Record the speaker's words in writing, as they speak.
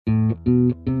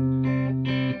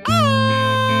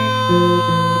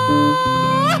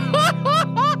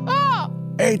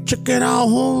Hey, check it out,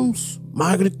 Holmes.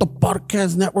 My Grito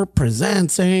Podcast Network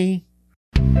presents, eh?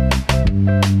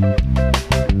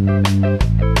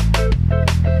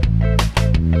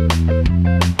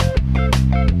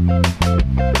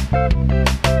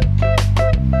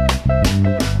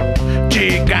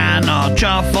 Chicano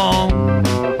Shuffle,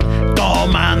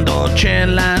 tomando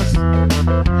chelas,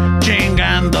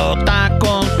 chingando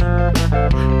tacos,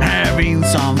 having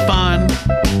some fun.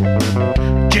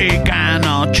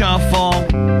 Chicano Shuffle,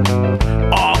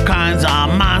 all kinds of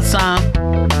masa.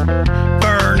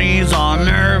 Bernie's all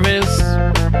nervous,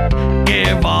 give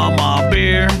him a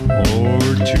beer or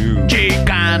two.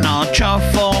 Chicano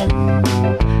Shuffle,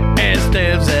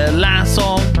 Esteves el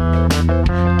Lazo,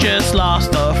 just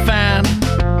lost a fan.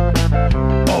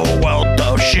 Oh, well,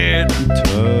 tough shit.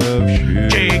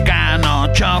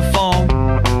 Chicano Shuffle,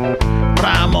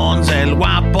 Ramon's el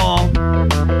Guapo,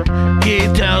 he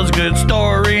tells good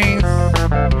stories.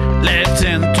 Let's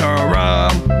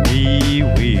interrupt.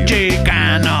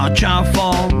 Chicano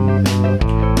Shuffle,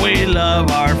 we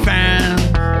love our fans.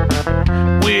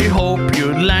 We hope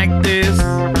you like this.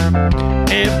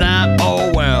 If not,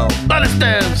 oh well. Dale,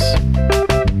 Steves.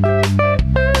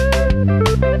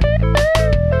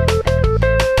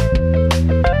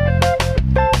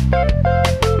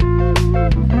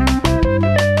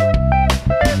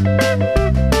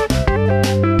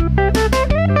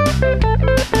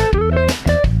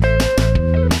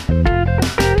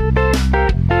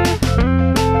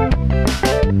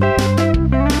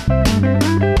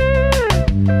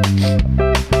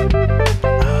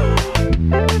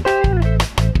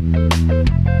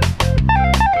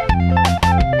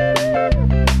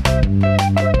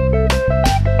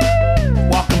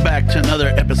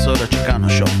 Episode of Chicano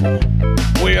Shuffle.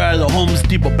 We are the Holmes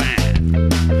Depot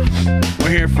Band. We're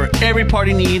here for every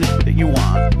party need that you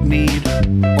want, need,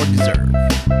 or deserve.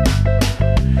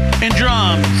 In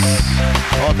drums,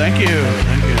 oh thank you.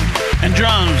 In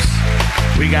drums,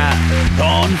 we got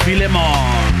Don Filemon.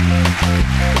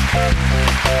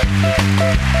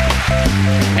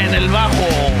 En el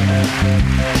bajo,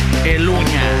 El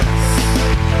Uñas.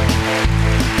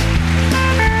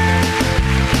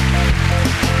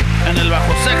 En el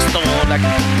bajo sexto, no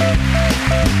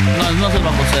es el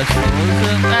bajo sexto,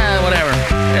 whatever,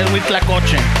 el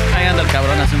Huitlacoche, ahí anda el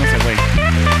cabrón haciéndose güey.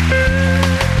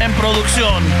 En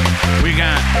producción, we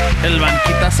got el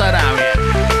Banquita Sarabia.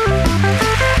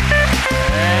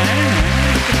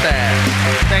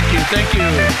 Thank you.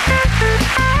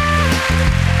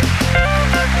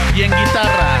 Y en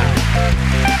guitarra,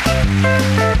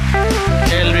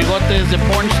 el Bigotes de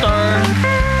Pornstar,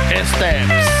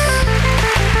 Steps.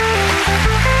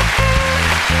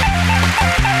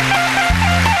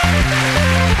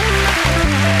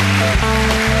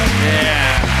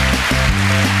 Yeah.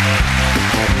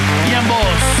 Y en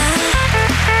voz,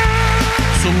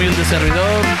 su humilde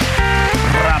servidor,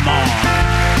 Ramón.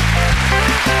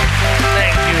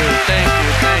 Thank you.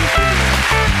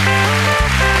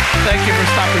 Thank you for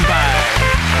stopping by.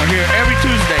 We're here every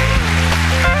Tuesday.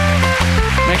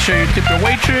 Make sure you tip your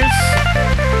waitress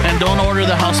and don't order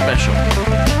the house special.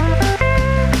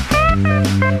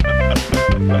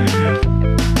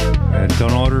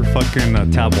 Don't order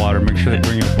fucking tap water. Make sure they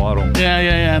bring you a bottle.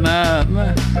 Yeah.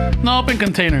 No open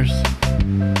containers.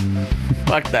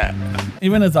 Fuck that.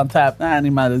 Even if it's on tap,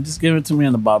 ni madre. Just give it to me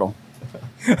in the bottle.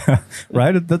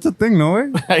 Right? That's a thing, no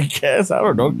way? I guess. I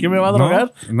don't know. Give me a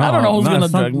drogar. No, I don't know who's going to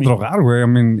drug me. Drogar, güey. I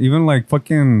mean, even like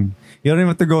fucking... You don't even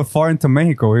have to go far into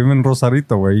Mexico. Even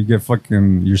Rosarito, where you get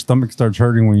fucking... Your stomach starts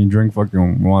hurting when you drink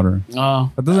fucking water.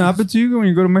 Oh. That doesn't happen to you when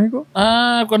you go to Mexico?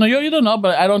 Cuando yo don't know,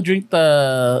 but I don't drink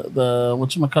the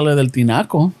whatchamacallit del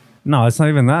tinaco. No, it's not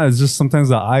even that. It's just sometimes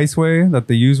the ice way that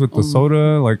they use with the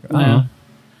soda. Like, I don't know.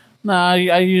 No,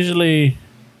 I usually...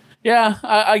 Yeah,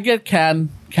 I get canned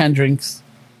drinks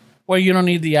where you don't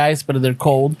need the ice, but they're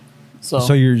cold.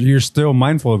 So you're still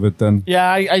mindful of it then?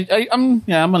 Yeah, I'm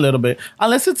a little bit.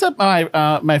 Unless it's at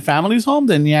my family's home,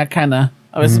 then yeah, kind of.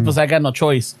 A veces pues I got no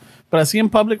choice. But I see in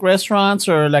public restaurants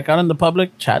or like out in the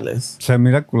public, chales. Se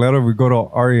mira culero, we go to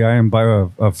REI and buy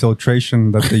a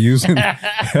filtration that they use. We're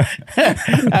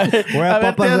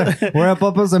at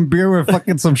Papas and beer with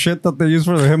fucking some shit that they use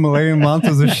for the Himalayan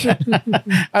mountains and shit.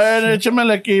 A ver,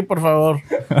 échamele aquí, por favor.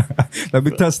 Let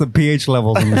me test the pH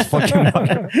levels in this fucking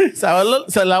water.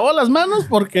 Se lavó las manos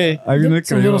porque...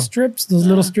 Some little strips, those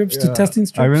little strips to testing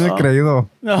strips. I really creído.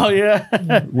 Oh, yeah.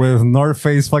 With North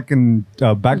Face fucking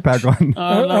backpack on.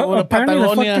 Apparently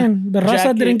the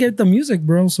raza didn't get the music,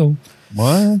 bro. So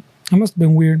what? That must have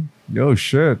been weird. Yo,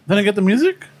 shit. Didn't get the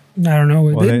music? I don't know.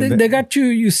 Well, they got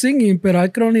you singing, but I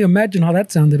could only imagine how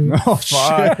that sounded. Oh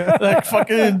shit! Like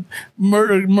fucking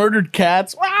murdered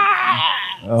cats.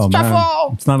 Oh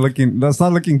man, it's not looking. That's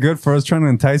not looking good for us trying to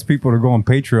entice people to go on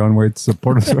Patreon where to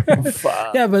support us.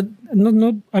 Yeah, but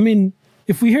no. I mean,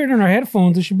 if we hear it on our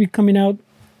headphones, it should be coming out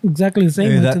exactly the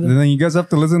same. Hey, then you guys have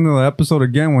to listen to the episode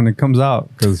again when it comes out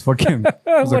because fucking it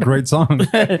was a great song.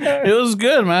 It was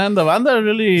good, man. The banda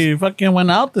really fucking went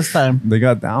out this time. They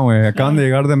got down way. Acaban de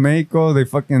llegar de Mexico. They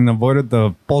fucking avoided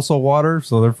the pozo water,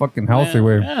 so they're fucking healthy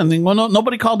way. Yeah, and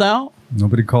nobody called out.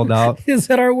 Nobody called out. Is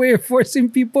that our way of forcing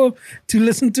people to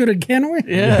listen to it again?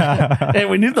 Yeah. Hey,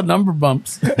 we need the number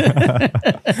bumps. No,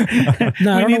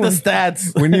 We need the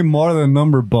stats. We need more than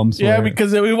number bumps. Yeah, way.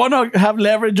 because if we want to have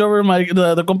leverage over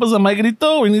the compas of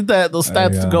Magrito, we need those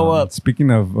stats to go up. Speaking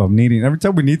of needing, every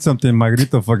time we need something,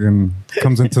 Magrito fucking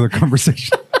comes into the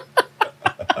conversation.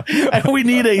 And we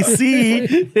need a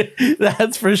C.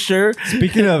 That's for sure.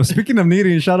 Speaking of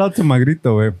needing, shout out to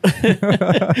Magrito.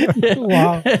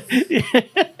 Wow.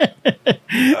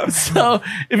 So,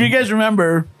 if you guys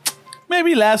remember,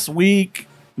 maybe last week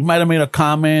we might have made a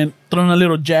comment, thrown a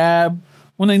little jab,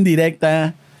 una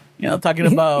indirecta, talking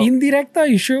about Indirecta,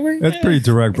 you sure? Way? That's pretty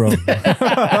direct, bro.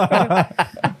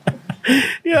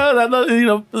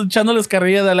 echándoles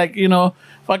carrilla that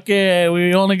fuck it,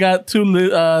 we only got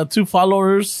two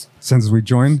followers Since we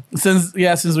joined, since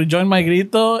we joined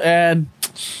Magrito, and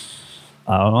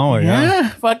I don't know. Yeah.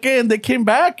 fucking they came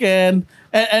back and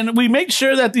we make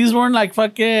sure that these weren't like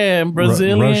fucking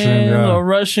Brazilian or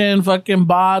Russian fucking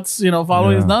bots,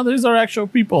 following us. No, these are actual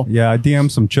people. Yeah, I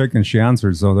DM'd some chick and she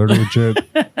answered, so they're legit.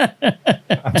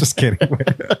 I'm just kidding.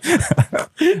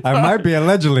 I might be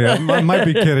allegedly. I might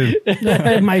be kidding.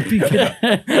 I might be kidding.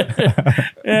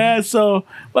 Yeah, so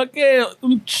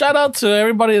shout out to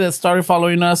everybody that started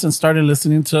following us and started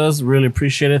listening to us. Really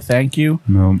appreciate it. Thank you.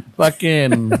 No.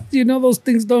 Fucking Those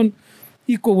things don't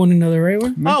equal one another, right?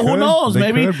 who knows?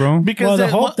 Maybe could, bro. because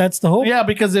that's the hope. Yeah,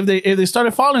 because if they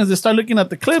started following us, they start looking at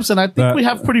the clips, and I think we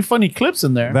have pretty funny clips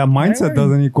in there. That mindset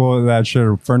doesn't equal that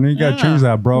shit. Fernie, you gotta change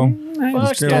that, bro.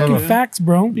 Just Fuck talking yeah. facts,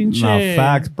 bro. Nah,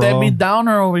 facts, bro. Debbie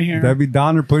Downer over here. Debbie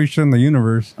Downer putting shit in the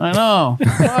universe. I know.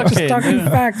 Fuck Just it, talking dude.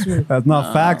 facts, bro. That's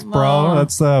not facts, bro. no.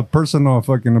 That's personal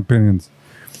fucking opinions.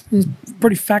 It's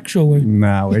pretty factual, way.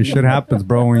 Nah, shit happens,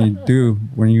 bro.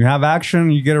 When you have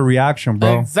action, you get a reaction,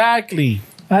 bro. Exactly.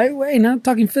 Wait, now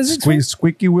talking physics. Right?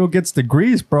 Squeaky wheel gets the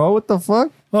grease, bro. What the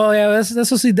fuck? Oh yeah,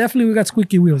 that's what see. Definitely, we got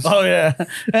squeaky wheels. Oh yeah,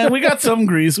 and we got some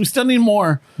grease. We still need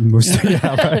more.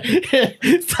 Yeah, right.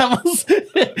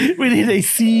 We need a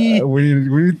C. We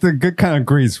need the good kind of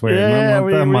grease, way. Yeah, not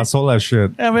that mazola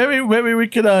shit. Yeah, maybe we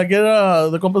could get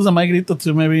the compas of Magrito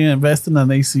to maybe invest in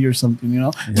an AC or something.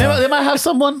 They might have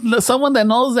someone that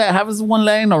knows that has one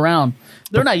laying around.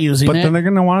 They're not using But it. then they're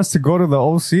gonna want us to go to the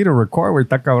OC to record. Wait,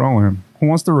 that cabrón, güey. Who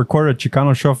wants to record a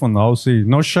Chicano show from the OC?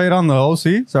 No shade on the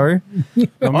OC. Sorry.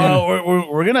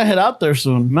 We're gonna head out there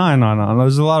soon. No.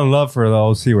 There's a lot of love for the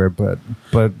OC way,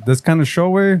 but this kind of show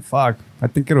way, fuck. I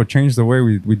think it'll change the way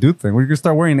we do things. We can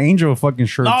start wearing angel fucking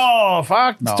shirts. No,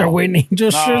 fuck no. Start wearing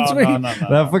angel shirts, way. No.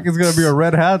 That fucking is gonna be a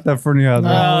red hat that Fernie has.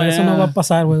 No, eso no va a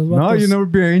pasar, güey. No, you never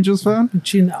be an Angels fan?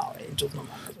 No, angels no.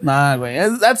 Nah,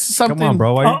 güey. That's something. Come on,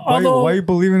 bro. Why are you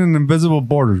believing in invisible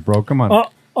borders, bro? Come on.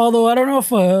 Although I don't know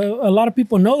if a lot of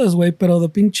people know this way, pero the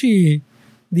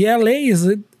LA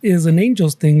is an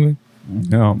Angels thing, güey.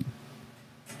 Yeah.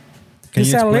 Can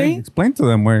This you LA? explain to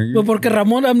them where? But porque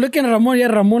Ramon, I'm looking at Ramon. Yeah,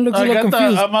 Ramon looks a little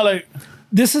confused. I'm like,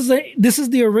 This is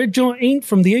the original Ain't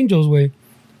from the Angels way.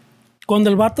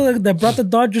 Cuando el vato that brought the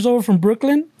Dodgers over from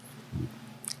Brooklyn,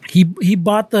 he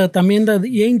bought the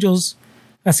Angels,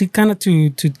 así kind of to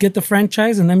get the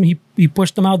franchise, and then he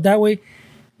pushed them out that way.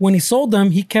 When he sold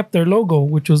them, he kept their logo,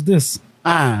 which was this.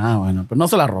 bueno, pero no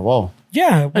se la robó.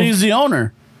 Yeah, He's the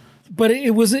owner. but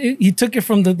he took it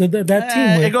from that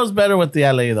team. Way. It goes better with the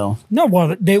LA though. No,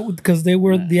 well, because they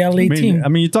were the LA team. I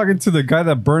mean, you're talking to the guy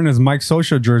that burned his Mike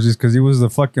Scioscia jerseys because he was the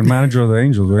fucking manager of the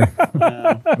Angels, right?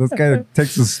 This guy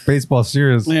takes his baseball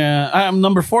serious. Yeah, I'm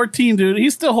number 14, dude. He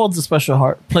still holds a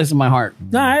special place in my heart.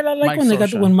 No, I like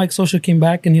Mike when Mike Scioscia came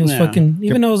back and he was Yeah. fucking,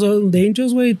 even though it was the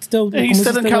Angels way, it's still He's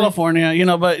still in California,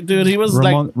 but dude, he was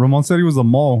Ramon said he was a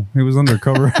mole. He was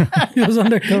undercover. He was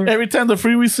undercover. every time the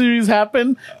Freeway Series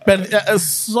happened, but it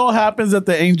so happens that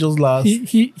the Angels lost.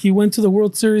 He went to the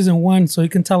World Series and won, so he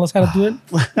can tell us how to do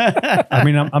it. I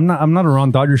mean, I'm not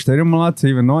around Dodger Stadium a lot to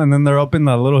even know. And then they're up in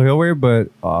that little hillway. But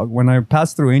when I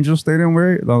pass through Angel Stadium,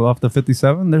 where off the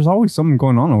 57, there's always something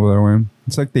going on over there. Man.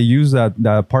 It's like they use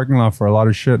that parking lot for a lot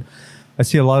of shit. I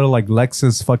see a lot of like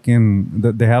Lexus fucking.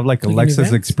 They have like a Lexus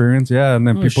events? experience, yeah. And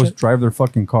then people shit. drive their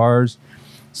fucking cars.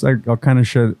 It's like all kind of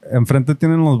shit. Enfrente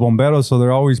tienen los bomberos, so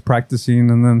they're always practicing.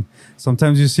 And then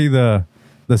sometimes you see the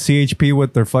CHP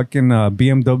with their fucking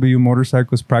BMW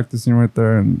motorcycles practicing right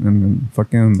there, and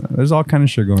fucking there's all kind of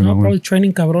shit going No, on. probably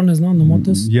training cabrones, no, on the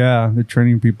motos. Yeah, they're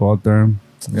training people out there.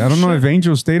 Yeah, I don't know if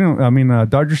Angel Stadium,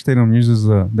 Dodger Stadium uses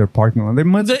their parking lot. They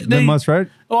must, right?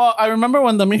 Well, I remember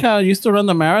when the Mija used to run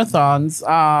the marathons,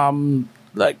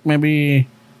 like maybe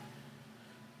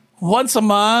once a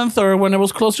month, or when it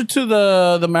was closer to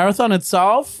the marathon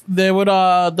itself, they would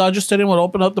Dodger Stadium would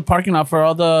open up the parking lot for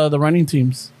all the running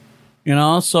teams. You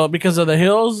know, so because of the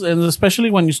hills, and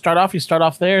especially when you start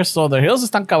off there. So the hills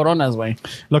están cabronas, güey.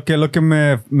 Lo que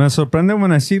me sorprende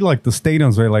when I see like the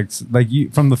stadiums, right? Like you,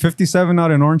 from the 57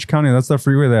 out in Orange County, that's the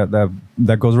freeway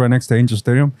that goes right next to Angel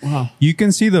Stadium. Wow. You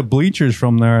can see the bleachers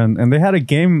from there, and they had a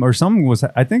game or something was.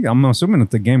 I'm assuming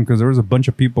it's a game because there was a bunch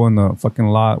of people in the fucking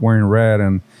lot wearing red,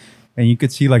 and you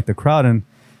could see like the crowd. And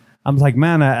I'm like,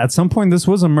 man, at some point this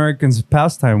was Americans'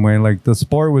 pastime, way. Like the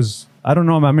sport was. I don't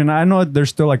know. I mean, I know there's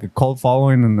still like a cult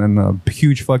following and a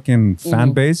huge fucking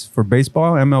fan base for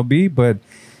baseball, MLB, but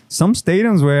some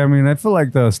stadiums, way, I mean, I feel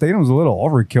like the stadium's a little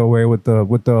overkill, way, with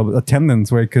the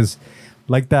attendance, way, because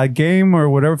like that game or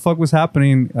whatever fuck was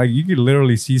happening, like you could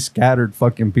literally see scattered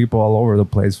fucking people all over the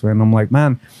place, and I'm like,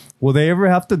 man, will they ever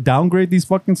have to downgrade these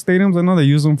fucking stadiums? I know they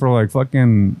use them for like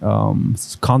fucking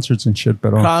concerts and shit,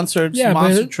 but Concerts, Yeah,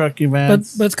 monster but- truck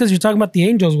events. But it's because you're talking about the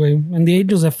Angels way, and the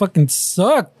Angels have fucking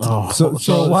sucked. Oh,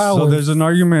 So there's an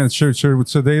argument. Sure. So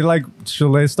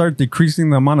should they start decreasing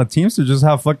the amount of teams to just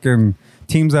have fucking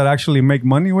teams that actually make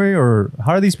money, way, or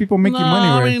how are these people making money,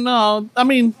 way? I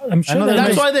mean, I'm sure know that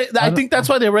that's makes- why I think that's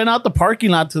why they rent out the parking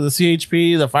lot to the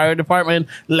CHP, the fire department,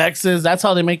 Lexus. That's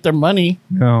how they make their money.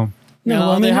 No. You No, know,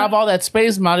 I mean, they have all that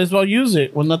space. Might as well use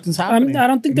it when nothing's happening. I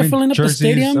don't think they're filling up the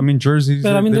stadium. I mean, jerseys.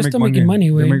 But, I mean, they they're make still making money,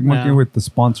 They way. make money Yeah. with the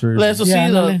sponsors. Let's just Yeah,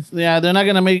 see. no, They're not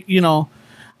gonna make.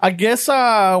 I guess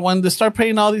when they start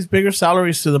paying all these bigger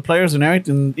salaries to the players and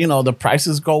everything, the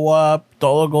prices go up,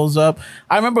 dollar goes up.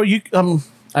 I remember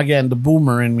again, the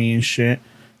boomer in me and shit.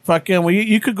 Fucking, well,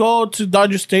 you could go to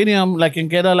Dodger Stadium and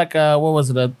get a what was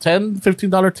it, a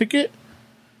 $10-15 ticket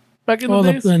back in the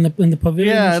days. in the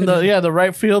pavilion. Yeah, and and shit. the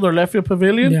right field or left field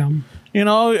pavilion. Yeah.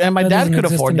 And my That dad doesn't could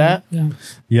exist afford anymore. that. Yeah.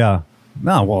 Yeah.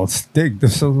 No, well, it's big.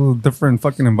 There's a little different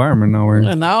fucking environment now. Where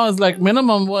And now it's like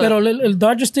minimum what? But el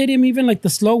Dodger Stadium, even like the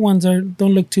slow ones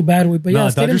don't look too bad. But yeah,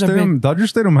 Dodger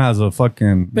Stadium has a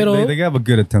fucking. Pero- They have a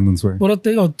good attendance, way. Pero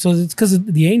te digo, so it's because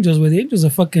of the Angels, güey. The Angels are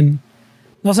fucking.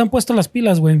 No se han puesto las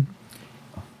pilas, güey.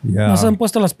 Yeah. No se han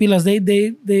puesto las pilas.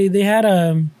 They had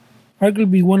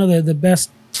arguably one of the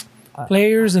best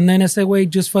players, and then ese way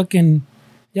just fucking.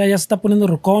 Ya se está poniendo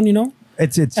rocón,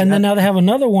 It's And then now they have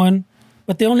another one,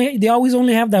 but they always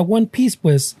only have that one piece,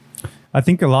 pues. I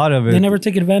think a lot of it. They never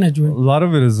take advantage, A güey. lot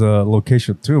of it is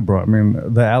location too, bro. I mean,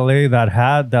 the LA that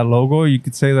had that logo, you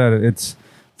could say that it's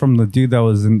from the dude that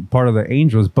was in part of the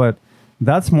Angels, but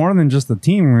that's more than just the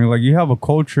team. I mean, like you have a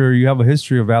culture, you have a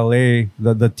history of LA,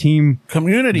 the team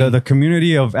community. the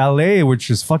community of LA, which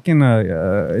is fucking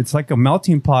it's like a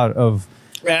melting pot of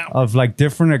like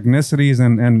different ethnicities,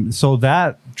 and so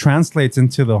that translates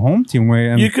into the home team way.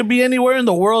 And You could be anywhere in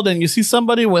the world and you see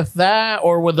somebody with that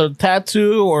or with a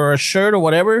tattoo or a shirt or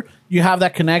whatever, you have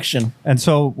that connection. And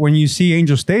so when you see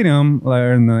Angel Stadium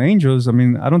and the Angels, I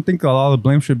mean, I don't think a lot of the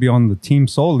blame should be on the team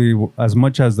solely as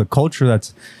much as the culture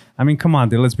that's. I mean, come on,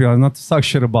 dude. Let's be honest. Not to talk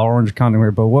shit about Orange County,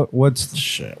 but what's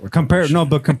Shit. compared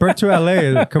to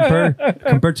LA,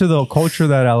 compared to the culture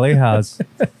that LA has.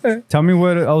 Tell me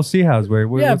what LC has, wait.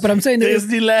 Yeah, but I'm saying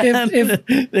Disneyland.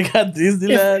 if They got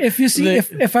Disneyland. if you see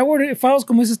if I was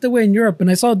como dices este way in Europe and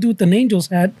I saw a dude with an Angels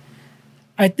hat,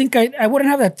 I think I wouldn't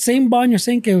have that same bond you're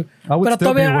saying. I would pero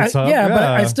still be, todavía, what's up? Yeah, but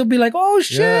Yeah. I'd still be like, oh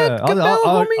shit, yeah, ¿qué pedo,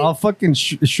 homie? I'll fucking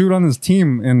shoot on his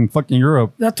team in fucking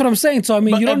Europe. That's what I'm saying. So I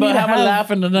mean, you don't need to have a laugh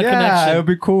and a Yeah, connection. it'd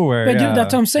be cool. But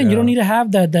that's what I'm saying. You don't need to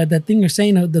have that thing you're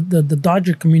saying, the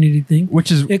Dodger community thing. Which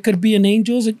is, It could be an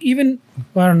Angels, even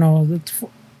I don't know.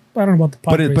 I don't know about the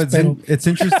Padres, but it's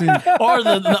interesting. or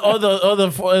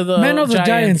the Menos the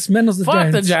Giants. Menos the Fuck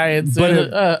Giants. the Giants.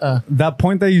 But that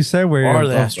point that you said where Or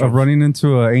the of Astros. running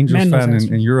into an Angels Mendo's fan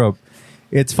Astros. in Europe,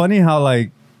 it's funny how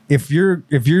like if you're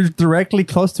directly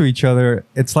close to each other,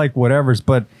 it's like whatever's.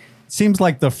 But it seems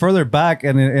like the further back,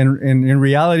 and in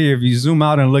reality, if you zoom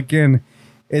out and look in,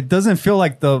 it doesn't feel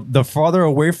like the farther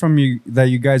away from you that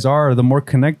you guys are, the more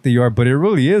connected you are. But it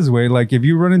really is way. Like if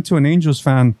you run into an Angels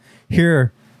fan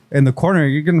here, in the corner,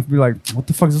 you're gonna be like, "What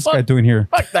the fuck is this guy doing here?"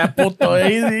 Fuck that puto.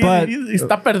 But-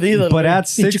 Está perdido. But güey. at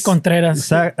Pinche Contreras.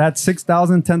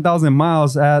 6,000, 10,000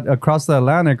 miles across the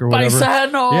Atlantic or whatever.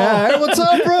 Paisano. Yeah, hey, what's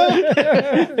up,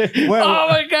 bro? Well, Oh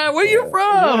my god, where you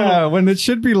from? yeah, when it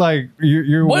should be like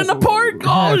you're Buena Park?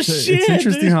 Oh, it's shit,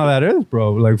 interesting dude. how that is,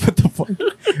 bro. Like, what the fuck?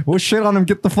 We'll shit on him.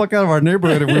 Get the fuck out of our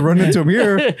neighborhood if we run into him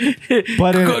here.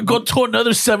 But Go to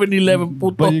another 7-Eleven,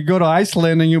 puto. but you go to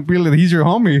Iceland and you'll be like, he's your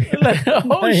homie.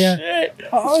 Oh Yeah. shit.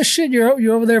 Oh shit,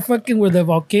 you're over there fucking where the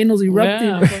volcanoes erupting.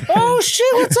 Yeah. Oh shit,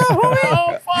 what's up, homie?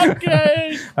 Oh fuck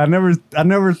yeah. I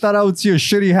never thought I would see a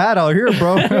shitty hat out here,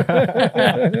 bro.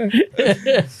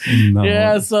 No.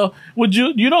 Yeah, so would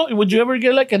you ever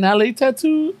get like an LA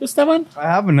tattoo, Esteban? I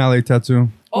have an LA tattoo,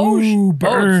 Ooh,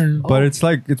 burn. but it's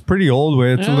pretty old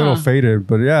way. It's a little Yeah. faded,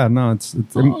 but yeah, no, it's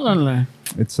But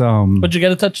you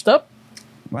get it touched up?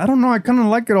 I don't know. I kind of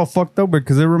like it all fucked up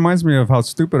because it reminds me of how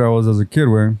stupid I was as a kid.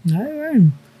 Where Alright.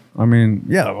 I mean,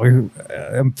 yeah,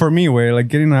 for me, where like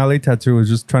getting an LA tattoo was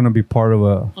just trying to be part of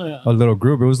a little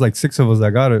group. It was like 6 of us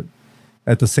that got it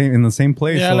in the same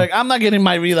place. Yeah, so, like I'm not getting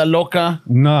my vida loca.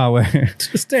 no way.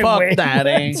 Stay Fuck away. that,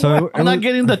 eh? So I'm not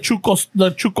getting the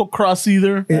Chuco cross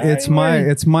either. It's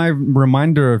my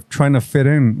reminder of trying to fit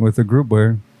in with the group.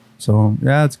 Where so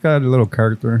yeah, it's got a little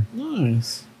character.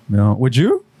 Nice. You know, would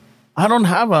you? I don't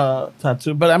have a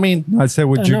tattoo, but I mean, I said,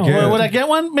 would I you know. get? would I get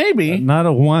one? Maybe. Not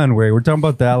a one way. We're talking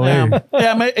about the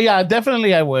LA. Yeah,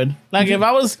 definitely I would. Like if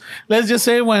I was, let's just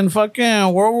say when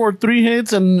fucking World War III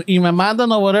hits and y me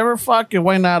mandan or whatever, fuck it,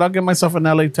 why not? I'll get myself an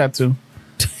LA tattoo.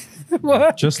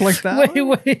 What? Just like that.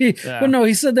 Wait. Yeah. Well, no,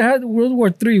 he said they had World War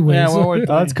III. Yeah, World War III.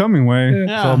 Oh, it's coming way.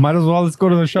 Yeah. So might as well let's go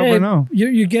to the shop Hey, right now.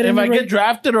 you getting If I get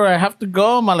drafted or I have to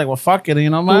go, I'm like, well, fuck it, you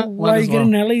know, man. why are you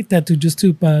getting an LA tattoo just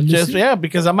to Just yeah,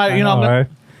 because I might, you know, All right.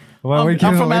 Well, we I'm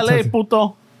can't from wait LA, to-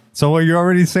 puto. So you're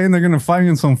already saying they're gonna find you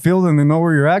in some field and they know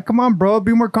where you're at? Come on, bro,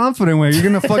 be more confident. Way you're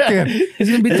gonna fucking He's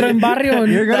gonna be throwing barrio.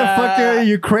 you're gonna Nah. fucking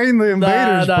Ukraine the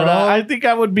invaders, bro. I think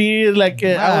I would be like,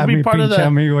 I would be mi part of the pinche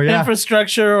amigo, yeah.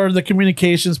 infrastructure or the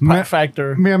communications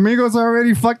factor. Mi amigo's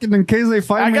already fucking in case they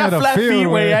find I me got at a flat field. feet,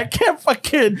 way. way. I can't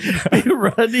fucking be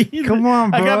running. Come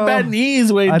on, I got bro. bad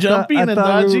knees, way. Jumping and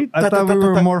dodging. I thought we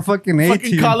were more fucking Fucking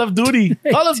 18. Call of Duty.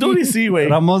 Call of Duty, see, way.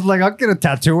 And I'm almost like, I'll get a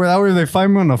tattoo. That way they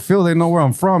find me on the field, they know where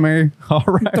I'm from, eh? All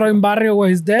right. Throwing barrio where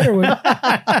he's dead or what?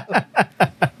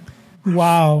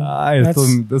 Wow.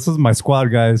 This is my squad,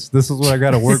 guys. This is what I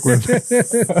got to work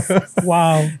with.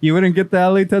 Wow. You wouldn't get the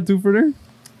LA tattoo for there?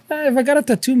 If I got a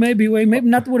tattoo, maybe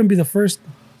not wouldn't be the first.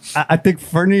 I think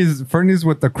Fernie's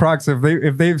with the Crocs.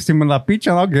 If they've seen La Picha,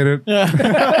 I'll get it.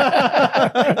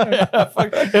 Fuck.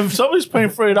 If somebody's paying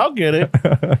for it, I'll get it.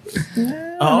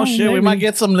 Oh shit, we maybe. might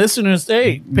get some listeners.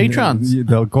 Hey, patrons. Yeah,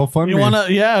 they'll go fund You me. wanna?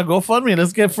 Yeah, go fund me.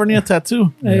 Let's get Fernie a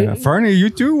tattoo. Yeah. Fernie, you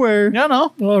too, way. Yeah,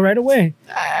 no. Well, right away.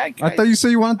 I I thought you said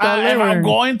you wanted that if LA. I'm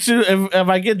going to, if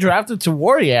I get drafted to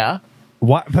war, yeah.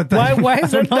 Why? But Why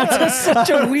is that? That's such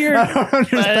a weird. I don't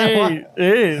understand why.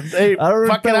 Hey, I don't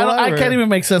fucking, understand why, I can't man. even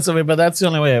make sense of it, but that's the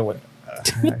only way I would.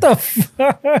 What the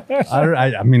fuck?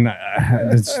 I mean,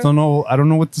 I just don't know. I don't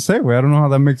know what to say. Way. I don't know how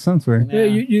that makes sense. Way. Yeah,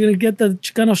 you gonna get the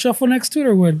Chicano shuffle next to it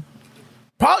or what?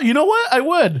 Probably, you know what? I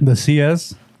would. The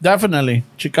CS. Definitely.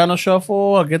 Chicano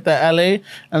shuffle. I'll get the LA,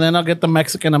 and then I'll get the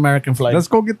Mexican American flag. Let's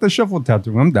go get the shuffle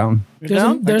tattoo. I'm down. You There's a,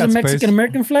 down? there's a got Mexican space.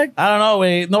 American flag. I don't know.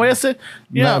 Wait, no, wait, I said,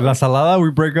 yeah. La salada, we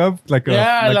break up like a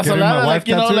Yeah, like la getting my salada, wife like,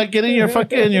 you know, tattoo? like getting your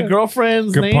fucking, your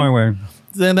girlfriend's Good name. point, way.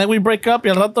 And then we break up, y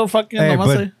al rato fucking, Hey, nomás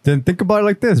but say- then think about it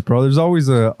like this, bro. There's always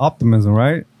a optimism,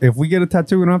 right? If we get a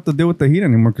tattoo, we don't have to deal with the heat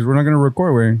anymore because we're not going to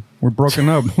record. We're broken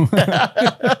up.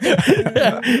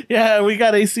 yeah, we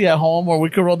got AC at home, or we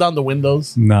could roll down the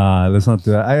windows. Nah, let's not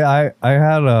do that.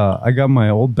 I got my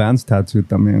old band's tattoo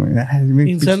también.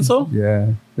 Incenso?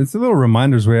 Yeah, it's a little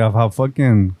reminders way of how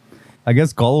fucking, I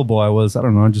guess, gullible I was. I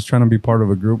don't know, just trying to be part of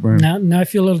a group. Where Now I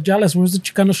feel a little jealous. Where's the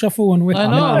Chicano shuffle one with? I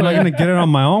know. I'm not gonna get it on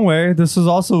my own way. This is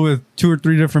also with 2 or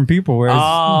 3 different people. Whereas,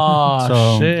 Oh,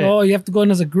 So- shit. Oh, you have to go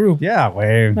in as a group. yeah,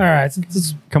 way. All right,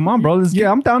 Come on, bro.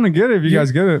 I'm down to get it if you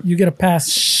guys get it. you get a pass.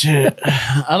 Shit.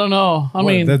 I don't know. I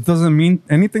mean, that doesn't mean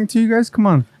anything to you guys. Come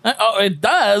on. it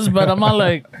does, but I'm not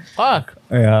like, fuck.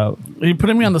 Yeah. You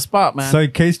putting me on the spot, man. So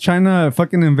in case China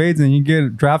fucking invades and you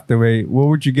get drafted, wait, what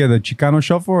would you get? The Chicano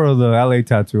shuffle or the LA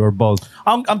tattoo or both?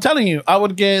 I'm telling you, I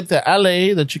would get the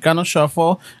LA, the Chicano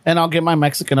shuffle, and I'll get my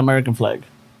Mexican American flag.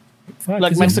 Fuck,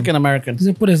 Like he's Mexican American.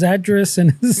 gonna put his address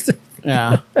and his.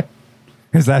 Yeah.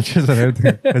 His actions and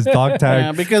everything. His dog Yeah,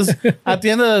 tag. because at the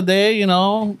end of the day, you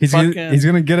know, He's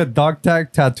gonna get a dog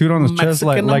tag tattooed on his chest,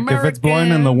 like if it's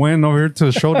blowing in the wind over here to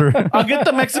the shoulder. I'll get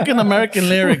the Mexican American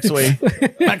lyrics, way.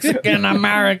 Mexican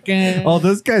American. Oh,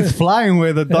 this guy's flying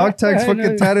with the dog tag's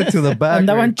fucking tatted to the back.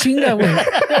 Andaban chinga,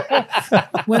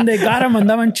 güey. When they got him,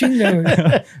 andaban chinga,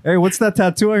 güey. Hey, what's that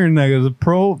tattoo on your neck? Is it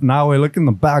pro? Nah, wait, look in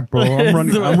the back, bro.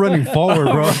 I'm running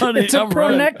forward, bro. It's a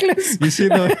pro necklace. You see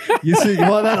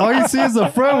well, all you see is the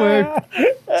front way.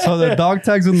 So the dog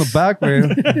tag's in the back way.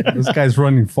 This guy's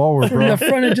running forward, From bro. the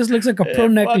front, it just looks like a pro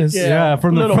necklace. Yeah,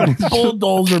 from the Little front.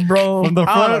 bulldozer, bro. From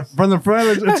the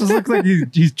front, it just looks like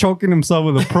he's choking himself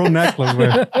with a pro necklace,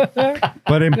 man.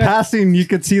 But in passing, you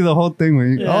could see the whole thing.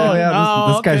 Man. Oh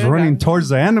yeah, this guy's running towards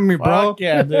the enemy, bro. Fuck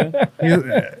yeah, dude.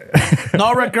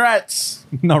 No regrets.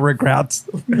 No regrets.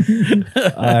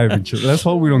 Let's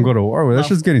hope we don't go to war with. That's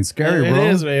just getting scary, It bro.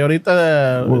 is, man.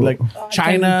 Ahorita, like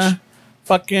China,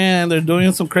 fucking, they're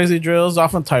doing some crazy drills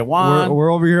off in Taiwan.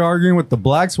 We're over here arguing with the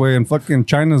blacks way, and fucking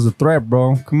China's a threat,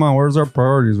 bro. Come on, where's our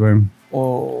priorities, way?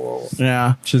 Oh,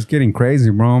 yeah. It's just getting crazy,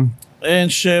 bro.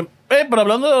 And shit. Hey, but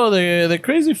hablando de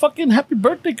crazy fucking happy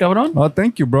birthday, cabrón. Oh,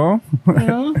 thank you, bro. You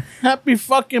know? Happy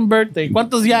fucking birthday.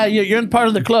 ¿Cuántos ya? You're in part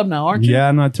of the club now, aren't you?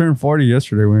 Yeah, no, I turned 40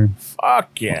 yesterday, way.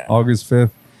 Fuck yeah. August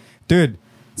 5th. Dude,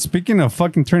 speaking of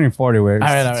fucking turning 40, way. All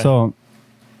right. So,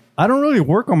 I don't really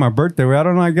work on my birthday, way. I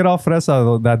don't know. I get off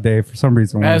fresa that day for some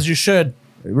reason. Way. As you should.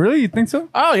 Really? You think so?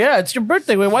 Oh, yeah. It's your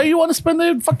birthday. Wait, why do you want to spend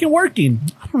it fucking working?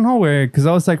 I don't know, way. Because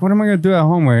I was like, what am I going to do at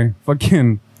home, way?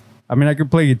 Fucking... I mean, I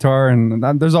could play guitar, and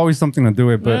there's always something to do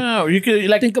it, but... No, you could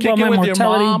like Think kick about it my with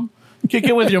mortality. your mom. Kick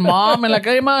it with your mom. And like,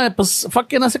 hey, ma, pues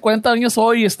fucking hace 40 años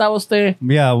hoy y estaba usted.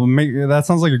 Yeah, well, that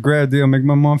sounds like a great idea. Make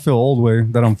my mom feel old, way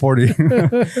that I'm 40.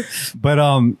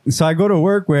 But so I go to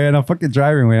work, way, and I'm fucking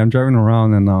driving, way. I'm driving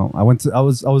around, and I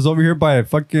was over here by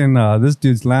fucking this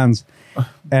dude's lands,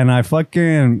 and I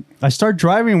start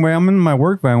driving, way. I'm in my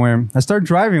work van, way. I start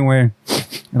driving, way,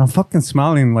 and I'm fucking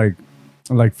smelling like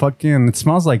fucking. It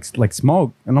smells like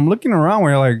smoke, and I'm looking around,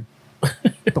 where like.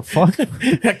 What the fuck?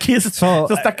 Aquí se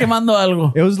está quemando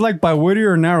algo. It was like by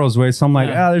Whittier Narrows way. So I'm like,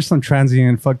 there's some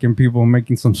transient fucking people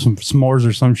making some s'mores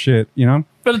or some shit, you know?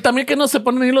 Pero también que no se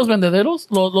ponen ahí los vendederos,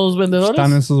 los vendedores.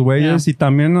 Están esos güeyes. Y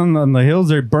también on the hills,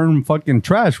 they burn fucking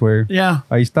trash, way. Yeah.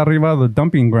 Ahí está arriba of the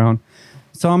dumping ground.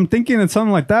 So I'm thinking it's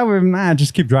something like that. Way. Nah,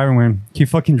 just keep driving, way. Keep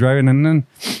fucking driving. And then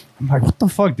I'm like, what the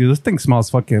fuck, dude? This thing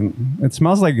smells fucking... It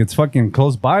smells like it's fucking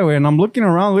close by, way. And I'm looking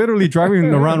around, literally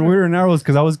driving around Whittier Narrows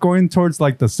because I was going towards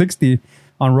like the 60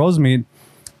 on Rosemead.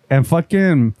 And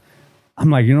fucking... I'm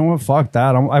like, you know what? Fuck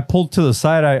that. I pulled to the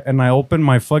side and I opened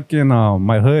my fucking...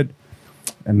 my hood.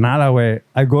 And nada, way.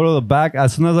 I go to the back.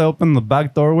 As soon as I open the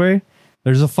back doorway,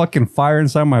 there's a fucking fire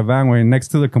inside my van, way, next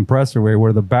to the compressor, way,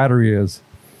 where the battery is.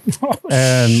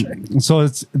 And so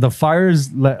it's the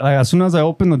fire's like as soon as I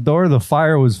opened the door, the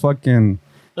fire was fucking.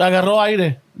 Agarró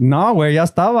aire. No, way, ya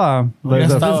estaba.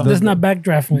 This is not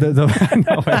backdraft.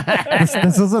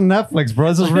 This isn't Netflix, bro.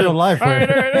 This is real life. All right.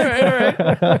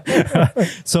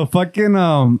 So fucking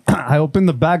I opened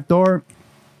the back door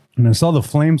and I saw the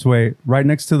flames, way, right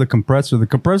next to the compressor. The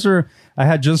compressor, I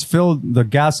had just filled the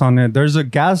gas on it. There's a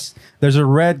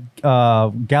red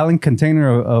gallon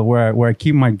container where I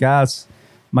keep my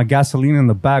gasoline in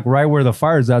the back, right where the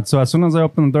fire is at. So as soon as I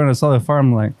opened the door and I saw the fire,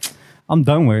 I'm like, I'm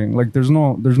done, way. Like there's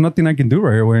nothing I can do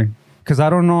right here, way, because I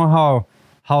don't know how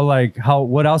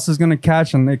what else is gonna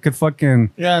catch, and it could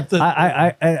fucking. Yeah.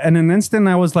 I in an instant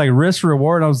I was like risk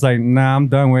reward. I was like, nah, I'm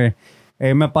done, way.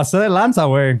 Hey, me pasé de lanza,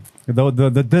 way.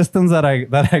 The distance that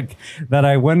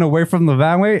I went away from the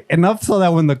van, way, enough so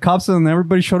that when the cops and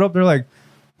everybody showed up, they're like,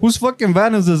 whose fucking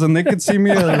van is this? And they could see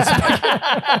me. They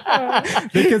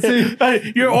could see.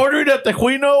 You're ordering at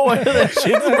Tejuino when the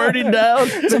shit's burning down.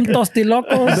 Some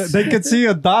tostilocos. They could see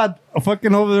a dot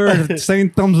fucking over there saying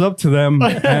thumbs up to them.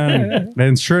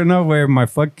 And sure enough, where my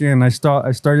fucking I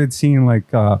started seeing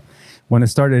like when it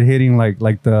started hitting like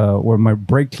where my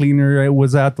brake cleaner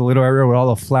was at, the little area where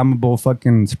all the flammable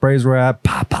fucking sprays were at.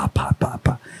 Pa pa pa pa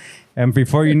pa. And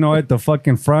before you know it, the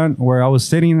fucking front where I was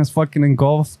sitting is fucking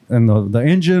engulfed, and the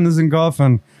engine is engulfed,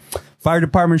 and fire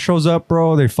department shows up,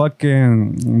 bro. They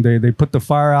fucking they put the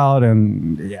fire out,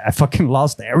 and yeah, I fucking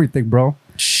lost everything, bro.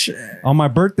 Shit. On my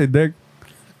birthday, dick.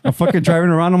 I'm fucking driving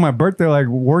around on my birthday, like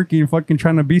working, fucking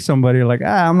trying to be somebody. Like,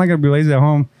 I'm not gonna be lazy at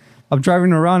home. I'm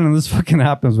driving around, and this fucking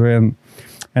happens, man.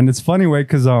 And it's funny, way,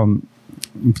 because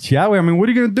yeah, way. I mean, what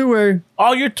are you gonna do, way?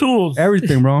 All your tools.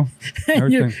 Everything, bro.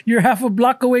 Everything. You're half a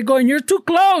block away going, you're too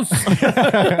close.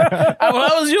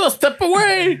 I was you a step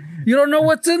away. You don't know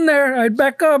what's in there. I'd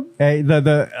back up. Hey,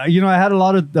 I had a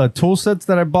lot of tool sets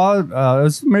that I bought. It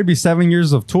was maybe 7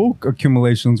 years of tool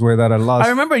accumulations where that I lost. I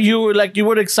remember you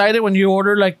were excited when you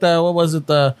ordered like the what was it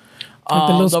the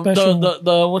little special-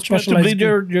 the what you meant to specialized bleed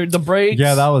your the brakes.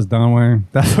 Yeah, that was done, way.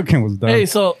 That fucking was done. Hey,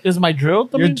 so is my drill?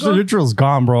 Your drill's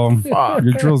gone, bro. Fuck.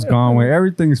 Your drill's gone, way.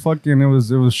 Everything's fucking. It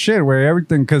was shit, way.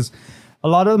 Everything, because a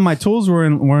lot of my tools were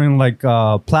in like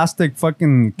plastic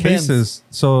fucking cases,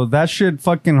 so that shit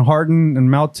fucking hardened and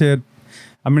melted.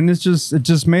 I mean, it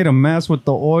just made a mess with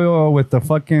the oil, with the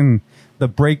fucking the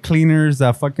brake cleaners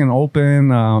that fucking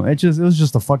open. It was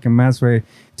just a fucking mess, way.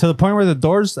 To the point where the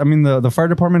doors, I mean, the fire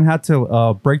department had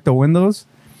to break the windows.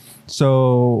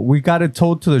 So we got it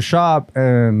towed to the shop,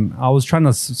 and I was trying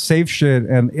to save shit,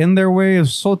 and in their way, it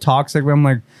was so toxic. I'm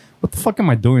like, what the fuck am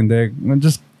I doing, Dick?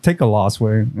 Just take a loss,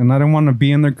 way. And I didn't want to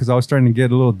be in there because I was starting to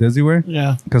get a little dizzy, way.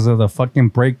 Yeah. Because of the fucking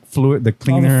brake fluid, the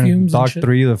cleaner, fumes and Doc shit.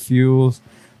 3, the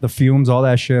fumes, all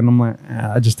that shit. And I'm like,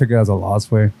 I just took it as a loss,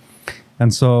 way.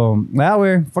 And so that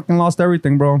way, fucking lost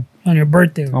everything, bro, On your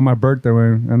birthday. on my birthday, way.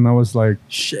 And I was like,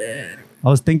 Shit. I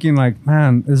was thinking, like,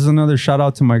 man, this is another shout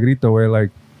out to my grito, way.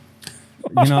 Like,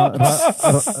 you know,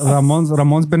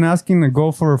 Ramon's been asking to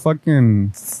go for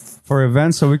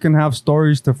events so we can have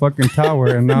stories to fucking tell,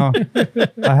 and now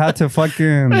I had to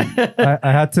fucking I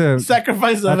had to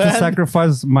Sacrifice I the had to van.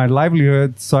 sacrifice my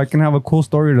livelihood so I can have a cool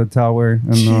story to tell, where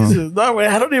and Jesus, no way.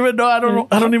 I don't even know. I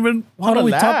don't even How want do to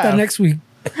we laugh. top that next week?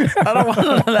 I don't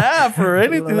want to laugh or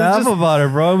anything. It's laugh just- about it,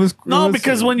 bro. No,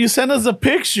 because when you sent us a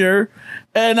picture,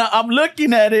 and I'm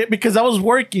looking at it because I was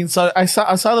working, so I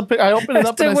saw the picture. I opened it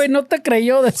up Este and güey no te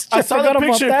creyó. I saw the forgot about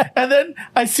picture, that. and then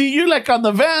I see you like on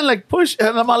the van, like push,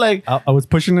 and I'm all like, I was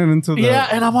pushing it into the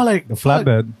and I'm all like, the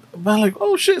flatbed. I'm like,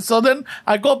 oh shit. So then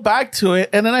I go back to it,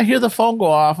 and then I hear the phone go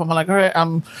off. I'm like, all right,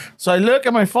 so I look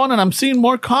at my phone, and I'm seeing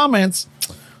more comments.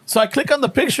 So I click on the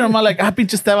picture, and I'm like, happy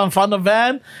just Esteban found the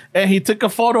van, and he took a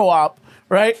photo op.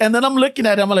 Right. And then I'm looking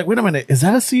at it. I'm like, wait a minute. Is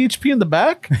that a CHP in the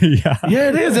back? Yeah. Yeah,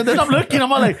 it is. And then I'm looking. I'm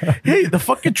all like, hey, the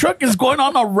fucking truck is going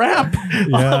on a ramp on the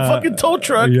Yeah. fucking tow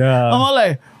truck. Yeah. I'm all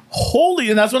like, holy.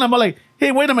 And that's when I'm all like,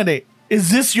 hey, wait a minute. Is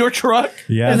this your truck?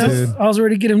 Yeah, And dude. I was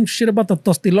already getting shit about the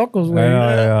Tostilocos,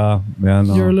 güey. Yeah,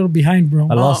 no. You're a little behind, bro.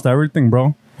 I lost everything,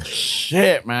 bro.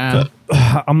 Shit, man.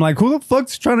 I'm like, who the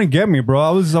fuck's trying to get me, bro? I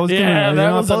was gonna, Yeah,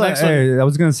 that was the next one. hey, I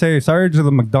was gonna say sorry to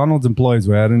the McDonald's employees,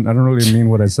 man. I don't really mean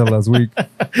what I said last week.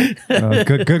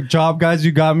 Good job, guys.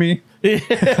 You got me.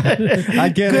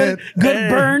 I get it. Good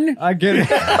burn. I get it.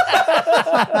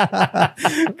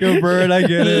 Good bird. I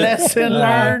get it. Lesson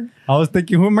learned. I was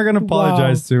thinking, who am I gonna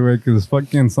apologize to? Because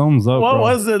fucking something's up. What bro.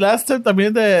 was it last time? I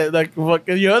mean, like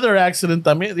fucking your other accident.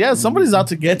 I mean, yeah, somebody's out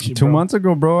to get you. 2 bro. months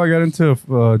ago, bro, I got into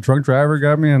a drunk driver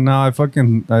got me, and now I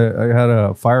had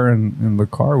a fire in the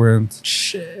car. Where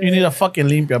You need a fucking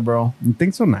limpia, bro. you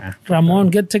think so? Nah.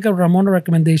 Ramon, take a Ramon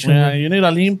recommendation. Yeah, güey. you need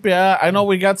a limpia. I know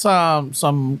we got some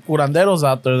curanderos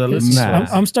out there that listen. Nah. to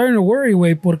us. I'm starting to worry,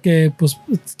 güey, porque pues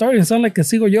it's starting to sound like que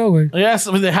sigo yo, güey. Yes,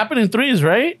 I mean, they happen in threes,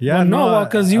 right? Yeah, No,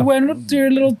 because you went up to your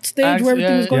little stage where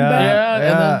everything was going yeah, bad.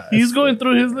 and then he's going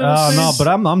through his little. Oh no, phase. but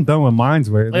I'm done with mine's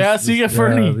way. Yeah, see you,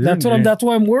 Fernie. That's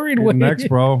why I'm worried, You're güey. next,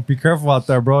 bro. Be careful out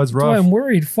there, bro. It's That's why rough. I'm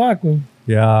worried. Fuck, güey.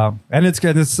 Yeah, and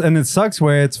it sucks.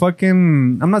 Way it's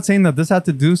fucking. I'm not saying that this had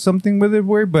to do something with it,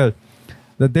 way, but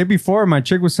the day before, my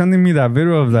chick was sending me that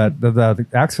video of that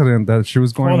accident that she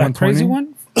was going. Oh, that 120. crazy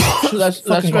one? that's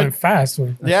Fucking going right. fast,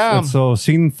 güey. Yeah, And so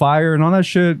seeing fire and all that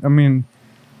shit. I mean,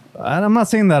 and I'm not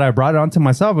saying that I brought it onto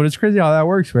myself, but it's crazy how that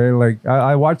works, right? Like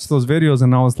I watched those videos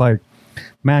and I was like,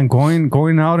 man,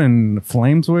 going out in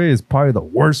flames way is probably the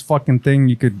worst fucking thing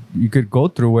you could go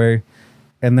through way.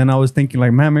 And then I was thinking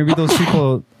like, man, maybe those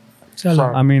people. Sorry.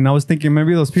 I mean, I was thinking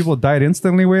maybe those people died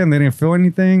instantly way and they didn't feel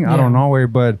anything. I Yeah. don't know way,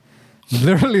 but.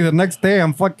 Literally the next day,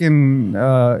 I'm fucking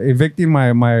evicting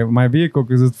my vehicle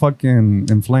because it's fucking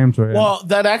in flames right now. Well,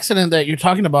 that accident that you're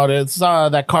talking about, it's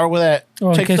that car with that Oh,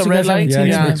 in takes case the you red guys haven't light. seen it,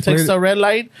 Yeah, yeah. takes the red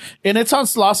light, and it's on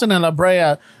Slauson and La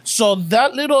Brea. So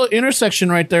that little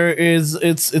intersection right there it's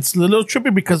a little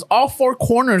trippy because all four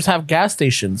corners have gas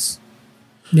stations.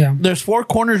 Yeah. There's four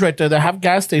corners right there that have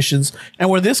gas stations, and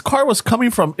where this car was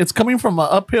coming from, it's coming from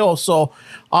uphill. So,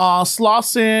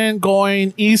 Slauson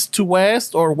going east to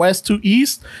west or west to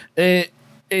east,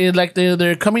 like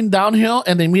they're coming downhill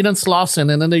and they meet in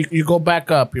Slauson, and then you go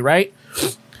back up, right?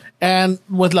 And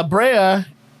with La Brea,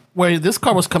 where this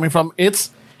car was coming from,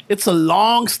 it's a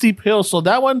long steep hill. So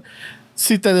that one,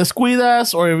 si te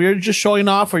descuidas, or if you're just showing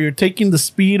off, or you're taking the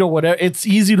speed or whatever, it's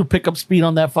easy to pick up speed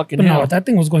on that fucking But hill. no, that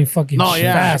thing was going fucking No,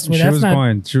 yeah. fast. Wait, She that's was not.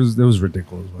 going. It was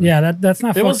ridiculous. Man. Yeah, that's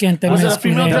not It was- fucking. was it a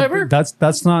female Tehuantepec. driver?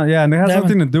 That's not. Yeah, and it has That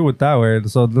nothing to do with that way.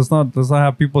 So let's not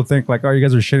have people think like, oh, you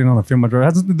guys are shitting on a female driver.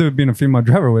 It has nothing to do with being a female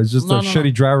driver. It's just No, a no, shitty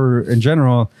no. driver in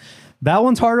general. That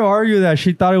one's hard to argue that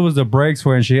she thought it was the brakes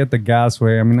way and she hit the gas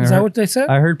way. I mean, Is that what they said?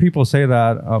 I heard people say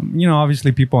that.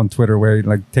 Obviously people on Twitter where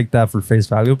like take that for face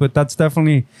value, but that's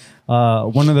definitely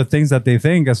one of the things that they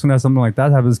think as soon as something like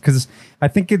that happens. Because I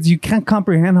think you can't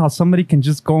comprehend how somebody can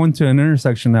just go into an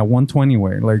intersection at 120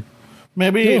 way. Like,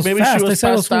 Maybe It was maybe fast. she They was said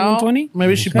it was passed out. 120?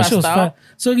 Maybe she That passed shit was out. fast.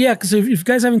 So yeah, because if you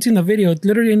guys haven't seen the video, it's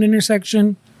literally an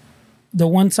intersection. The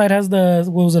one side has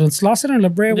what was it, Slauson or La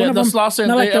Brea? Yeah, One of the them. Slauson,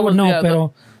 Not like they- they it would was- know, yeah,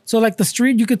 pero so like the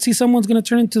street, you could see someone's gonna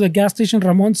turn into the gas station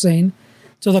Ramon saying.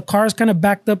 So the car's kind of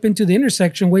backed up into the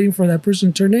intersection, waiting for that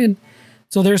person to turn in.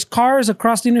 So there's cars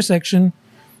across the intersection,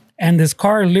 and this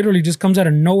car literally just comes out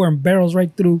of nowhere and barrels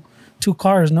right through two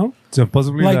cars. No.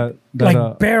 supposedly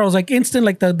Like barrels, like instant,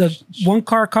 like the one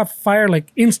car caught fire like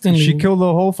instantly. she killed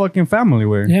the whole fucking family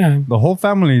way. Yeah. The whole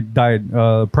family died.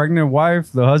 Pregnant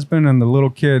wife, the husband, and the little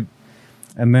kid.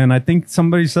 And then I think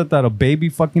somebody said that a baby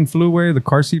fucking flew away. The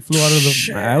car seat flew out of the.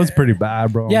 Shit. That was pretty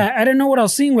bad, bro. Yeah, I didn't know what I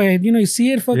was seeing. Where you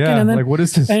see it fucking, Yeah, and then like, what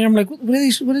is this? And I'm like, what are they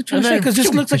trying And to say? then, Because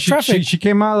this looks like she, traffic. she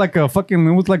came out like a fucking.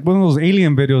 It was like one of those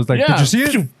alien videos. Like, Yeah. did you see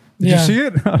it? Did Yeah. you see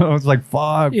it? I was like,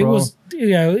 fuck, it bro. was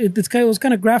it was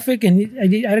kind of graphic, and I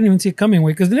didn't even see it coming.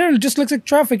 Way because it literally just looks like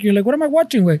traffic. You're like, what am I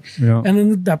watching? Way, Yeah. and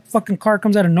then that fucking car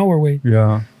comes out of nowhere. Way,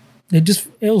 Yeah. it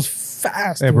was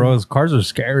fast. Hey, way. bro, those cars are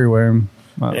scary, way.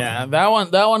 Yeah, that one.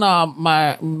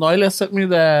 My Noelia sent me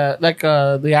the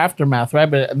aftermath, right?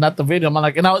 But not the video. I'm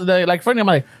like, and I was like, funny. I'm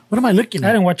like, what am I looking I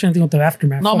at? didn't watch anything with the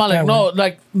aftermath. No, Fuck I'm like, that no, one.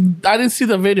 like I didn't see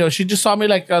the video. She just saw me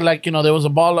there was a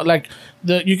ball, like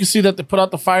you can see that they put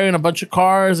out the fire in a bunch of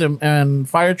cars and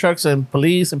fire trucks and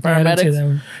police and Yeah, I didn't see that paramedics.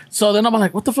 one. So then I'm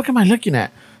like, what the fuck am I looking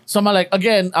at? So I'm like,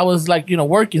 again, I was like,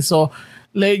 working. So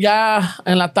ya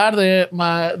en la tarde,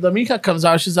 the mija comes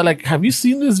out. She's like, have you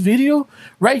seen this video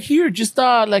right here? Just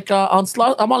on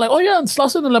Slauson. I'm all like, oh yeah, on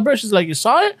Slauson and La Brea. She's like, you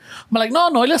saw it? I'm like, no,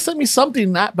 Noelia sent me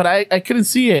something, but I couldn't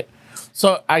see it.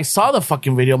 So I saw the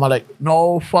fucking video. I'm like,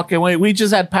 no fucking way. We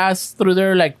just had passed through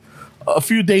there like a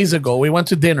few days ago. We went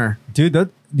to dinner. Dude,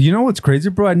 you know what's crazy,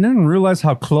 bro? I didn't realize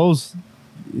how close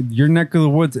your neck of the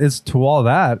woods is to all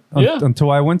that Yeah.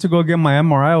 until I went to go get my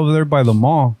MRI over there by the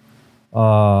mall.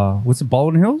 What's it,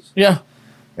 Baldwin Hills? Yeah.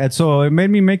 And so it made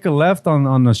me make a left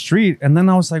on the street, and then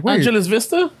I was like, wait. Angeles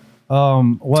Vista?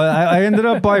 Well, I ended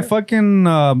up by fucking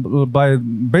by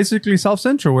basically South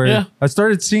Central where Yeah. I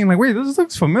started seeing like, wait, this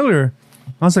looks familiar.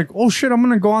 I was like, oh shit, I'm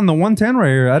gonna go on the 110 right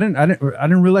here. I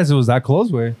didn't realize it was that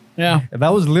close way. Yeah. That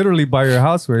was literally by your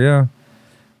house way, yeah.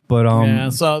 But Yeah.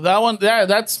 So that one,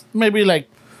 that's maybe like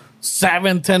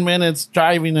 7-10 minutes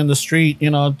driving in the street,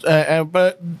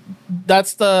 but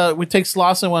we take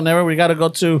Slauson whenever we got to go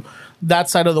to that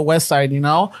side of the west side,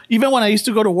 even when I used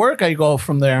to go to work, I go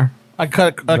from there. I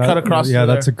cut across. Yeah, to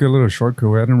that's a there. good little shortcut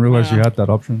way. I didn't realize you had that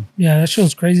option. Yeah, that shit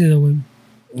was crazy though. Way.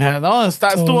 Yeah, no,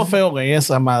 estuvo feo, güey,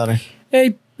 esa madre.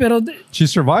 Hey, pero She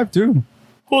survived too.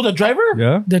 Who, the driver?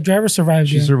 Yeah. the driver survived.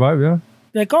 She Yeah. survived, yeah.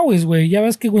 Like always, way. Yeah,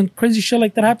 that's when crazy shit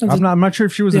like that happens. I'm not sure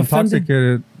if she was the offended-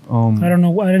 intoxicated. I don't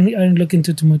know. I didn't look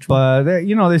into it too much. But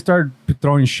they started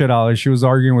throwing shit out. Like she was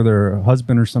arguing with her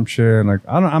husband or some shit. And like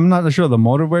I'm not sure the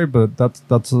motive way, but that's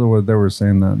what they were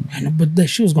saying then. I know, but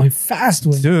she was going fast,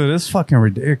 way. Dude, it's fucking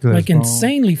ridiculous. Like bro.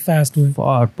 insanely fast, way.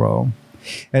 Fuck, bro.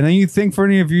 And then you think,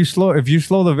 Fernie, if you slow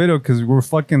the video, because we're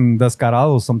fucking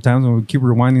descarados sometimes and we keep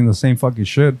rewinding the same fucking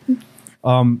shit.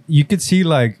 You could see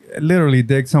like literally,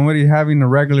 Dick, somebody having a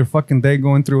regular fucking day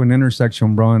going through an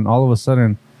intersection, bro, and all of a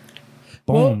sudden,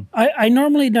 boom. Well, I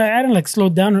normally I don't like slow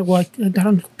down or well, I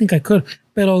don't think I could,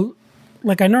 but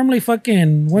like I normally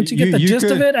fucking once you get the gist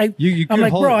of it, you I'm could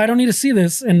like, hold- bro, I don't need to see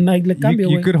this, and like cambio,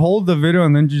 you way. could hold the video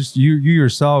and then just you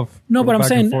yourself. No, go but I'm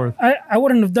back and saying forth. I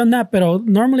wouldn't have done that, but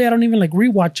normally I don't even like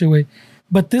rewatch it, way.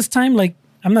 But this time, like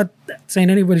I'm not saying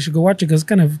anybody should go watch it because it's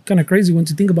kind of crazy once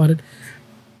you think about it.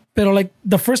 But like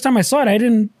the first time I saw it, I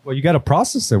didn't. Well, you got to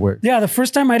process it way. Yeah, the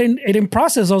first time it didn't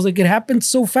process. I was like, it happened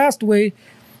so fast, way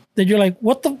that you're like,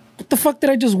 what the fuck did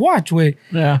I just watch, way?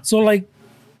 Yeah. So like,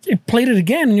 it played it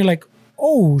again, and you're like,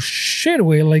 oh shit,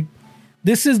 way, like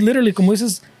this is literally como this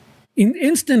is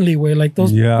instantly, way, like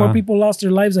those Yeah. poor people lost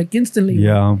their lives like instantly.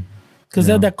 Yeah. Because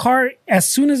that car, as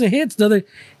soon as it hits,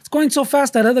 it's going so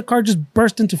fast that other car just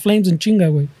burst into flames and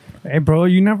chinga, way. Hey, bro,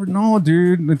 you never know,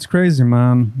 dude. It's crazy,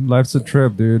 man. Life's a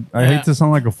trip, dude. I Yeah. hate to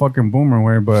sound like a fucking boomer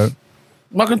way, but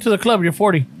Welcome to the club. You're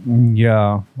 40.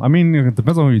 Yeah, I mean, it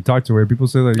depends on who you talk to. Right? People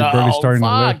say that you're barely starting to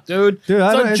live. Dude. Dude,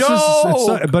 It's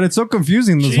a joke. but it's so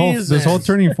confusing this whole Jesus.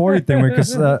 turning 40 thing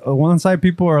because one side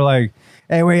people are like,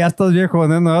 "Hey, wait, ya estás viejo,"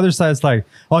 and then the other side's like,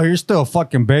 "Oh, you're still a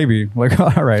fucking baby." Like,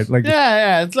 all right, like,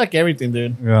 Yeah. It's like everything,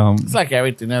 dude. It's like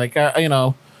everything. Like,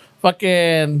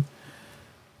 fucking.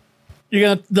 You're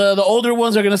gonna the older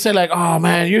ones are gonna say like, "Oh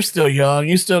man, you're still young.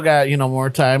 You still got more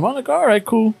time." I'm like, "All right,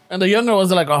 cool." And the younger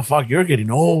ones are like, "Oh fuck, you're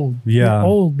getting old." yeah,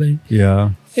 Old, man. yeah.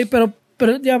 Hey, pero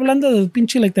ya hablando del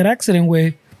pinche like that accident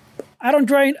way, I don't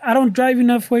drive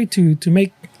enough way to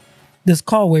make this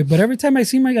call way. But every time I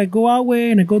see I go out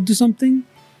way and I go do something,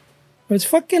 it's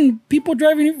fucking people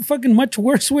driving fucking much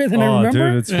worse way than I remember.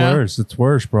 Dude, it's worse. It's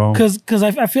worse, bro. Because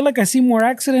I feel like I see more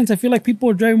accidents. I feel like people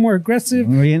are driving more aggressive.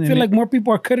 I feel like more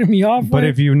people are cutting me off. But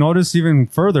if you notice even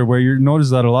further, where you notice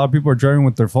that a lot of people are driving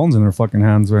with their phones in their fucking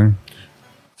hands, man.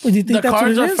 Well, do you think The that's what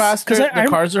cars it are is? faster. 'Cause The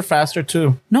cars are faster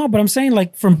too. No, but I'm saying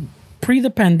like from pre the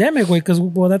pandemic way, because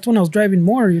that's when I was driving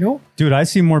more. Dude, I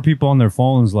see more people on their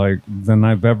phones like than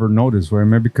I've ever noticed. Where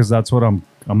maybe because that's what I'm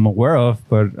aware of,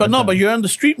 but But you're on the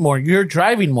street more. You're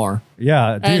driving more.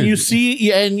 yeah, dude. And you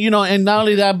see, and and not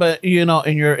only that, but in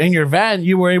your van,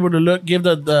 you were able to give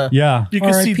the yeah, you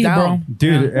can see RIP, down. bro.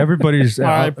 dude. Everybody's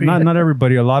RIP. not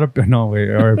everybody. A lot of no wait,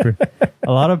 RIP.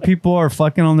 A lot of people are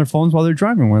fucking on their phones while they're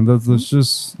driving. When that's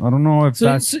just I don't know if So,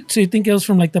 that's. so you think it was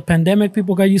from like the pandemic?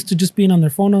 People got used to just being on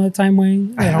their phone all the time, way.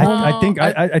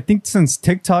 I think since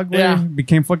TikTok Yeah.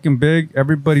 became fucking big,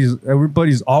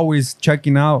 everybody's always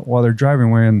checking out while they're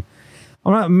driving. When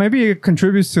maybe it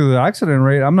contributes to the accident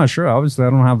rate. I'm not sure. Obviously, I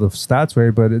don't have the stats way,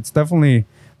 but it's definitely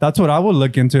that's what I would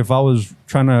look into if I was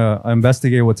trying to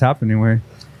investigate what's happening. Way,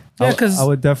 Yeah, 'cause- I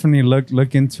would definitely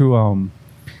look into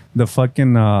the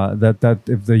fucking that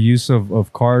if the use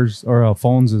of cars or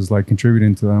phones is like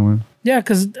contributing to that one. Yeah,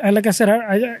 because like I said,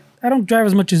 I don't drive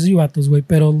as much as you out those way,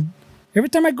 but every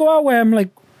time I go out way, I'm like,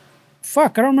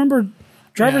 fuck, I don't remember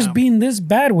drivers being this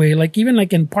bad way. Like even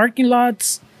like in parking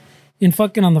lots, in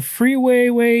fucking on the freeway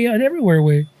way, and everywhere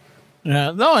way.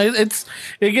 Yeah, no, it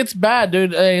gets bad,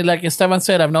 dude. Like Esteban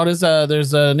said, I've noticed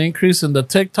there's an increase in the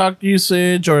TikTok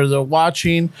usage or the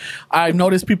watching. I've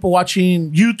noticed people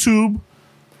watching YouTube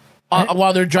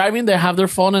while they're driving. They have their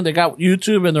phone and they got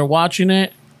YouTube and they're watching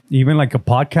it. Even like a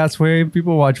podcast way,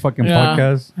 people watch fucking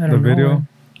podcasts. I The don't know, video.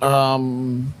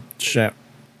 Shit.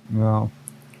 No.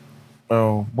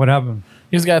 Oh, What happened?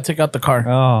 he's got to take out the car.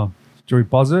 Oh, should we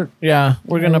pause it? Yeah,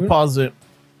 we're gonna pause it.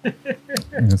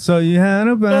 So you had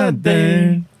a bad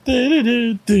day.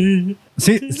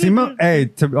 See, Simo, hey,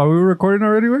 are we recording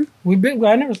already? Wait?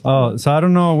 I never. Oh, so I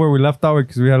don't know where we left out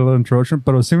because we had a little introduction,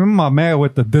 but see me mamea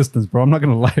with the distance, bro. I'm not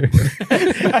gonna lie.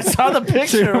 I saw the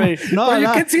picture. Wait. Well, you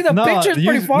can see the pictures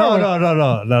pretty far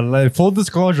away. No. Like, full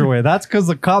disclosure, way. That's because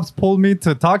the cops pulled me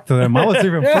to talk to them. I was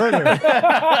even further.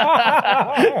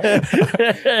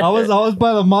 I was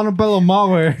by the Montebello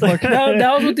Mall way. Like,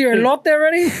 that was with your elote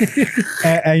already.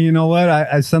 and you know what?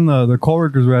 I send the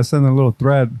coworkers way. I send a little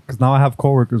thread because now I have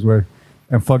coworkers way,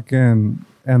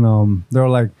 and they're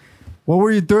like, "What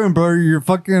were you doing, bro? You're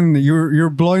fucking you're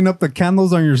blowing up the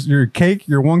candles on your cake.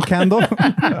 Your one candle."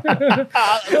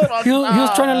 he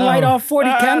was trying to light off 40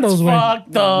 candles.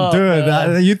 Fucked up, Dude,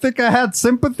 man. you think I had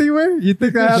sympathy with? You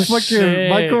think I had fucking... Shit,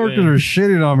 my coworkers man. are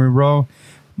shitting on me, bro.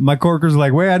 My coworkers are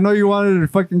like, wait, I know you wanted to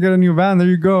fucking get a new van. There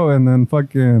you go. And then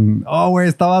fucking... Oh,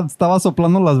 wait, estaba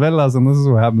soplando las velas. And this is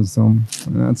what happens to them.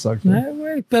 That sucks.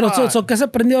 man. Pero so ¿qué se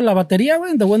prendió la batería,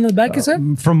 güey? The one in the back, you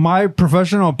said? From my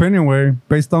professional opinion, way,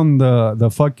 based on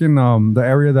the fucking... the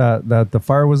area that the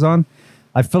fire was on,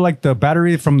 I feel like the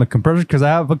battery from the compressor... Because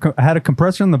I had a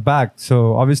compressor in the back.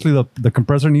 So obviously the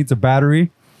compressor needs a battery.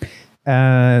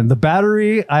 And the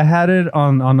battery, I had it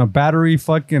on a battery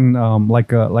fucking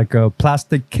like a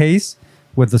plastic case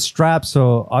with a strap.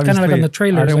 So obviously, like on the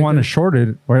trailers, I didn't like want to that. short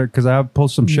it, right? Because I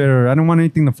pulled some shit, or I didn't want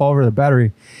anything to fall over the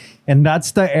battery. And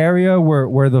that's the area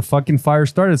where the fucking fire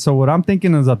started. So what I'm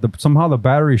thinking is that somehow the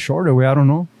battery shorted. I don't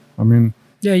know. I mean,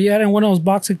 Yeah, you had in one of those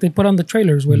boxes they put on the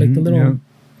trailers where like the little...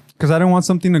 because I didn't want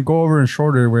something to go over and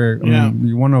short it. Where I mean,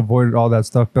 you want to avoid all that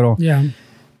stuff, but. Yeah.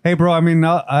 Hey, bro. I mean,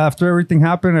 after everything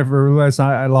happened, I realized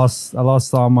I lost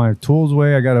all my tools.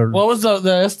 Way I got to. What was the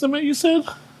estimate you said?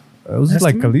 It was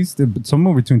like at least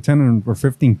somewhere between 10 or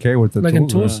 15K with the Like in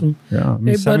tools. tools. Yeah, I mean,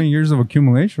 Hey, 7 years of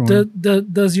accumulation. man.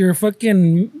 Does your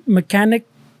fucking mechanic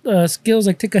skills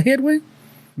like take a hit, güey?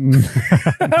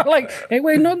 Like, hey,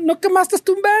 güey, no quemaste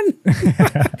tu van.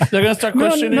 They're gonna start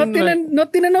questioning. No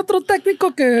tienen otro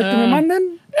técnico que me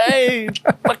manden. Hey,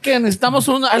 fucking, necesitamos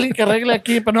alguien que arregle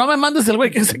aquí, pero no me mandes el güey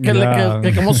que Yeah.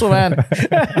 que quemó su van.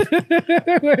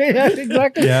 Yeah,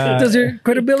 exactly. Yeah. Does your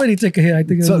credibility take a hit? I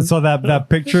think. So that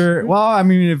picture, well, I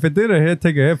mean, if it did a hit,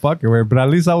 take a hit, fuck it, way. But at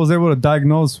least I was able to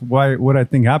diagnose what I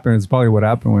think happened. It's probably what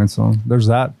happened, when. So there's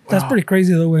that. That's pretty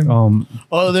crazy, though. Way.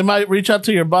 Oh, they might reach out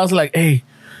to your boss like, hey,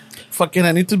 fucking,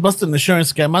 I need to bust an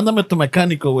insurance guy. Mándame tu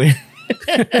mecánico, güey.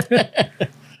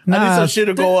 I need some shit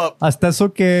to go up. Hasta eso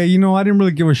que, I didn't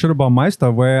really give a shit about my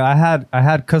stuff. Where I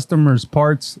had customers'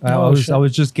 parts. I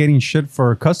was just getting shit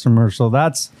for customers. So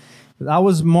that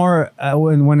was more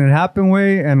when it happened,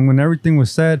 way, and when everything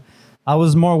was said, I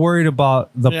was more worried about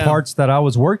the parts that I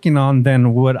was working on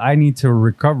than what I need to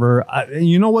recover.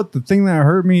 You know what? The thing that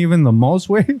hurt me even the most,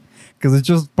 way, because it's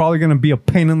just probably gonna be a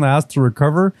pain in the ass to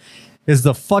recover, is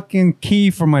the fucking key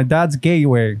for my dad's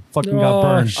gateway. Fucking got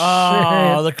burned.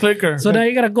 Oh, the clicker. So now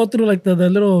you gotta go through like the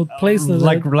little place.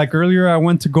 Like earlier, I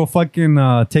went to go fucking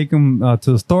take him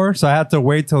to the store, so I had to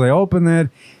wait till they open it.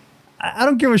 I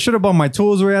don't give a shit about my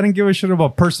tools, way. I didn't give a shit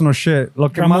about personal shit. Lo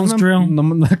que Ramon's drill. Lo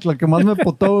que más me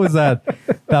putó is that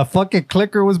fucking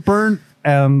clicker was burned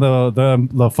and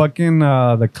the fucking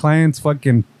the client's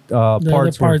fucking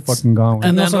parts were fucking gone.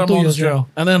 and No then son Ramon's tuyos, drill.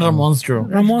 And then Ramon's drill.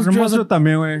 Ramon's Ramon's drill.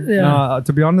 también, way. Yeah.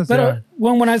 To be honest, But yeah.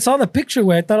 when I saw the picture,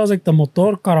 way, I thought it was like the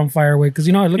motor caught on fire, way, because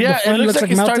it looked Yeah, the front it looks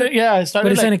like it melted. started. Yeah, it started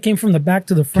But it's saying like, it came from the back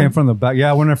to the front. Came from the back.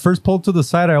 Yeah, when I first pulled to the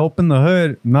side, I opened the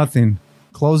hood, nothing.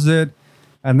 Closed it.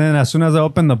 And then as soon as I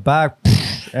opened the back,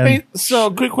 and Hey, so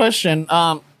quick question.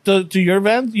 Do your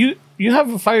van, you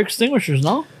have fire extinguishers,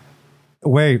 no?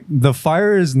 wait, the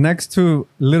fire is next to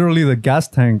literally the gas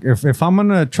tank. If I'm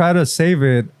gonna try to save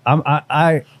it,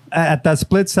 I at that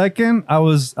split second, I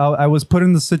was put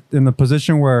in the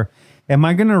position where, am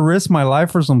I gonna risk my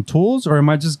life for some tools, or am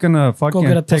I just gonna fucking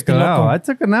get a take it Tostiloco. out? I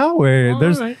took it out. Way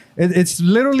there's right. it's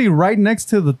literally right next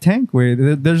to the tank. Way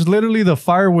there's literally the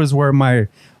fire was where my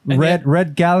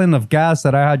red gallon of gas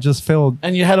that I had just filled.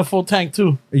 And you had a full tank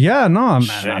too. Yeah, no, I'm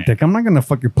not gonna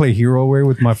fucking play hero way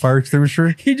with my fire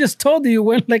extinguisher. He just told you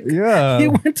went Yeah. he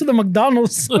went to the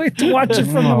McDonald's to watch it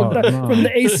from from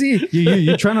the AC.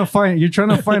 You're trying to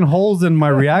find holes in my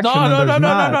reaction. No, and no, there's no,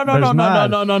 not. no, no, There's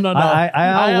no, not. no. I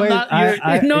am outweigh- not-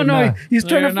 I- He's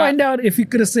trying you're to not. find out if he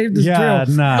could have saved his Yeah,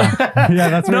 drill. nah. Yeah,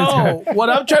 that's what No,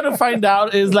 what I'm trying to find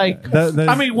out is like, The-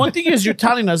 I mean, one thing is you're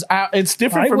telling us it's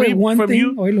different I from weigh me one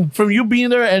thing, oilo. from you being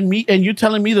there and you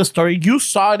telling me the story. You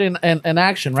saw it in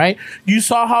action, right? You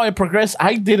saw how it progressed.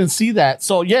 I didn't see that.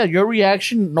 So yeah, your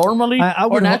reaction normally I or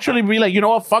would naturally be like, you know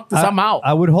what, fuck this, I'm out.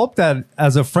 I would hope that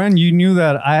as a friend, you knew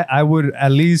that I would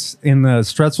at least in a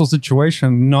stressful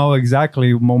situation know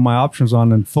exactly what my options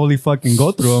on and fully fucking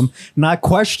go through them, not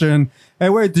question. Hey,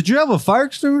 wait, did you have a fire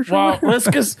extinguisher? Well, let's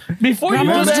because before you do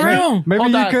Ramon's that, drill.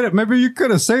 Maybe you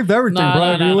could have saved everything,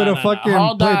 bro. If you would have fucking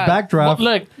Hold played on. backdraft.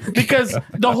 Look, because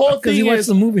the whole Because he thing watched is,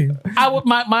 the movie. I would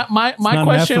my not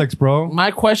question, Netflix, bro.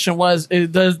 My question was,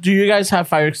 do you guys have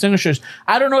fire extinguishers?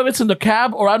 I don't know if it's in the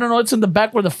cab or I don't know if it's in the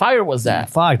back where the fire was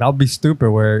at. Fuck, I'll be stupid.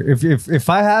 Where if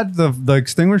I had the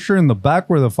extinguisher in the back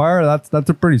where the fire, that's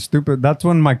a pretty stupid. That's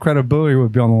when my credibility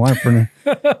would be on the line for me.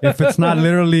 If it's not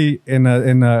literally in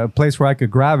a place where I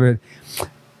could grab it,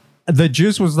 the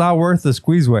juice was not worth the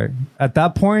squeeze way. At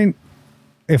that point,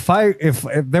 if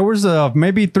there was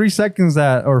maybe 3 seconds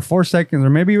or 4 seconds or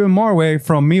maybe even more away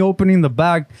from me opening the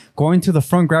back, going to the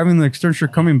front, grabbing the extinguisher,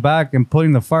 coming back and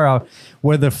putting the fire out,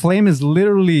 where the flame is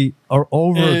literally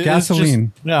over It's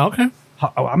gasoline. just- yeah, okay.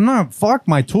 I'm not, fuck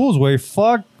my tools way,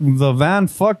 fuck the van,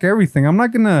 fuck everything. I'm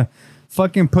not gonna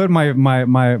fucking put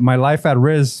my life at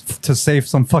risk to save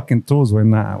some fucking tools way.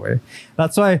 Nah, way.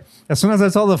 That's why as soon as I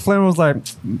saw the flame, I was like,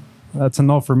 that's a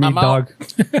no for me, I'm out. dog.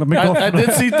 Let me go. I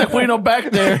did see Tejuino back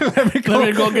there. Let me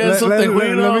go get some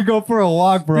Tejuino. let me go for a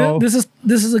walk, bro. This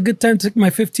is a good time to take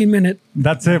my 15-minute.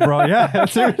 That's it, bro. Yeah,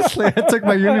 seriously, I took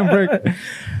my union break.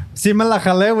 See me la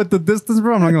jalé with the distance,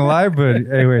 bro. I'm not gonna lie, but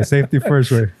anyway, safety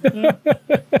first, way.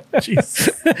 Jesus.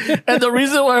 And the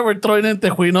reason why we're throwing in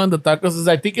Tejuino and the tacos is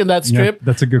I think in that Yeah, strip,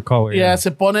 that's a good call. Way, se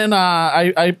ponen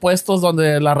hay puestos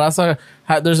donde la raza,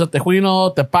 there's a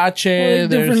Tejuino, tepache,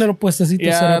 Different little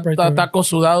puestecitos set up right there. tacos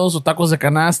sudados o tacos de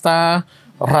canasta,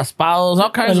 raspados, all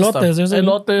kinds of stuff. Elotes.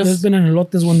 Elotes. There's been an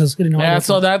elotes one that's hitting all Yeah, over.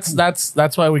 so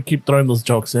that's why we keep throwing those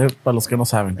jokes, para los que no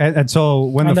saben. And so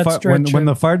when On the that stretch, when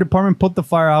the fire department put the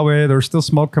fire out, there was still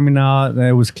smoke coming out.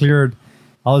 It was cleared.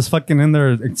 I was fucking in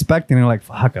there expecting it, like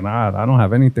fucking I don't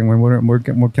have anything.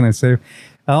 What can I say? And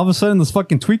all of a sudden, this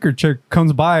fucking tweaker chick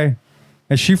comes by,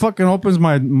 And she fucking opens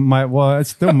my well, it's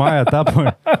still Maya at that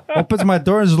point. Opens my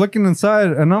door and is looking inside,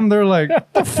 and I'm there like,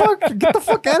 the fuck? Get the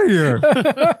fuck out of here.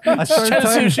 I started Trying to see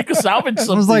telling- if she could salvage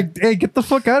something. I was like, hey, get the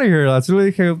fuck out of here. That's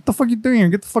really, hey, what the fuck you doing here?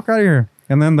 Get the fuck out of here.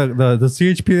 And then the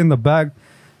CHP in the back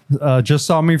just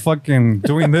saw me fucking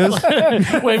doing this.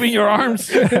 waving your arms.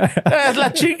 Es la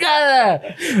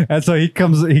chingada. And so he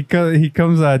comes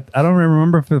at, I don't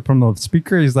remember if it's from the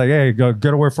speaker. He's like, hey, go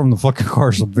get away from the fucking car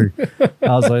or something.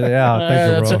 I was like, yeah,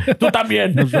 thank you, bro. Tú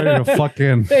también. I was ready to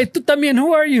fucking, Hey, tú también,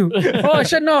 who are you? Oh,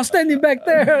 shit, no, standing back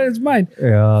there. It's mine.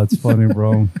 yeah, it's funny,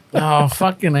 bro. Oh,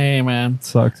 fucking A, man.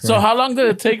 Sucks. So man. how long did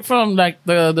it take from like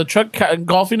the truck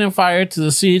engulfing in fire to the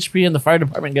CHP and the fire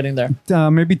department getting there?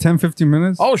 Maybe 10, 15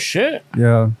 minutes. Oh, shit.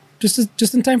 Yeah,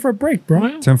 Just in time for a break,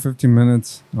 bro. 10, 15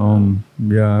 minutes.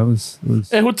 Yeah, it was.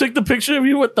 And who took the picture of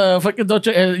you with the fucking tow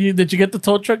truck? Did you get the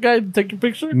tow truck guy to take your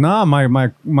picture? Nah,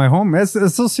 my home. It's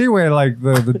still Seaway. Like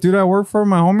the dude I work for,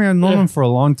 my homie, I've known him for a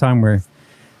long time. Way,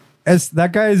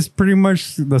 that guy is pretty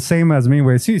much the same as me.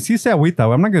 Way, see, se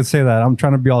agüita. I'm not gonna say that. I'm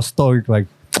trying to be all stoic. Like,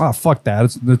 oh fuck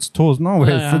that. It's tools. No way.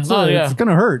 Yeah, It's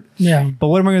gonna hurt. Yeah. But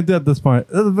what am I gonna do at this point?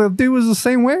 The dude was the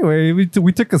same way. Way we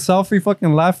took a selfie,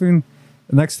 fucking laughing.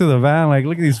 Next to the van, like,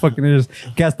 look at these fucking idiots.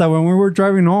 Guess that when we were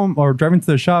driving home or driving to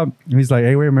the shop, he's like,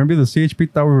 hey, wait, remember the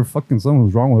CHP thought we were fucking, something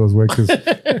was wrong with us, way, because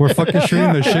we're fucking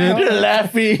shooting the shit.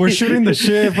 Laughing. We're shooting the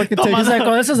shit. Fucking taking. He's like,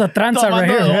 oh, this is a tranza right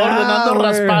Tomando, here. ordenando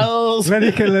güey. raspados. Le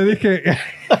dije,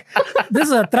 This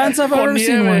is a tranza I've Con ever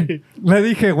seen one. nieve. le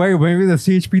dije, wait, maybe the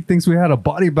CHP thinks we had a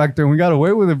body back there and we got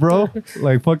away with it, bro.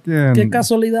 Like, fucking. Qué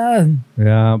casualidad.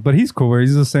 Yeah, but he's cool.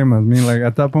 He's the same as me. Like,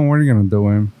 at that point, what are you going to do,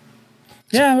 him?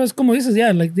 Yeah, es como dices,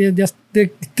 yeah, like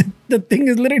the thing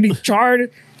is literally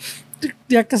charred.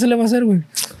 Ya que se le va a hacer, güey.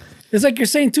 It's like you're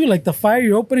saying too, like the fire,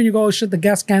 you open and you go, oh shit, the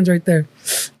gas can's right there.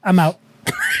 I'm out.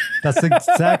 That's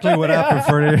exactly what happened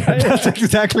for it. That's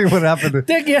exactly what happened.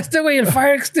 Take este güey, el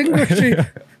fire extinguisher.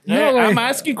 Hey, No, I'm güey.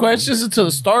 asking questions into the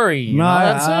story. You No, know,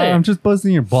 that's it. I'm just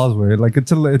busting your balls with it. Like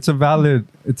it's a valid.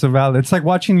 It's like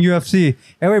watching UFC.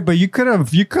 Anyway, but you could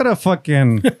have hit coulda him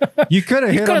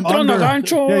thrown under. the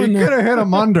gancho Yeah, and you could have hit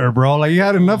him under, bro. Like you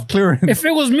had enough clearance. If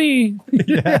it was me. If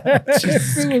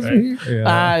it was me.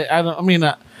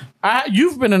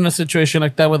 You've been in a situation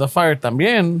like that with a fire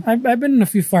también. I've been in a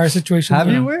few fire situations. Have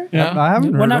yeah. you? Way? Yeah. I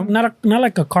haven't Well, heard not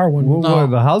like a car one.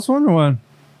 what, the house one or what?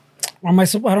 I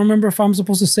don't remember if I'm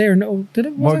supposed to say or no. Did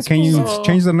it? Was I What can you supposed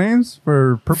change the names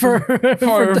for purpose,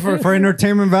 for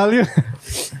entertainment value?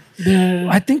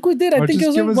 I think we did. I or think it just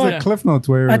was give us well, the Cliff Notes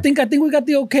way. I think we got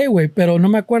the okay way, pero no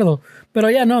me acuerdo. Pero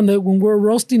yeah, no, when we were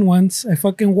roasting once, I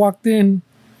fucking walked in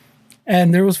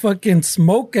and there was fucking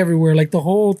smoke everywhere. Like the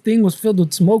whole thing was filled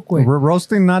with smoke way. We're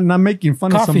roasting, not making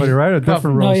fun Coffee. of somebody, right? A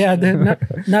different No, roast. yeah,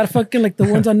 not fucking like the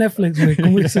ones on Netflix, güey.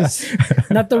 Como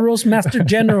dices, not the roast master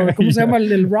general. ¿Cómo se llama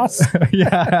el Ross?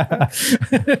 Yeah.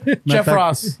 Jeff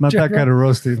Ross. Not Jeff that kind of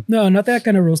roasting. No, not that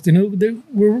kind of roasting.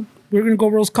 We're gonna go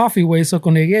roast coffee, güey. So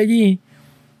cuando llegué allí,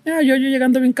 yo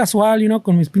llegando bien casual,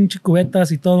 con mis pinches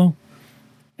cubetas y todo.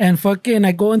 And fucking,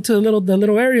 I go into the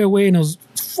little area, way, and it was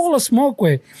full of smoke,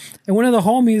 way. And one of the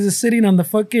homies is sitting on the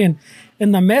fucking,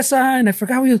 in the mesa, and I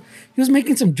forgot he was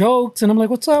making some jokes. And I'm like,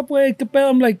 what's up, way? ¿Qué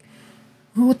pedo? I'm like,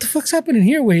 oh, what the fuck's happening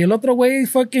here, way? El otro way,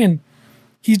 fucking,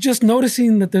 he's just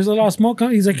noticing that there's a lot of smoke.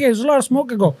 He's like, hey, there's a lot of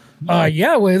smoke. I go,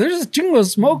 yeah, way, there's a chingo of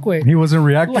smoke, way. He wasn't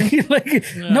reacting.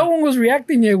 No one was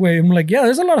reacting yet, way. I'm like, yeah,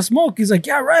 there's a lot of smoke. He's like,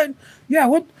 yeah, right. Yeah,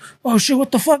 what? Oh, shit,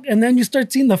 what the fuck? And then you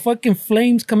start seeing the fucking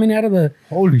flames coming out of the...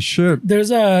 Holy shit. There's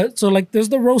there's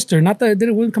the roaster. Not that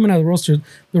it wasn't coming out of the roaster.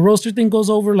 The roaster thing goes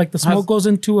over, like the smoke goes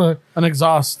into an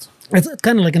exhaust. It's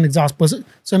kind of like an exhaust. But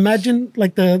so imagine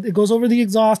like it goes over the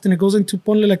exhaust and it goes into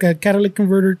ponle like a catalytic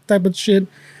converter type of shit.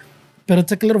 But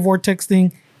it's like a little vortex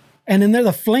thing. And in there,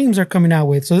 the flames are coming out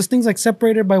with. So this thing's like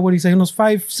separated by what he's saying, those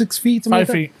 5-6 feet. 5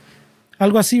 feet.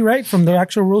 Algo así, right? From the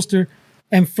actual roaster.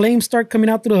 And flames start coming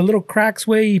out through the little cracks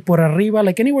way, y por arriba.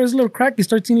 Like anywhere there's a little crack, you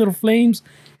start seeing little flames.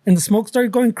 And the smoke starts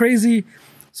going crazy.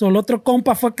 So el otro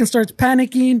compa fucking starts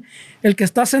panicking. El que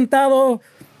está sentado,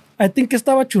 I think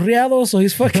estaba churreado. So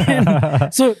he's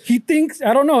fucking... so he thinks,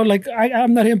 I don't know, like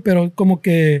I'm not him, pero como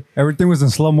que... Everything was in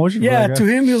slow motion. Yeah, to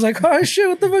him, he was like, oh shit,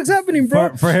 what the fuck's happening,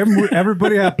 bro? For him,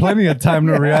 everybody had plenty of time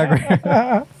to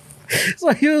react.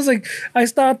 So he was like, I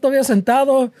estaba todavía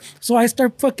sentado. So I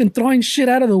start fucking throwing shit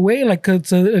out of the way. Like, el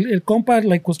compa,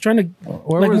 like, was trying to...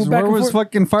 Where like, was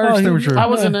fucking fire extinguisher? I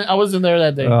wasn't there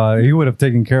that day. He would have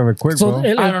taken care of it quick, So bro.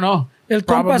 I don't know. El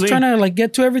compas Probably. trying to like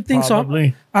get to everything.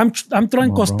 Probably. So I'm throwing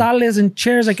Come on, bro. costales and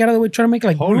chairs like out of the way, trying to make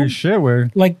like Holy room. shit, way.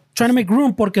 Like trying to make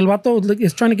room porque el vato like,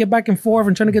 is trying to get back and forth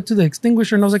and trying to get to the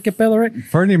extinguisher. No sé qué pedo, right?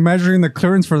 Fernie measuring the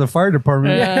clearance for the fire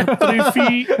department. Yeah, 3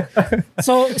 feet.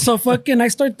 So fucking I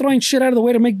start throwing shit out of the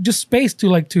way to make just space to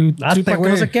pa que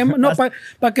no se queme. No,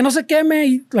 pa que no se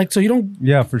queme, like so you don't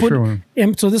Yeah, for sure, man.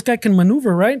 and so this guy can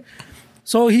maneuver, right?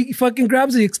 So he fucking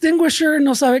grabs the extinguisher,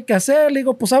 no sabe qué hacer. Le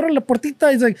digo, pues abre la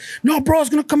portita. He's like, no, bro,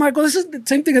 it's gonna come out. I go, this is the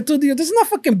same thing I told you. This is not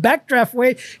fucking backdraft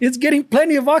way. It's getting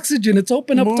plenty of oxygen. It's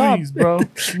open up Movies, top. bro.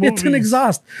 It's an Movies.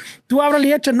 exhaust. Tú ábrele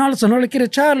y echa, no, eso no le quiere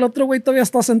echar. El otro güey todavía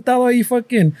está sentado ahí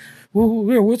fucking.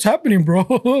 What's happening, bro?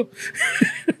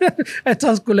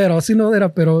 Estás culero. Así no era,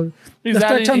 pero He's le está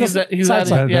adding, echando he's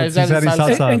salsa. adding, yeah, he's He's adding adding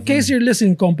salsa. salsa. In case you're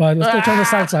listening, compa, le estoy echando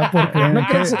salsa porque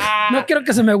no quiero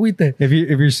que se me agüite. If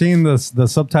you're seeing the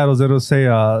subtitles, it'll say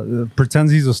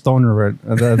pretends he's a stoner, right?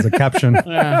 As a caption.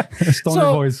 Stoner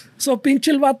voice. So pinche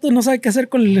el vato no sabe qué hacer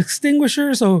con el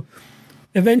extinguisher, so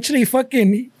eventually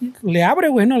fucking le abre,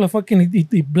 güey, no, le fucking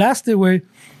y blast it, güey.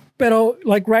 Pero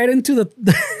like right into the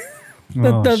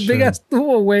Oh, big shit. ass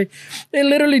tubo, güey. It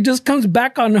literally just comes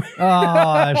back on him.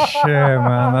 Oh shit,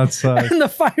 man, that sucks. And the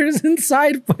fire's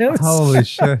inside, pues. Holy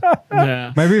shit.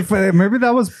 Yeah. Maybe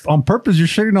that was on purpose. You're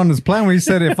shitting on his plan when he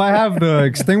said, if I have the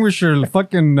extinguisher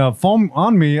fucking foam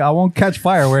on me, I won't catch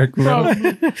fire.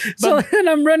 So then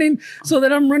I'm running to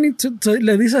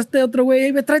le dice a este otro güey,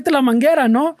 hey, ve, tráete la manguera,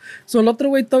 ¿no? So el otro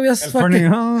güey todavía es Fernie,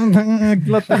 fucking,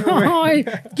 lo tengo, güey. ay,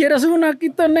 ¿quieres una? Aquí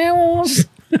tenemos.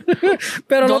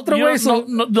 Pero el otro güey,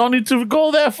 Don't need to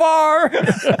go that far.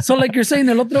 so like you're saying,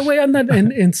 el otro güey anda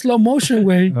in slow motion,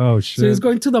 güey. Oh, So he's shit.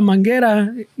 going to the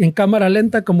manguera en cámara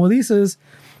lenta, como dices,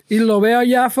 y lo veo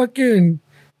allá fucking,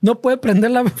 no puede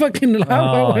prender la fucking el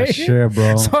agua, Oh, güey. shit,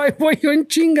 bro. So ahí voy yo en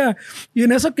chinga. Y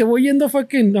en eso que voy yendo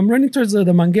fucking, I'm running towards the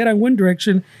manguera in one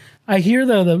direction. I hear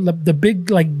the big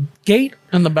like gate,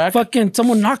 In the back. fucking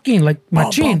someone knocking, like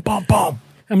machine. Bum, bum, bum.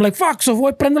 I'm like, fuck, so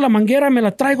voy, prendo la manguera, me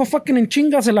la traigo fucking en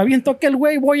chinga, se la aviento a aquel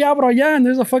güey, voy, abro allá, and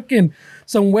there's a fucking,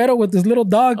 some güero with this little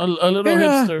dog. A little Hey,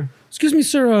 hipster. Excuse me,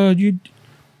 sir, did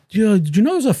you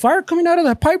know there's a fire coming out of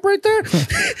that pipe right there?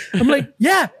 I'm like,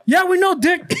 yeah, we know,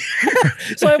 dick.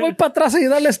 So I voy para atrás a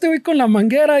ayudarle a este güey con la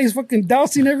manguera, he's fucking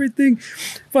dousing everything.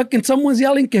 Fucking someone's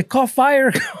yelling que call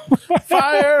fire.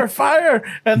 Fire.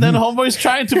 And then homeboy's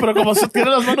trying to, pero como se tiene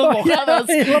las manos mojadas,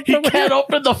 he can't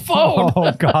open the phone.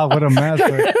 Oh, God, what a mess.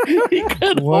 güey. He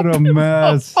can't What a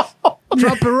mess.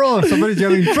 Drop and roll. Somebody's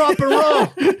yelling, drop and roll.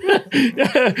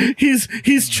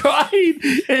 He's trying.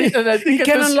 And I think He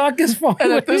can't unlock his phone.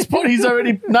 And at this point, he's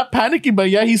already not panicking, but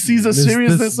yeah, he sees the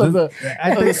seriousness of the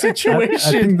situation.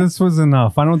 I think this was in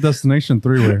Final Destination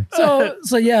 3 way.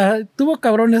 So yeah, tuvo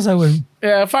cabrón esa, güey.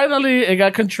 Yeah, finally, it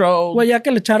got controlled. Well, ya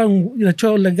que le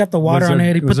got the water Was on there,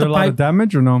 it, he was put there the a lot pipe. of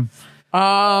damage or no?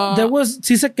 There was,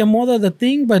 sí se quemó the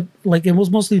thing, but like it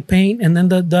was mostly paint. And then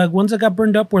the ones that got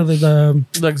burned up were the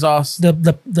exhaust.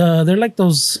 they're like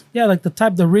those, yeah, like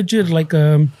the rigid, like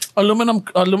Aluminum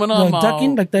the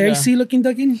ducking, like the yeah. AC looking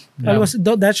ducking.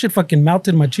 That shit fucking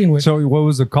melted my chin with. So what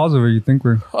was the cause of it, you think?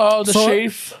 Oh, the So-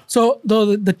 chafe. So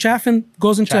the chaff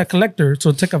goes into a collector.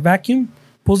 So it's like a vacuum,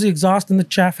 pulls the exhaust and the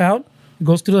chaff out. It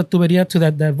goes through the tuberia to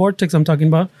that vortex I'm talking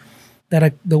about.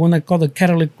 The one I call the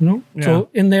catalytic, you know? Yeah. So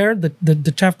in there,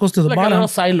 the chaff goes to the Like a bottom. little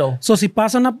silo. So si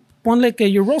pasan up, ponle que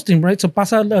you're roasting, right? So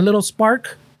pasa a little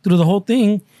spark through the whole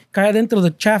thing. Cae adentro,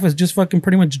 the chaff is just fucking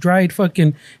pretty much dried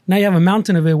fucking. Now you have a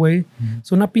mountain of it, güey.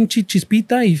 So una pinche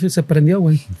chispita y se prendió,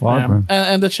 güey. Fuck, Yeah. man.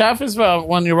 And the chaff is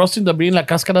when you're roasting the bean, la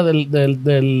cáscara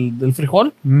del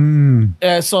frijol.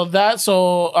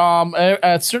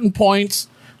 At certain points,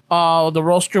 the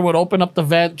roaster would open up the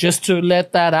vent just to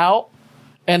let that out,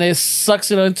 and it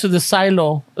sucks it into the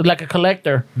silo like a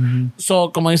collector. So,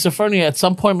 como dice Fernie, at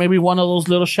some point, maybe one of those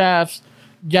little shafts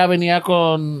ya venía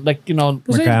con, like, you know,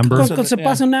 Pues Like sí, amber? con se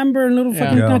pasa un amber, a little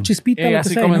fucking Yeah. una chispita, y lo que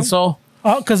así sea, ¿no? comenzó.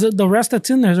 Oh, because the rest that's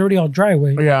in there is already all dry,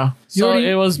 güey. Yeah. You So already,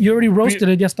 it was. you already roasted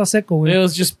it, ya está seco, güey. It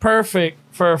was just perfect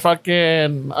for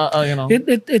fucking, you know.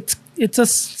 It's a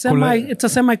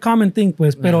semi common thing,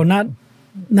 pues, pero not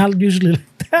usually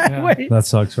like that way. That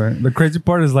sucks, right? The crazy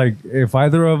part is, like, if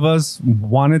either of us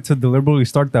wanted to deliberately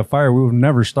start that fire, we would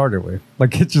never start it, way.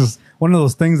 Like, it's just one of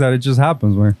those things that it just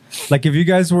happens, way. Like, if you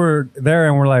guys were there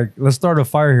and we're like, let's start a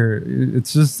fire here,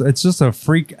 it's just a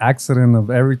freak accident of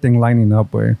everything lining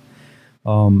up, way.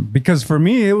 Because for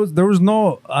me, I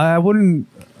don't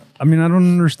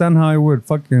understand how it would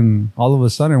fucking all of a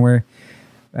sudden, way.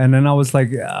 And then I was like,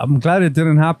 I'm glad it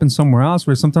didn't happen somewhere else,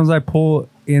 where sometimes I pull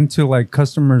into like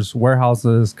customers'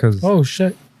 warehouses because Oh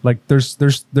shit! like there's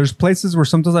places where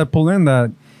sometimes I pull in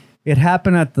that it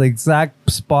happened at the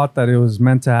exact spot that it was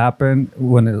meant to happen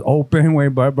when it's open way,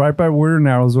 right by Weird and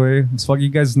Narrows way. It's fuck. You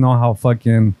guys know how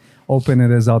fucking open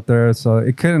it is out there, so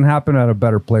it couldn't happen at a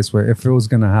better place way if it was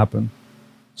gonna happen.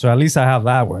 So at least I have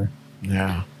that way.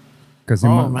 Yeah. Because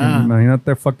man.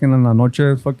 imagínate fucking en la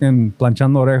noche fucking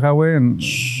planchando oreja, güey, and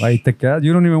ahí te quedas.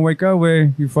 You don't even wake up,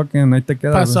 güey. You fucking ahí te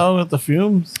quedas. Pass güey. out with the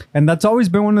fumes. And that's always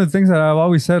been one of the things that I've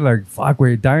always said, like, fuck,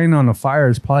 güey, dying on a fire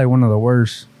is probably one of the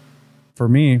worst for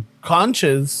me.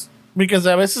 Conscious. Because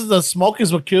a veces the smoke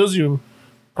is what kills you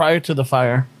prior to the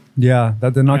fire. Yeah,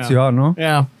 that knocks Yeah. you out, no?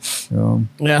 Yeah.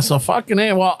 Yeah, so fucking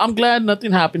A. Well, I'm glad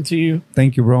nothing happened to you.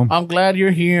 Thank you, bro. I'm glad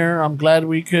you're here. I'm glad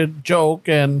we could joke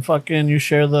and fucking you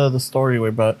share the story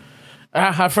with. But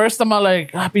at first, I'm all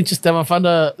like, pinche Esteban found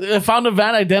a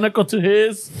van identical to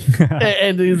his.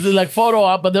 and it's like photo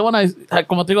op. But then when I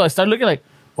started looking like,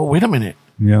 oh, wait a minute.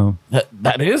 Yeah.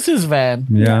 That is his van.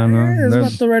 Yeah, I know. It's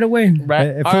That's- not the right away. Right?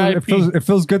 It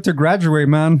feels good to graduate,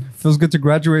 man. It feels good to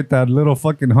graduate that little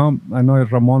fucking hump. I know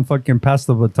Ramon fucking passed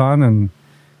the baton and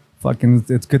fucking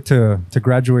it's good to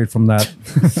graduate from that.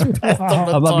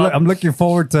 I'm looking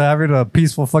forward to having a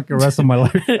peaceful fucking rest of my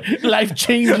life. Life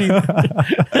changing.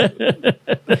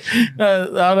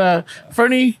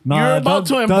 Fernie, you're about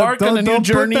to embark on a new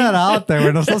journey. Don't put that out there,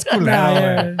 güey. No seas culero,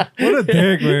 güey. What a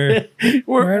dick, güey.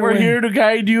 We're here to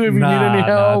guide you if you need any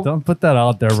help. Don't put that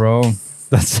out there, bro.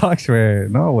 That sucks, güey.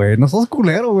 No, güey. No sos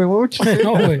culero, güey. What would you say?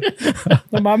 No, güey.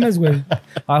 No mames, güey.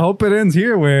 I hope it ends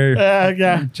here, güey.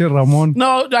 Yeah. Che, Ramon.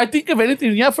 No, I think if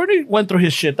anything, yeah, Fernie went through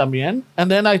his shit también. And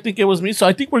then I think it was me. So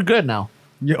I think we're good now.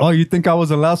 You think I was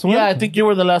the last one? Yeah, I think you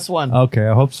were the last one. Okay,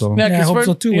 I hope so. Yeah, I 'cause hope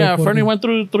so too, Yeah, güey, Fernie porque-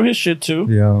 went through his shit too.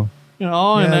 Yeah. You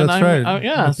know, Yeah, and then that's right. I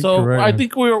yeah. think So you're right. I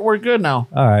think we're good now.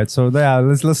 All right, so yeah,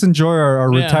 let's enjoy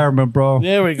our Yeah. retirement, bro.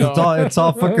 There we go. It's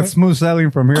all fucking smooth sailing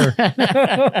from here.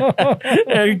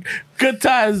 Hey, good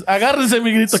times. Agárrense,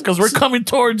 Miguelito, because we're coming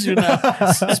towards you now.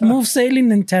 Smooth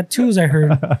sailing and tattoos, I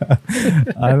heard.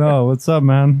 I know. What's up,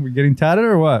 man? We getting tatted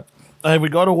or what? If we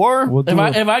go to war, We'll do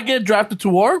it. if I get drafted to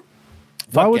war,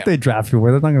 Why would yeah. they draft you?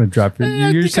 They're not going to draft you. I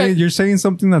You're think saying you're saying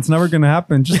something that's never going to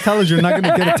happen. Just tell us you're not going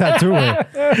to get a tattoo.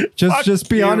 Just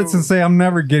be you. honest and say I'm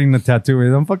never getting a tattoo.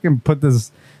 Don't fucking put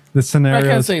this I scenario.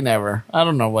 can't say never. I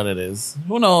don't know what it is.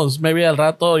 Who knows? Maybe al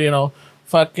rato,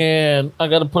 fucking, I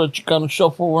gotta put a Chicano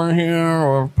shuffle in here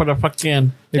or put a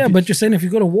fucking. Yeah, but you're saying if you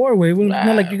go to war, way, well,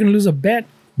 not like you're gonna lose a bet.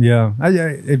 Yeah.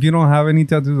 If you don't have any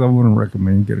tattoos, I wouldn't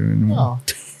recommend you getting any more. No.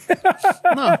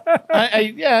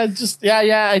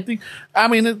 I think, I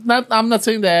mean, I'm not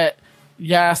saying that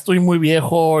ya estoy muy viejo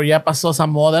or ya pasó esa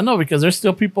moda. No, because there's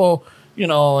still people, in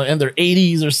their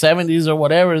 80s or 70s or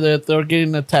whatever that they're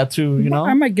getting a tattoo,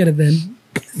 I might get it then.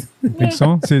 Think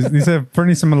so? Si dice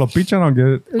Fernie, se me lo pichan, I'll get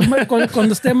it. Es más,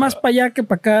 cuando esté más para allá que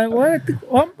para acá.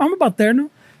 Well, I'm about there, no?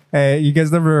 Hey, you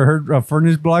guys never heard of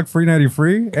Fernie's blog, Free 90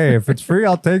 Free? Hey, if it's free,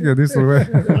 I'll take it. This way.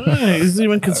 He's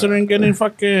even considering getting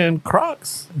fucking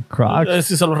Crocs. Crocs.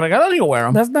 Si se los regalan, you'll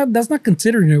wear them. That's not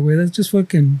considering it, way. That's just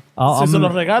fucking. Si se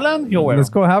los regalan, you'll wear Let's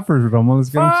them. go half first, Ramon. Let's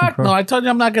get him some Fuck, Crocs. no, I told you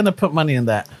I'm not going to put money in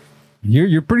that.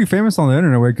 You're pretty famous on the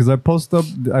internet, way, because I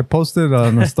posted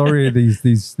on a story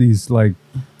these like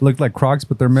look like Crocs,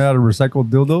 but they're made out of recycled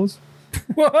dildos.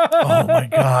 Oh my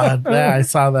God. Yeah, I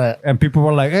saw that. And people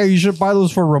were like, "Hey, you should buy those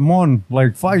for Ramon."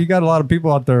 Like, fuck, you got a lot of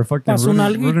people out there fucking Paso una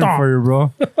rooting alguita. for you,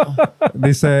 bro.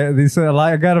 they said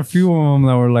I got a few of them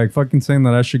that were like fucking saying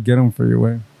that I should get them for you,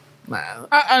 way.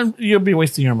 Nah, you'll be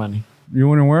wasting your money. You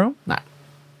wouldn't wear them? Nah,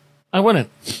 I wouldn't.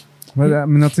 But, I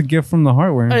mean, that's a gift from the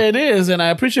heart, way. It is, and I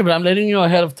appreciate it, but I'm letting you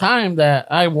ahead of time that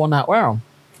I will not wear them.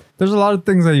 There's a lot of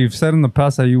things that you've said in the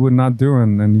past that you would not do,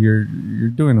 and you're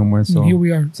doing them, way. So Here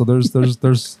we are. So there's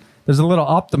a little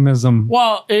optimism.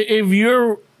 Well, if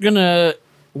you're gonna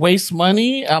waste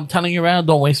money, I'm telling you right now,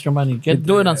 don't waste your money.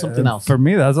 Do it on something else. For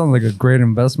me, that sounds like a great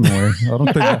investment. Way.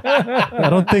 I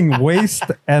don't think waste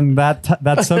and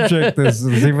that subject is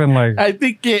even like I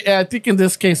think in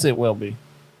this case it will be.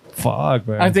 fuck,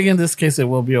 man. I think in this case it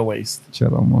will be a waste.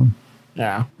 Shut up, man.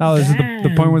 Yeah. No, this is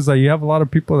the point was that you have a lot of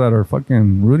people that are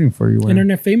fucking rooting for you. Way.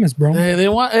 Internet famous, bro. They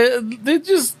want. They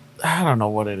just. I don't know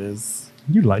what it is.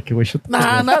 You like it, way. Shut the Nah,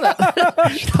 fuck up.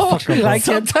 not don't bro. like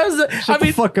sometimes. I mean,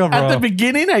 the fuck up, at bro. the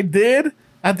beginning, I did.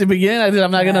 At the beginning, I did.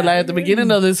 I'm not gonna lie. At the beginning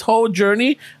of this whole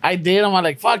journey, I did. I'm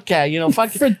like, fuck yeah,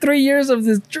 fuck For 3 years of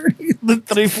this journey.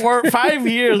 3, 4, 5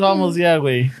 years almost. Yeah,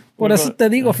 güey. Por eso te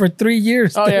digo, for 3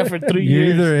 years. Oh yeah, for 3 You're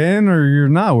years. either in or you're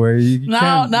not. Way. You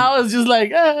Now can't. it's just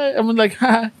like I'm like,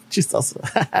 chistoso.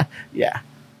 Yeah.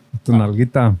 Tu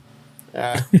nalguita.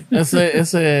 Yeah.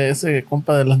 Ese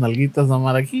compa de las nalguitas,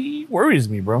 nomás, like, he worries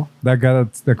me, bro. That guy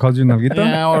that calls you nalguita.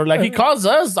 Yeah, or like he calls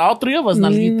us, all three of us,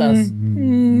 nalguitas.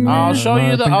 I'll show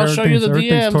you the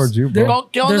everything's DMs. towards you, bro.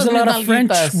 ¿Qué onda There's a mis lot of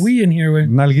French nalguitas? we in here, güey.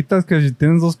 Nalguitas because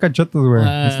tienes dos cachetes,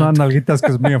 güey. It's not nalguitas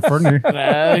because me and Fernie.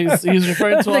 He's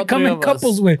referring to They all come three in of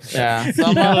couples, us. güey. Yeah, so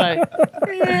I'm all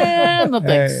like, no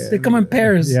thanks. They come in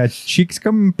pairs. Yeah, cheeks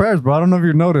come in pairs, bro. I don't know if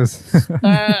you noticed.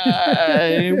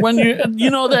 When you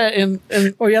know that in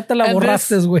O ya te la And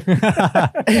borraste, güey.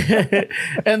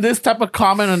 and this type of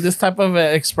comment and this type of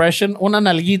expression, una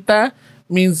nalguita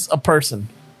means a person.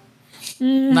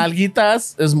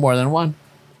 Nalguitas is more than one.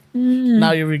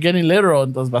 Now you're getting literal,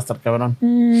 entonces va a estar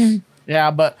cabrón.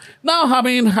 Yeah, but no, I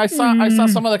mean, I saw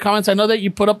some of the comments. I know that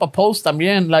you put up a post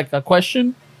también, like a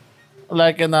question.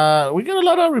 Like, and we get a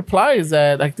lot of replies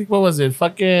that, I think, what was it?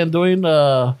 Fucking doing,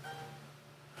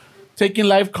 taking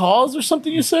live calls or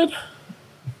something you said?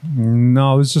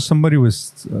 No, it was just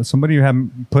somebody had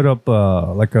put up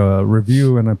like a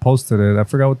review and I posted it. I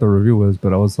forgot what the review was,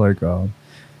 but I was like, who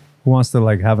wants to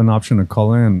like have an option to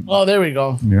call in? Oh, there we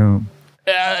go. Yeah.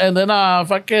 Yeah, and then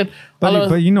fucking...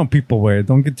 But you know people, way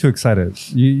don't get too excited.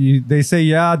 They say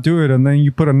yeah, do it, and then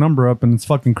you put a number up and it's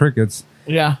fucking crickets.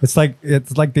 Yeah. It's like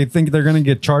they think they're gonna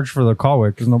get charged for the call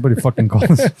because nobody fucking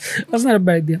calls. That's not a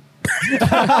bad idea.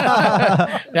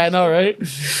 Yeah, I know, right?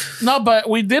 No, but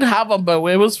we did have them, but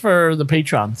it was for the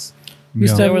patrons. We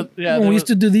used to, Yeah. They were- yeah, when they we used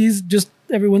to do these just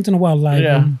every once in a while live.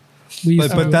 Yeah. and We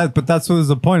used But that's what was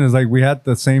the point. Is like we had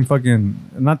the same fucking.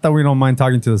 Not that we don't mind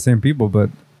talking to the same people, but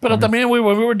But también when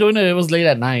we were doing it, it was late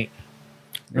at night.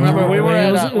 Remember, we were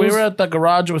it was- at the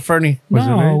garage with Fernie. Was it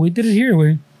no, late? we did it here.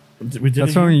 We We did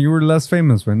that's it. when you were less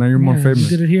famous. Right now you're more we famous.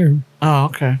 did it here. Oh,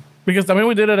 okay. Because I mean,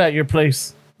 we did it at your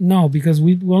place. No, because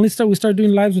we started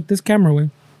doing lives with this camera. Way.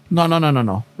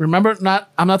 No. Remember,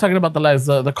 I'm not talking about the lives.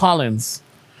 The call-ins.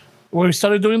 When we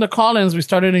started doing the call-ins, we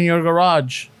started in your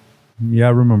garage. Yeah, I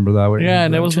remember that way. Yeah,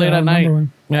 and it was Yeah, late I at night.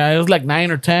 remember. Yeah, it was like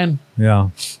 9 or 10 Yeah.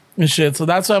 and shit. So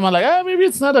that's why I'm like, maybe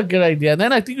it's not a good idea. And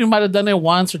then I think we might have done it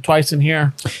once or twice in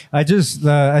here. I just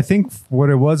I think what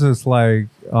it was is like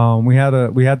we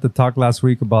had the talk last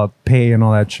week about pay and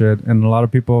all that shit, and a lot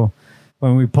of people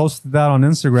when we posted that on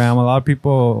Instagram, a lot of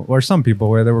people or some people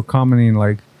where they were commenting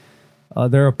like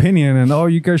their opinion and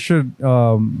you guys should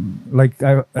like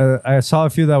I saw a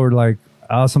few that were like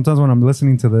sometimes when I'm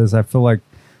listening to this I feel like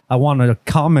I want to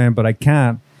comment but I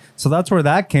can't, so that's where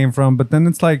that came from. But then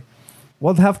it's like,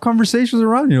 well, have conversations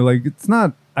around you. Like it's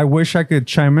not I wish I could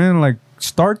chime in, like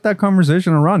start that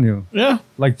conversation around you. Yeah.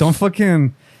 Like don't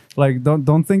fucking like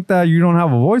don't think that you don't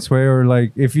have a voice, way, or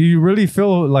like if you really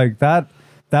feel like that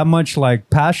much like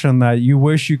passion that you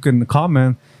wish you can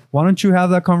comment, why don't you have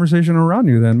that conversation around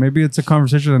you then? Maybe it's a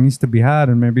conversation that needs to be had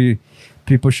and maybe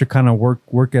people should kind of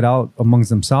work it out amongst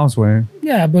themselves, way.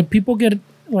 Yeah, but people get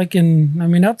like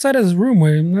outside of this room,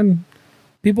 way, and then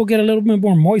people get a little bit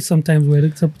more moist sometimes,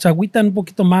 way. Se agüitan un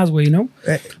poquito más, way, you know?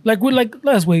 Like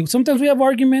last way. Sometimes we have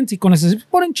arguments y con ese se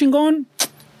ponen chingón.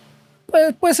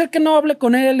 Pues puede ser que no hable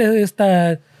con él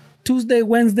esta Tuesday,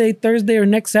 Wednesday, Thursday, or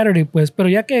next Saturday, pues. Pero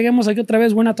ya que lleguemos aquí otra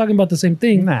vez, we're not talking about the same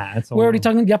thing. Nah, it's We're already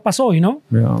talking, ya pasó, you know?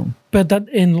 Yeah. But that,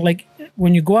 and like,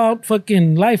 when you go out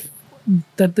fucking life,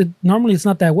 normally it's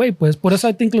not that way, pues. Por eso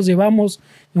I think los llevamos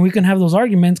and we can have those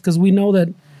arguments because we know that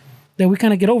we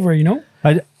kind of get over it, you know?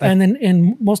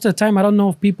 And most of the time, I don't know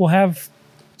if people have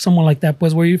someone like that,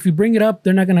 pues, where if you bring it up,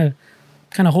 they're not going to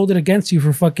kind of hold it against you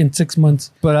for fucking 6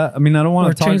 months. But I mean, I don't want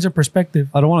Or to change their perspective.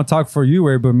 I don't want to talk for you,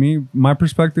 Ray, but my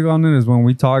perspective on it is when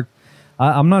we talk,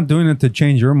 I'm not doing it to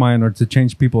change your mind or to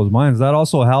change people's minds. That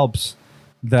also helps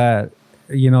that,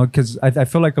 because I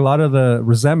feel like a lot of the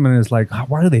resentment is like,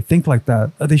 why do they think like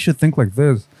that? They should think like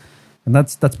this. And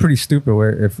that's pretty stupid,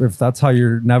 where if that's how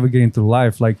you're navigating through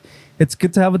life. Like, it's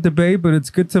good to have a debate, but it's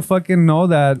good to fucking know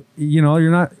that,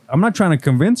 I'm not trying to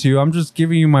convince you. I'm just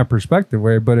giving you my perspective,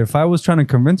 way. But if I was trying to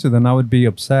convince you, then I would be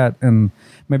upset and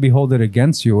maybe hold it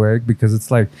against you, Eric, because it's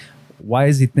like, why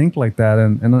does he think like that?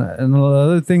 And the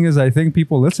other thing is, I think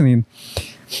people listening,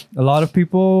 a lot of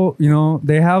people,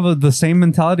 they have the same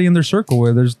mentality in their circle,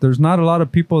 where there's not a lot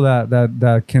of people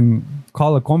that can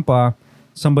call a compa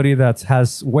somebody that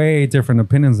has way different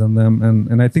opinions than them.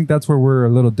 And I think that's where we're a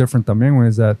little different también,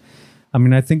 is that,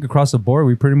 I think across the board,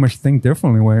 we pretty much think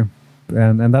differently, way.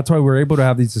 And that's why we're able to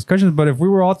have these discussions. But if we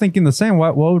were all thinking the same,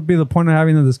 what would be the point of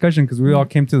having the discussion? Because we all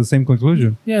came to the same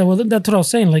conclusion. Yeah, well, that's what I was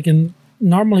saying. Like,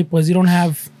 normally, pues, you don't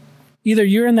have, either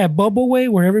you're in that bubble way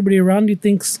where everybody around you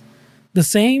thinks the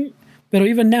same, but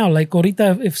even now, like,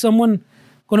 ahorita, if someone,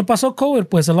 cuando pasó COVID,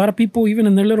 pues, a lot of people, even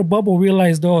in their little bubble,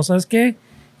 realized, ¿sabes qué?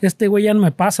 Este güey ya no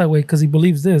me pasa, güey, because he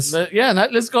believes this. Yeah,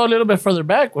 let's go a little bit further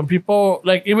back. When people,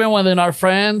 like, even within our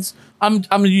friends I'm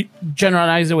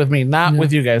generalizing with me, not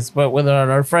with you guys, but with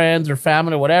our friends or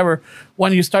family or whatever.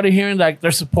 When you started hearing like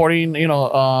they're supporting,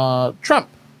 Trump,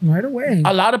 Right away.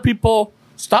 a lot of people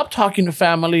stopped talking to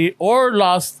family or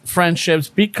lost friendships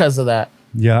because of that.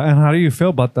 Yeah, and how do you feel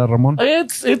about that, Ramon?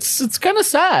 It's kind of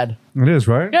sad. It is,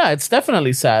 right? Yeah, it's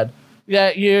definitely sad.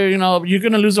 Yeah, you're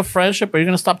gonna lose a friendship or you're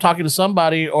gonna stop talking to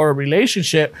somebody or a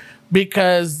relationship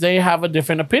because they have a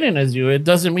different opinion as you. It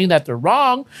doesn't mean that they're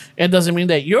wrong. It doesn't mean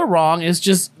that you're wrong. It's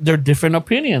just they're different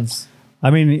opinions. I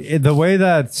mean, the way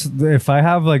that if I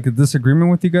have like a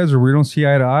disagreement with you guys or we don't see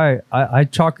eye to eye, I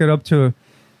chalk it up to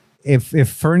if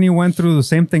Fernie went through the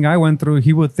same thing I went through,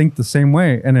 he would think the same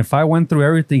way. And if I went through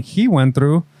everything he went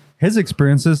through, his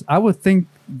experiences, I would think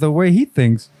the way he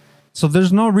thinks. So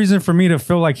there's no reason for me to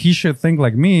feel like he should think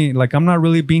like me. Like I'm not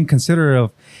really being considerate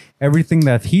of everything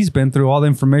that he's been through, all the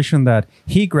information that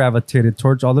he gravitated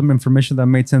towards, all the information that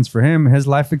made sense for him, his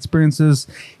life experiences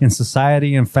in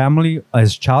society and family,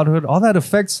 his childhood, all that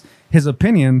affects his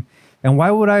opinion. And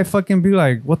why would I fucking be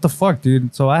like, what the fuck,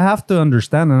 dude? So I have to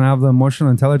understand and have the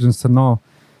emotional intelligence to know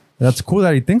that's cool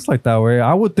that he thinks like that way.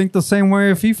 I would think the same way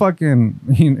if if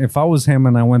I was him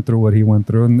and I went through what he went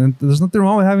through. And then there's nothing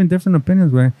wrong with having different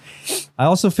opinions, way. I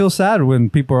also feel sad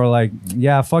when people are like,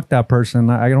 yeah, fuck that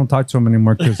person. I don't talk to him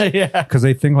anymore because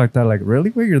they think like that. Like, really?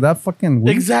 Wait, you're that fucking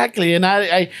weak? Exactly. And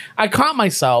I caught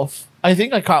myself. I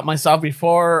think I caught myself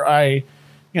before I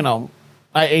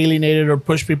alienated or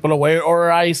pushed people away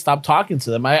or I stopped talking to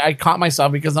them. I caught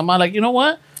myself because I'm like, you know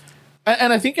what?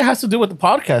 And I think it has to do with the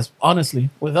podcast,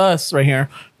 honestly, with us right here.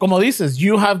 Como dices,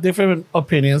 you have different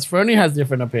opinions. Fernie has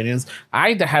different opinions.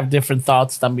 I have different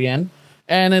thoughts también.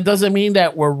 And it doesn't mean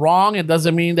that we're wrong. It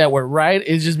doesn't mean that we're right.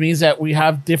 It just means that we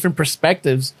have different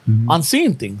perspectives on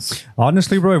seeing things.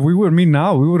 Honestly, bro, if we would meet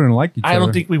now, we wouldn't like each other. I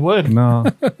don't think we would. No.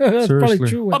 That's Seriously. probably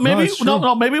true. Maybe it's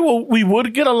true. maybe we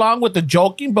would get along with the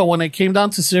joking, but when it came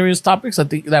down to serious topics, I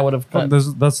think that would have cut.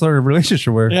 That's our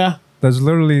relationship where Yeah.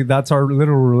 that's our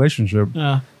little relationship.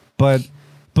 Yeah. But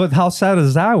how sad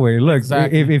is that way? Look,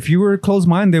 Exactly. if you were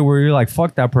close-minded where you're like,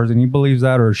 fuck that person, he believes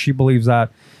that or she believes that,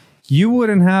 you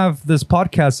wouldn't have this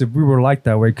podcast if we were like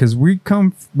that way because we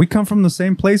come from the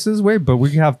same places, way, but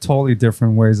we have totally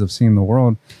different ways of seeing the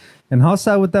world. And how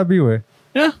sad would that be, way?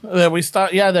 Yeah, that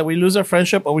we lose our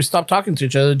friendship or we stop talking to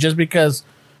each other just because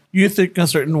you think a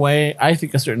certain way, I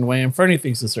think a certain way, and Fernie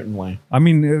thinks a certain way. I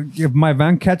mean, if my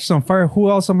van catches on fire, who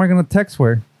else am I going to text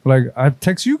where? Like, I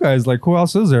text you guys, like, who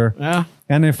else is there? Yeah.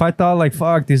 And if I thought, like,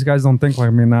 fuck, these guys don't think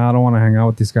like me, nah, I don't want to hang out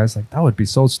with these guys, like, that would be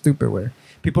so stupid, way.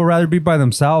 People rather be by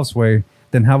themselves, way,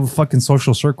 than have a fucking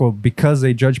social circle because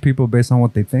they judge people based on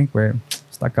what they think, way.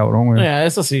 Está cabrón, way. Yeah,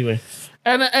 it's así, way.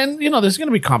 And there's going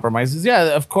to be compromises.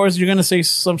 Yeah, of course, you're going to say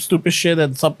some stupid shit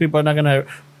that some people are not going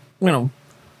to,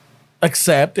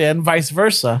 accept and vice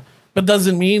versa. But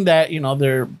doesn't mean that,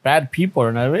 they're bad people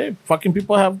or not. Fucking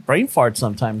people have brain farts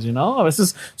sometimes, A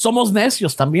veces somos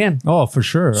necios también. Oh, for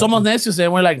sure. Somos necios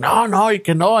and we're like, no, you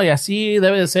can no, y así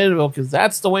debe de ser, because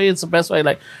that's the way, it's the best way.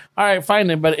 Like, all right,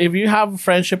 fine. But if you have a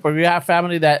friendship or you have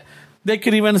family that they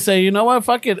could even say, you know what,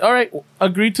 fuck it. All right,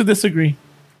 agree to disagree.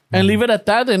 And leave it at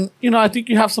that. And, I think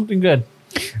you have something good.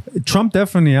 Trump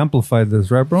definitely amplified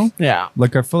this, right, bro? Yeah.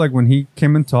 Like, I feel like when he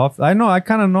came into office, I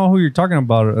kind of know who you're talking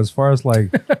about as far as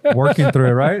like working through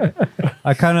it, right?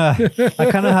 I kind of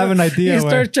have an idea. You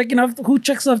start checking off who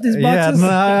checks off these boxes. Yeah,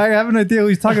 no, I have an idea who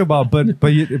he's talking about, but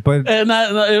And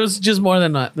it was just more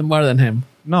than him.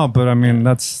 no, but I mean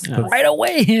that's Right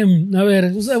away, him. No,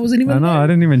 I wasn't even. I know I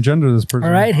didn't even gender this person.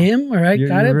 All right, him. All right,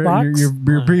 got it. Box.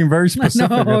 You're being very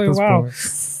specific at this wow. point.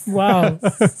 Wow.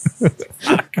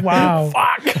 Wow.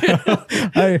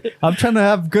 I'm trying to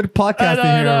have good podcasting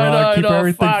here. I Keep know,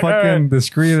 everything fuck, fucking alright.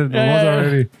 discreet. It was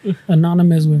already.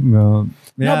 Anonymous way. No.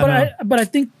 No, but I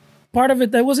think part of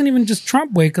it that wasn't even just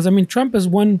Trump way, because I mean Trump is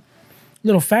one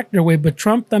little factor way, but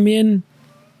Trump también,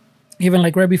 even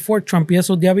like right before Trump, y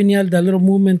eso ya venía that little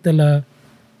movement de la.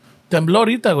 Tembló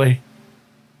ahorita, güey.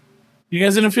 You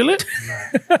guys didn't feel it?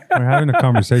 We're having a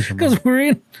conversation. bro. Because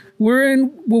we're in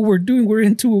what we're doing. We're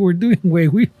into what we're doing.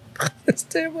 We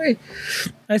stay away.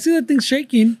 I see the thing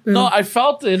shaking. No, I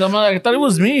felt it. I'm like, I thought it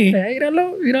was me.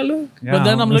 Míralo. Yeah, But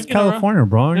then I'm it's looking around. California,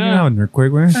 bro. You Yeah. know how they're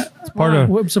quick, man. It's part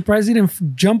of. I'm surprised he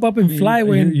didn't jump up and fly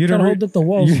away and try to hold up the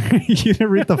walls. You didn't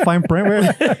read the fine print,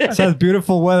 man. It says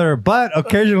beautiful weather, but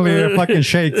occasionally it fucking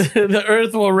shakes. The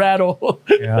earth will rattle.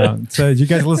 Yeah. So you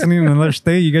guys listening in another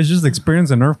state, you guys just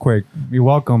experienced an earthquake. You're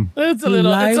welcome. It's a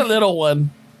Live. little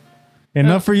one.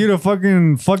 Enough for you to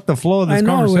fucking fuck the flow of this I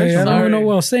know, conversation. I don't even know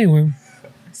what I was saying. Wey.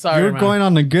 Sorry, You're man. going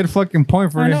on a good fucking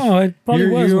point for I know, it probably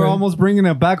was, You were güey. almost bringing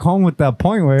it back home with that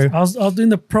point, way. I was doing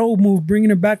the pro move,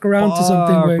 bringing it back around to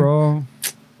something, güey. bro.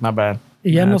 Not bad.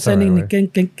 Y ya no That's sé ni alright, en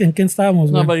quién estábamos,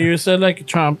 No, güey. but you said like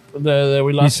Trump that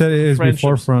we lost. You said it is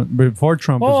friendships. before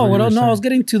Trump. is Oh, what you well, were no, I was saying.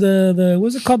 getting to the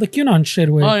what's it called? The QAnon shit,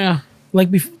 way. Oh yeah.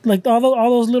 Like all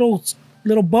those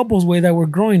little bubbles, way that were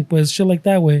growing, pues shit like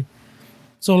that, way.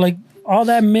 So like all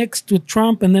that mixed with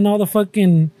Trump, and then all the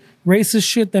fucking racist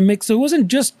shit that mixed. So it wasn't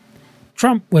just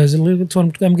Trump, was that's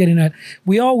what I'm getting at.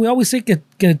 We always say que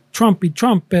Trump be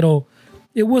Trump, pero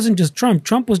it wasn't just Trump.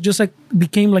 Trump was just like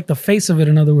became like the face of it.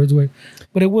 In other words, way.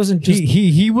 But it wasn't just.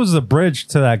 He was the bridge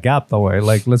to that gap, though. Way,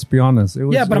 like, let's be honest. It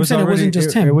was, Yeah, but I'm saying it wasn't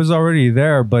just him. It was already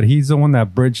there, but he's the one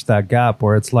that bridged that gap,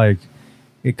 where it's like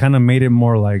it kind of made it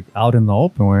more like out in the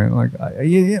open. Way, like,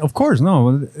 yeah, of course,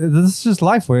 no, this is just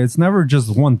life. Way, it's never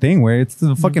just one thing. Way, it's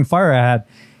the fucking fire I had.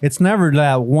 It's never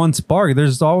that one spark.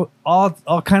 There's all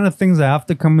kind of things that have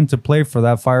to come into play for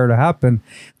that fire to happen.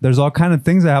 There's all kind of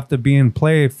things that have to be in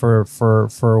play for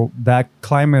that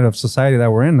climate of society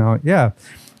that we're in now. Yeah,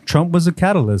 Trump was a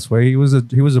catalyst. Way, he was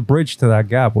a bridge to that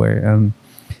gap. Way, and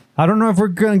I don't know if we're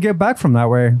gonna get back from that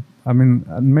way. I mean,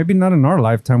 maybe not in our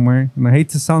lifetime. Way, and I hate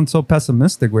to sound so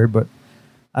pessimistic. Way, but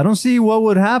I don't see what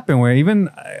would happen. Way, even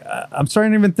I'm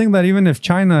starting to even think that even if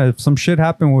China, if some shit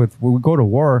happened we go to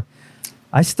war,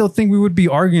 I still think we would be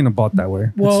arguing about that way.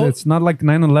 Well- It's not like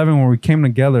 9/11 where we came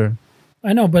together.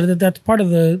 I know, but that's part of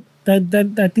the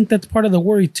that I think that's part of the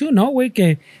worry too. No way,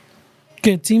 que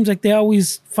it seems like they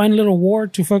always find a little war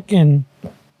to fucking,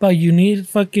 but you need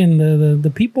fucking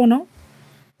the people. No,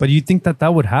 But you think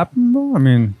that would happen, bro? I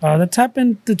mean, that's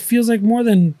happened. It feels like more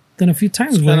than a few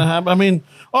times. Gonna Güey. happen. I mean,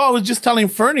 I was just telling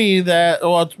Fernie that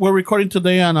we're recording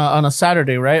today on a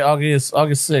Saturday, right? August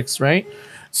 6th, right?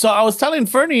 So I was telling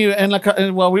Fernie, and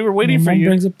while we were waiting My for mom you.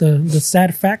 brings up the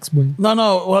sad facts, boy. No.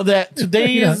 Well, that today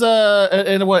Yeah. is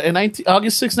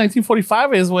August 6,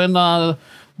 1945 is when the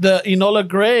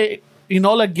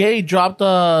Enola Gay dropped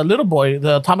a little boy,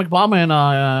 the atomic bomb in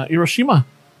Hiroshima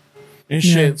and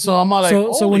shit. Yeah. So I'm all like,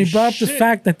 So when he brought up the shit.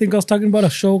 fact, I think I was talking about a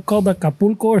show called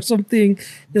Acapulco or something.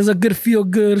 It's a good feel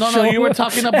good No, show. you were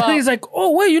talking about- And he's like,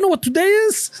 oh wait, you know what today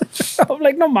is? I'm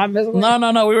like, no, mames.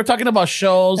 No, we were talking about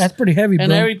shows. That's pretty heavy, and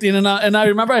bro. everything. And I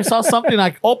remember I saw something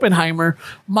like Oppenheimer.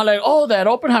 I'm like, oh, that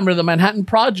Oppenheimer, the Manhattan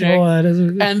Project. Oh, that is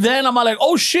And then I'm like,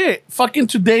 oh shit, fucking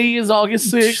today is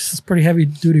August 6th. it's pretty heavy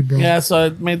duty, bro. Yeah, so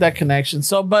it made that connection.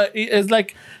 So, but it's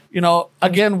like,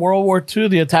 again, World War II,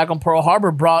 the attack on Pearl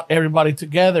Harbor brought everybody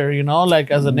together, like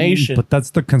as a nation. but that's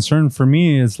the concern for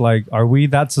me is like, are we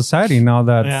that society now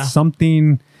that Yeah.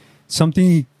 something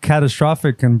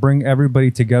catastrophic can bring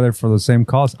everybody together for the same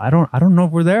cause? I don't know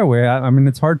if we're there. Way. I mean,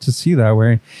 it's hard to see that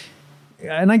way.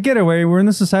 And I get it. Way. We're in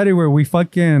a society where we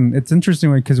it's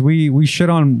interesting because we shit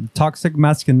on toxic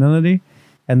masculinity,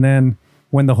 and then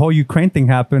when the whole Ukraine thing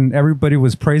happened, everybody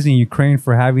was praising Ukraine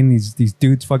for having these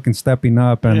dudes fucking stepping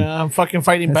up and Yeah, I'm fucking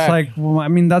fighting it's back. like, well, I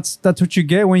mean, that's what you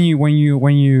get when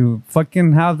you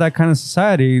fucking have that kind of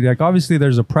society. Like, obviously,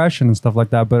 there's oppression and stuff like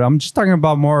that, but I'm just talking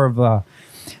about more of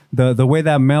the way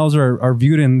that males are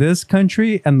viewed in this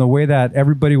country and the way that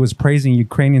everybody was praising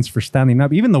Ukrainians for standing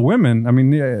up. Even the women. I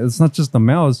mean, it's not just the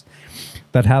males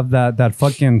that have that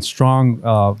fucking strong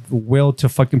will to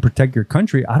fucking protect your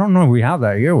country. I don't know if we have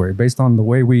that here, way based on the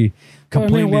way we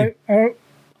completely.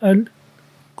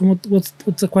 What's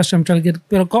the question I'm trying to get?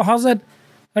 Pero how's that?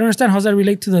 I don't understand. How's that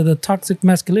relate to the toxic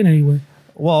masculinity way?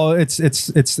 Well, it's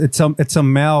a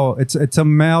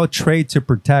male trait to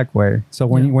protect. Way. So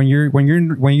when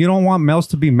you don't want males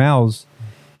to be males,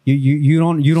 you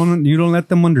don't let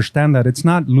them understand that it's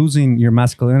not losing your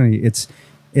masculinity.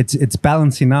 It's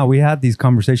balancing out. We had these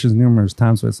conversations numerous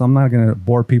times, so I'm not gonna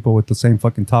bore people with the same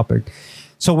fucking topic.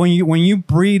 So when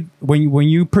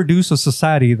you produce a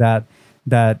society that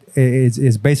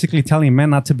is basically telling men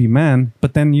not to be men,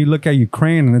 but then you look at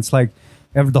Ukraine and it's like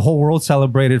the whole world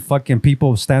celebrated fucking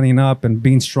people standing up and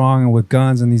being strong and with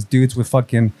guns, and these dudes with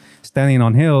fucking standing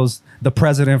on hills, the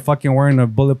president fucking wearing a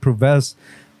bulletproof vest.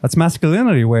 That's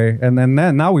masculinity, way. And then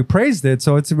now we praised it,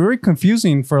 so it's very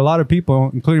confusing for a lot of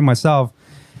people, including myself.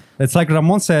 It's like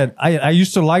Ramon said, I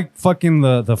used to like fucking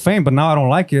the fame, but now I don't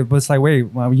like it. But it's like, wait,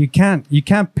 well, you can't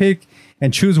pick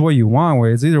and choose what you want.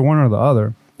 Way, it's either one or the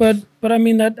other. But I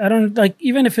mean that I don't like,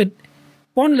 even if it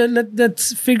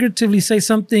let's figuratively say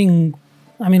something.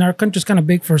 I mean, our country's kind of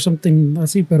big for something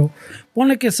así, pero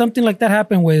ponle que something like that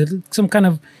happened with some kind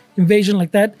of invasion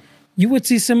like that, you would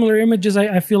see similar images.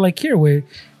 I feel like here, where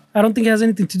I don't think it has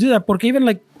anything to do that. Porque even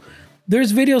like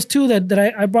there's videos too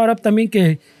that I brought up también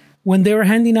que when they were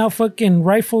handing out fucking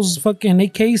rifles, fucking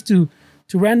AKs to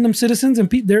to random citizens, and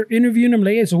they're interviewing them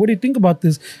like, hey, so what do you think about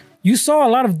this? You saw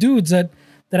a lot of dudes that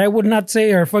I would not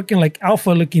say are fucking like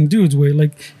alpha looking dudes, way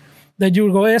like that you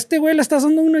would go, este güey le estás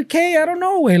dando una K, I don't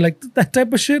know, way like that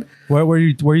type of shit. Where were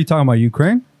you talking about?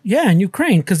 Ukraine? Yeah, in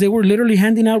Ukraine, because they were literally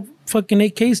handing out fucking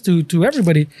AKs to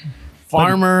everybody.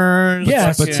 Farmers, Yeah,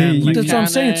 but see, that's what I'm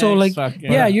saying. So like,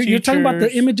 yeah, you're talking about the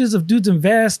teachers. images of dudes in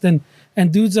vest and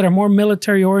dudes that are more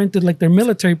military oriented, like they're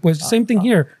military. Pues same thing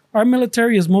here. Our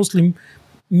military is mostly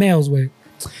males, way.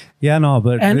 Yeah, no,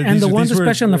 but And the ones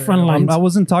especially on the front lines. I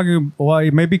wasn't talking. Well,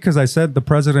 maybe because I said the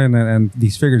president and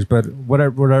these figures, but what I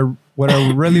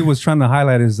really was trying to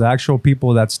highlight is the actual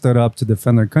people that stood up to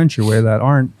defend their country, where that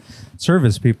aren't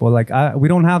service people. Like we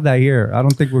don't have that here. I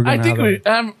don't think we're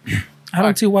gonna. I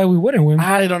don't see why we wouldn't win.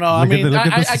 I don't know. Look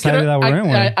at the society that we're in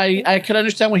with. I could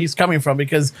understand where he's coming from,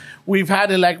 because we've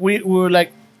had it like we were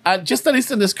like just at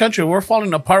least in this country, we're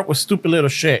falling apart with stupid little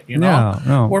shit. You know, Yeah,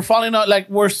 no. We're falling out, like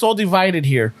we're so divided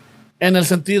here, in el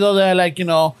sentido that, like, you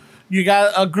know, you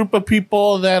got a group of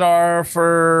people that are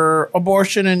for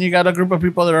abortion, and you got a group of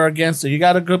people that are against it. You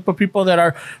got a group of people that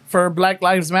are for Black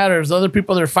Lives Matters. Other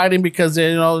people that are fighting because they,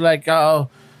 you know, like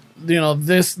you know,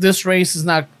 this race is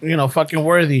not, you know, fucking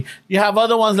worthy. You have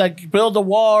other ones like build a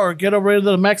wall or get rid of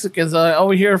the Mexicans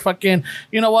over here. Fucking,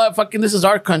 you know what? Fucking, this is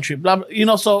our country. Blah, blah, you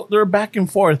know, so they're back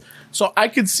and forth. So I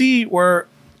could see where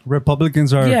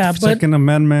Republicans are Yeah, but- Second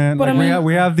Amendment. but Like, I mean-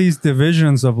 we have these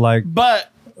divisions of like.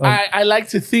 But I like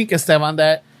to think, Esteban,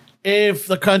 that if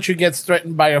the country gets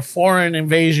threatened by a foreign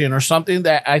invasion or something,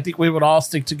 that I think we would all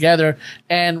stick together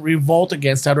and revolt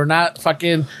against that, or not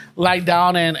fucking lie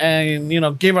down and you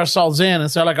know, give ourselves in and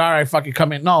say like, all right, fucking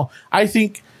come in. No, I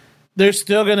think there's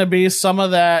still going to be some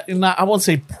of that, not, I won't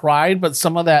say pride, but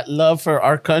some of that love for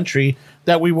our country,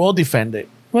 that we will defend it.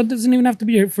 Well, it doesn't even have to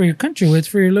be for your country. It's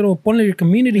for your little point of your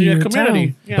community, Your your community.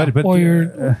 town, Yeah. But or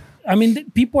your. I mean,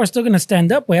 people are still going to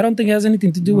stand up. Way I don't think it has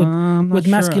anything to do with I'm not with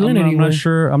sure. masculinity. I'm not way.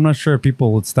 sure. I'm not sure if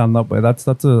people would stand up. But that's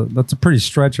a pretty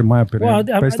stretch in my opinion. Well,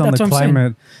 based on that's the what I'm saying.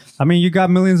 climate. I mean, you got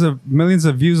millions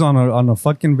of views on a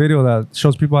fucking video that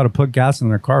shows people how to put gas in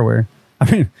their car. Way.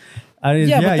 I mean,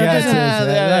 Yeah, but that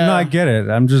doesn't- no, I get it.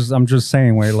 I'm just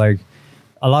saying. Way like.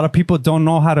 A lot of people don't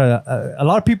know how to. A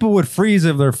lot of people would freeze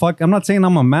if they're fuck. I'm not saying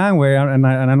I'm a man, way, and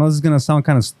I know this is gonna sound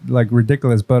kind of like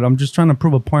ridiculous, but I'm just trying to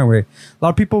prove a point. Way, a lot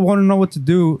of people wouldn't know what to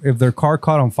do if their car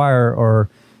caught on fire, or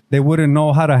they wouldn't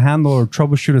know how to handle or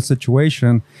troubleshoot a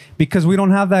situation, because we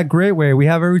don't have that great way. We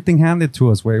have everything handed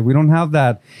to us. Way, we don't have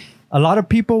that. A lot of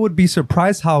people would be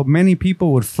surprised how many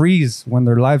people would freeze when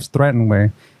their lives threatened.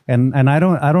 Way, and I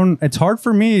don't. It's hard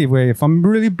for me. Way, if I'm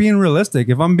really being realistic,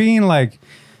 if I'm being like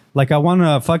I want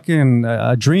to fucking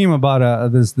dream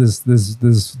about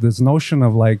this notion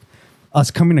of like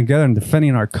us coming together and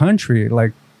defending our country.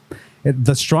 Like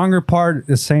the stronger part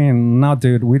is saying, no,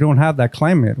 dude, we don't have that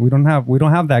climate. We don't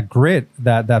have that grit,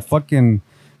 that fucking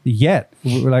yet.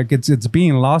 Like it's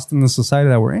being lost in the society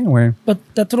that we're in. Way. But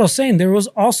that's what I was saying. There was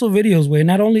also videos where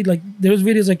not only like there was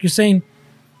videos like you're saying,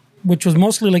 which was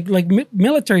mostly like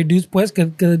military dudes, pues,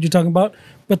 que you're talking about.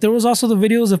 But there was also the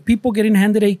videos of people getting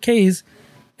handed AKs.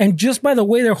 And just by the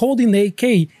way they're holding the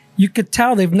AK, you could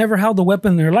tell they've never held a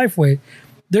weapon in their life. Way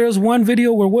there was one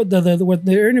video where what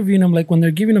they're interviewing them, like when they're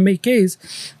giving them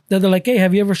AKs, that they're like, "Hey,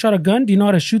 have you ever shot a gun? Do you know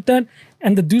how to shoot that?"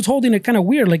 And the dude's holding it kind of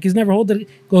weird, like he's never held it.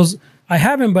 Goes, "I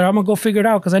haven't, but I'm gonna go figure it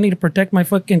out because I need to protect my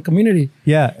fucking community."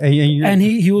 Yeah, And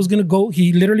he was gonna go.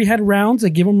 He literally had rounds. They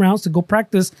give him rounds to go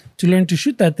practice to learn to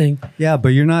shoot that thing. yeah, but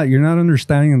you're not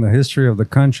understanding the history of the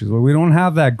countries. Well, we don't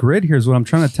have that grit. Here's what I'm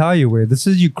trying to tell you. Way this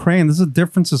is Ukraine. This is a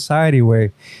different society.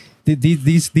 Way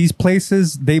these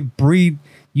places, they breed.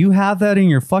 You have that in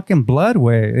your fucking blood.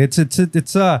 Way it's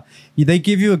they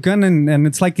give you a gun and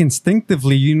it's like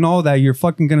instinctively you know that you're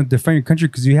fucking gonna defend your country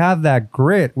because you have that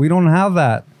grit. We don't have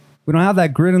that. We don't have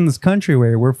that grit in this country.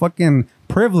 Way we're fucking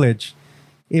privileged.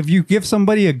 If you give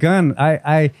somebody a gun,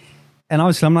 and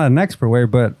obviously I'm not an expert, way,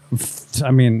 but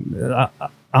I mean,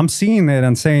 I'm seeing it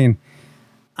and saying,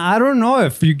 I don't know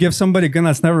if you give somebody a gun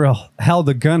that's never held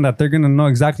a gun that they're gonna know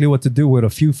exactly what to do with a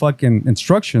few fucking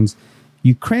instructions.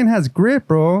 Ukraine has grit,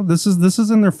 bro. This is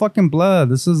in their fucking blood.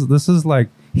 This is like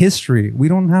history. We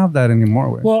don't have that anymore.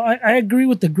 Way. Well, I agree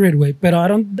with the grit, way, but I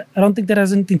don't think that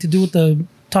has anything to do with the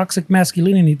toxic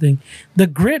masculinity thing. The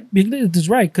grit is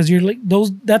right because you're like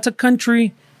those. That's a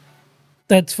country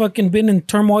that's fucking been in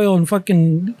turmoil and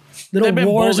fucking little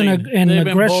wars and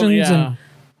aggressions, and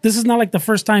this is not like the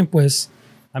first time, pues.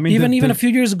 I mean, even a few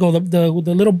years ago,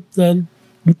 the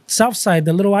south side,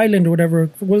 the little island or whatever,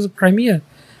 what was it, Crimea?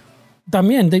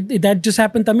 También, that just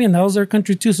happened. También, that was their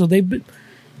country too. So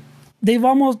they've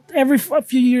almost every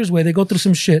few years where they go through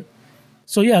some shit.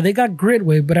 So yeah, they got grit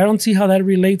way, but I don't see how that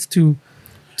relates to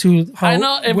how I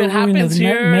know if we're it ruining happens the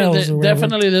here, males or whatever.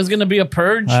 definitely there's going to be a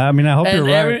purge. I mean, I hope and you're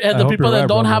right. and I the hope people you're that right,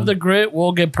 don't brother. have the grit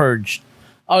will get purged.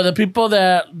 Or the people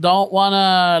that don't want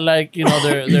to, like, you know,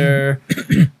 they're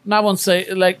I won't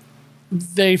say, like,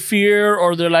 they fear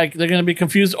or they're going to be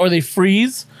confused or they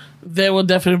freeze, there will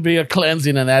definitely be a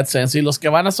cleansing in that sense. Y los que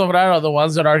van a sobrar are the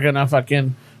ones that are going to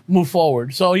fucking move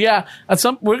forward. So, yeah,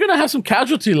 we're going to have some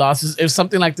casualty losses if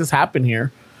something like this happen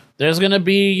here. There's going to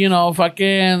be, you know,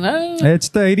 fucking... It's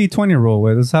the 80-20 rule,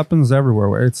 where this happens everywhere.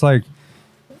 Where it's like,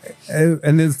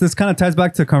 and this kind of ties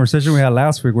back to the conversation we had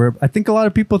last week, where I think a lot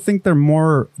of people think they're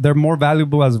more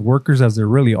valuable as workers as they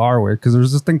really are. Where because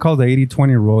there's this thing called the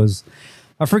 80-20 rule.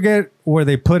 I forget where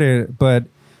they put it, but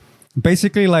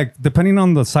basically, like, depending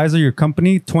on the size of your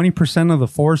company, 20% of the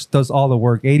force does all the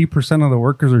work. 80% of the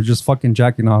workers are just fucking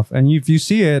jacking off. And if you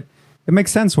see it, it makes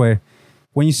sense. Way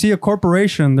when you see a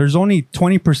corporation, there's only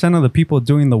 20% of the people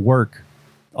doing the work.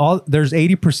 There's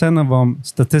 80% of them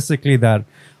statistically that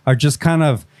are just kind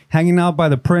of hanging out by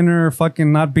the printer,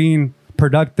 fucking not being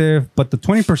productive. But the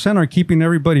 20% are keeping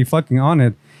everybody fucking on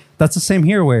it. That's the same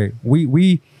here. Way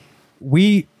we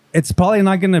it's probably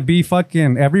not going to be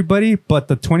fucking everybody, but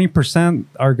the 20%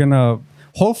 are going to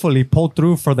hopefully pull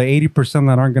through for the 80%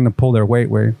 that aren't going to pull their weight.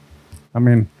 Way I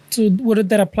mean, so would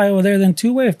that apply over there then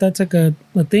too? Way if that's like a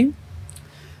thing.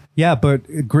 yeah,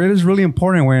 but grit is really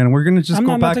important, way, and we're gonna just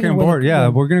go back and forth. Yeah,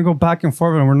 we're gonna go back and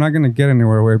forth, and we're not gonna get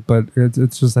anywhere, way. But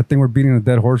it's just, I think we're beating a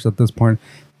dead horse at this point.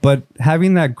 But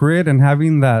having that grit and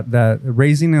having that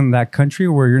raising in that country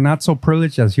where you're not so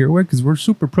privileged as here, way, because we're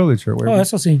super privileged here, way. Oh,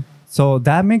 that's what I see. So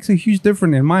that makes a huge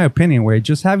difference, in my opinion, way.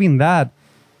 Just having that,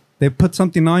 they put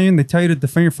something on you and they tell you to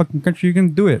defend your fucking country, you're gonna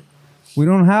do it. We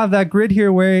don't have that grit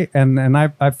here, way, and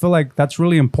I feel like that's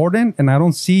really important, and I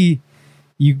don't see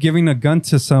you giving a gun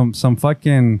to some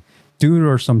fucking dude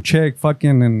or some chick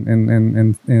fucking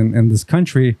in this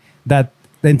country that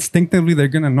instinctively they're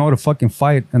gonna know to fucking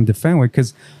fight and defend with.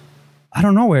 Because I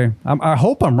don't know, way. I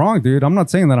hope I'm wrong, dude. I'm not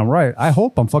saying that I'm right. I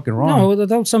hope I'm fucking wrong. No,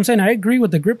 that's what I'm saying. I agree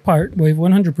with the grip part, way,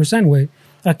 100%, way.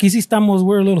 Aquí sí estamos,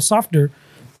 we're a little softer.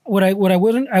 What I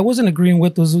wasn't agreeing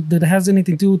with was that it has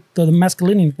anything to do with the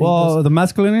masculinity thing. Well, the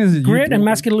masculinity is grit and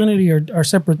masculinity are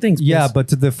separate things. Yeah, please. but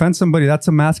to defend somebody, that's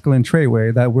a masculine trait, way,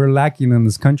 that we're lacking in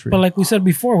this country. But like we said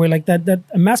before, way, like that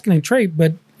a masculine trait,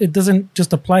 but it doesn't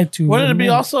just apply to. Wouldn't it be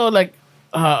men. also like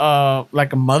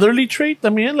a motherly trait? I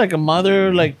mean, like a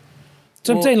mother, like...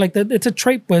 So I'm saying, like, that it's a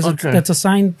trait, pues, Okay. that's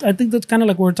assigned. I think that's kind of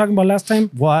like what we were talking about last time.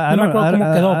 Well, I No me acuerdo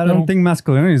cómo quedó, don't pero- think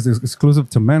masculinity is exclusive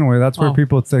to men, way. That's where Oh.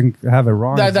 people have it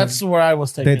wrong. That's where I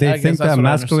was taking. They I guess think that's that what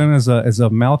I masculine is a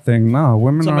male thing. No,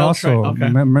 women It's a are male also trait,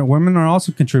 okay. women are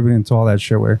also contributing to all that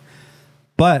shit. Where,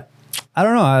 but I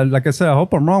don't know. Like I said, I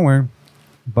hope I'm wrong. Where,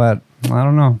 but I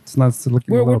don't know. It's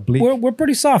looking a little bleak. We're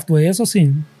pretty soft, way. Eso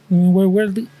sí. I mean, we're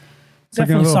It's looking a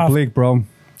definitely little soft. bleak, bro.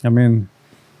 I mean,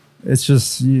 it's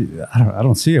just I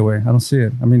don't see it. Way I don't see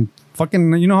it. I mean,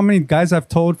 fucking. You know how many guys I've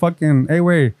told, fucking, hey,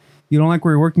 way, you don't like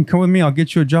where you're working? Come with me. I'll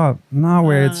get you a job. No,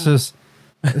 way. It's just.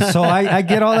 So I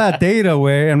get all that data,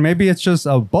 way, and maybe it's just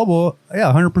a bubble.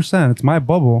 Yeah, 100%. It's my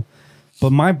bubble.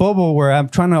 But my bubble where I'm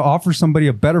trying to offer somebody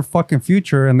a better fucking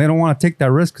future and they don't want to take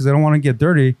that risk because they don't want to get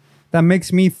dirty, that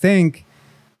makes me think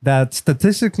that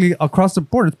statistically across the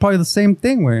board, it's probably the same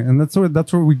thing, way. And that's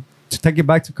where we, to take it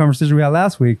back to the conversation we had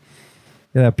last week.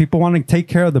 Yeah, people want to take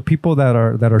care of the people that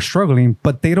are struggling,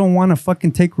 but they don't want to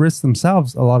fucking take risks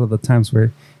themselves a lot of the times,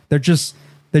 where they just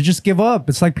give up.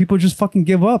 It's like people just fucking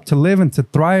give up to live and to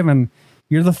thrive, and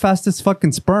you're the fastest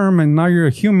fucking sperm, and now you're a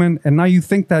human, and now you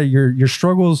think that your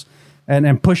struggles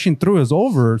and pushing through is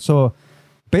over. So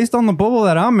based on the bubble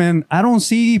that I'm in, I don't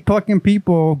see fucking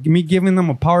people, me giving them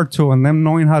a power tool and them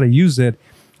knowing how to use it.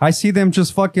 I see them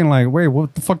just fucking like, wait,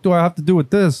 what the fuck do I have to do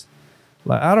with this?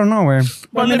 Like, I don't know, way.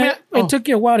 But I mean, it took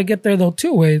you a while to get there, though,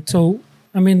 too, way. So,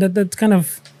 I mean, that's kind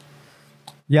of.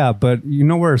 Yeah, but you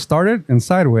know where it started?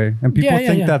 Inside, way. And people Yeah,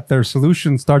 think yeah. that their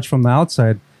solution starts from the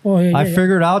outside. Oh, yeah, I yeah.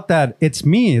 figured out that it's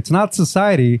me. It's not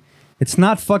society. It's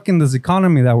not fucking this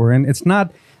economy that we're in. It's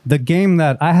not the game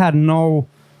that I had no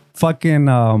fucking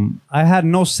I had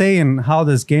no say in how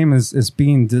this game is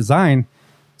being designed.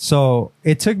 So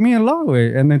it took me a long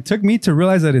way, and it took me to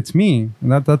realize that it's me.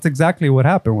 And that's exactly what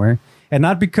happened, way. And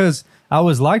not because I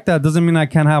was like that doesn't mean I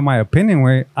can't have my opinion,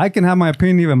 way. I can have my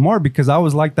opinion even more because I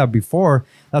was like that before.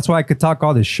 That's why I could talk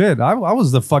all this shit. I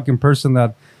was the fucking person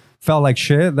that felt like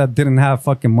shit, that didn't have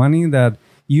fucking money, that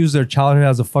used their childhood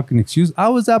as a fucking excuse. I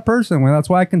was that person, man. That's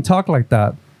why I can talk like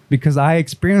that, because I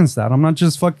experienced that. I'm not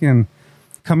just fucking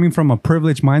coming from a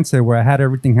privileged mindset where I had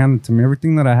everything handed to me.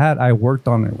 Everything that I had, I worked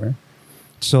on it, way.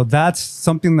 So that's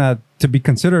something that to be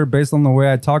considered based on the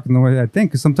way I talk and the way I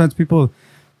think. Because sometimes people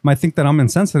might think that I'm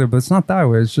insensitive, but it's not that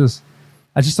way. It's just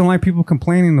I just don't like people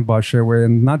complaining about shit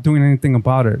and not doing anything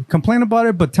about it. Complain about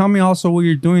it, but tell me also what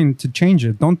you're doing to change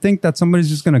it. Don't think that somebody's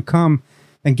just gonna come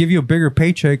and give you a bigger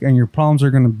paycheck and your problems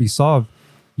are gonna be solved.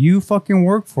 You fucking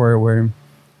work for it, way.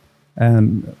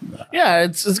 And yeah,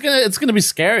 it's gonna be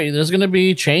scary. There's gonna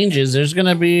be changes. There's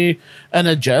gonna be an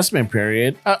adjustment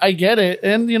period. I get it,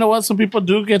 and you know what? Some people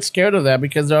do get scared of that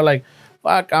because they're like,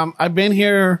 "Fuck, I've been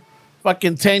here,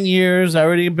 fucking 10 years. I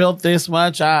already built this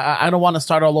much. I don't want to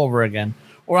start all over again,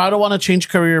 or I don't want to change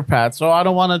career paths, or I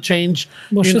don't want to change."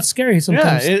 Well, shit's scary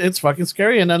sometimes. Yeah, it's fucking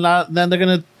scary, and then they're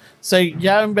gonna say,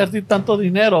 "Ya invertí tanto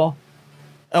dinero."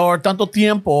 Or tanto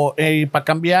tiempo para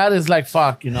cambiar is like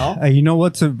fuck, you know. You know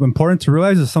what's important to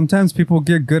realize is sometimes people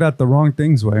get good at the wrong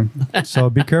things, way. So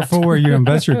be careful where you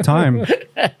invest your time.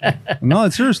 No,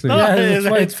 it's seriously. Yeah,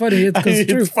 it's funny. It's 'cause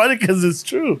it's true. It's funny because it's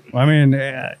true. I mean,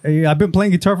 I've been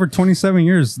playing guitar for 27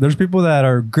 years. There's people that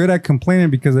are good at complaining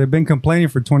because they've been complaining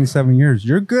for 27 years.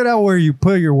 You're good at where you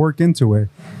put your work into it.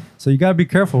 So you gotta be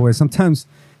careful, way. Sometimes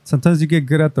you get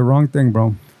good at the wrong thing,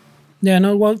 bro. Yeah,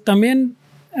 no. Well, también,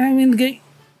 I mean,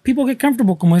 people get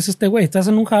comfortable, como es este güey. Estás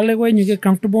en un jale, güey, and you get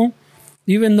comfortable.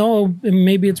 Even though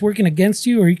maybe it's working against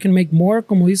you or you can make more,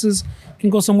 como dices, you can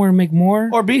go somewhere and make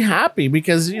more. Or be happy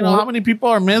because, you know, how many people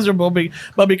are miserable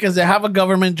but because they have a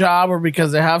government job or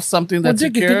because they have something that's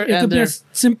secure. It could be as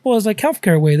simple as like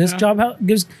healthcare, way. This job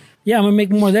gives, I'm going to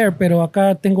make more there, pero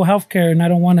acá tengo healthcare and I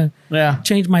don't want to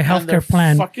change my healthcare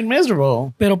plan. Fucking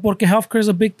miserable. Pero porque healthcare is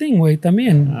a big thing, way,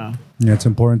 también. Yeah, it's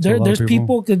important to a lot There's of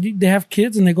people. They have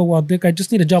kids and they go, well, Dick, I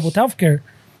just need a job with healthcare.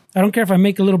 I don't care if I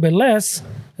make a little bit less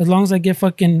as long as I get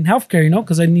fucking healthcare, you know,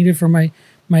 because I need it for my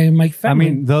family. I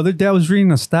mean, the other day I was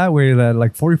reading a stat way that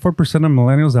like 44% of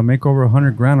millennials that make over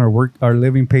 100 grand are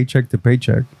living paycheck to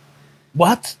paycheck.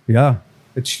 What? Yeah.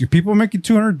 It's people making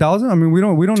 200,000. I mean, we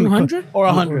don't 200 or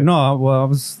 100. No,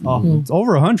 well, it's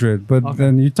over 100. But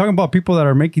then you're talking about people that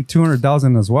are making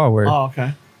 200,000 as well. Where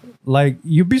okay. like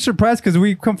you'd be surprised because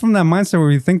we come from that mindset where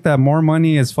we think that more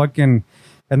money is fucking,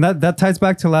 and that ties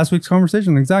back to last week's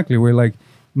conversation exactly. Where like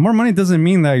more money doesn't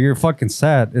mean that you're fucking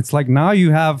sad. It's like now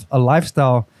you have a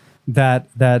lifestyle that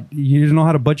you know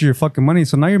how to budget your fucking money.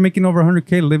 So now you're making over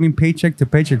 100K living paycheck to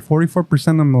paycheck. 44%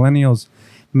 of millennials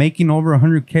making over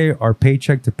 100K are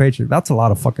paycheck to paycheck. That's a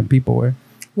lot of fucking people, way.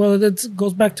 Well, that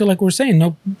goes back to like we're saying,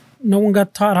 no one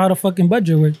got taught how to fucking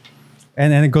budget, way.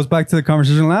 And it goes back to the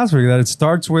conversation last week that it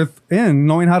starts with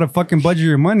knowing how to fucking budget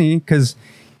your money. Because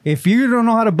if you don't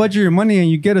know how to budget your money and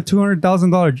you get a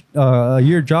 $200,000 a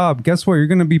year job, guess what? You're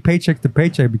going to be paycheck to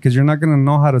paycheck because you're not going to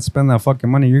know how to spend that fucking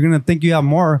money. You're going to think you have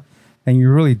more and you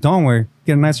really don't. Way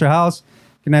get a nicer house,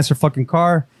 get a nicer fucking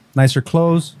car, nicer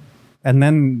clothes, and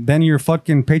then you're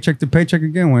fucking paycheck to paycheck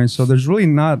again. Way so there's really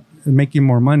not making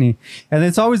more money, and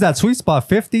it's always that sweet spot.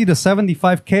 50 to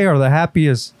 75K are the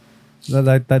happiest.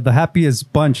 The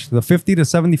happiest bunch, the 50 to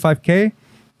 75K.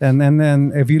 And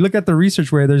then if you look at the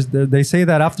research where they say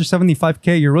that after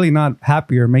 75K, you're really not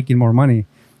happy or making more money.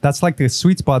 That's like the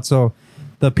sweet spot. So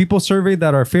the people surveyed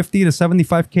that are 50 to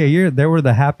 75K a year, they were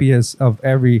the happiest of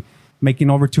every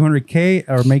making over 200K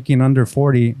or making under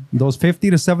 40. Those 50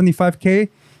 to 75K,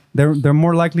 they're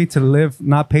more likely to live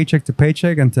not paycheck to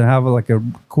paycheck and to have like a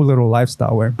cool little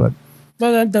lifestyle where, but.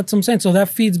 Well, that's what I'm saying. So that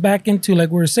feeds back into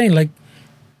like we were saying, like,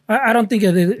 I don't think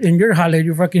in your holiday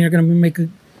you're going to make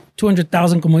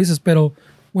 200,000 como dices, pero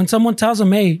when someone tells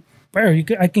them, hey, bro,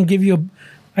 I can give you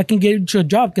a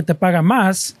job que te paga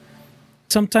más,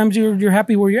 sometimes you're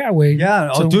happy where you're at, way.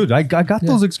 Yeah, dude, I got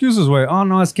those excuses, way. Oh,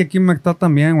 no, es que aquí me está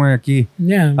también, way, aquí.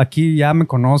 Yeah. Aquí ya me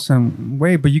conocen.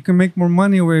 Way, but you can make more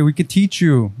money, way. We could teach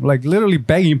you. Like, literally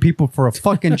begging people for a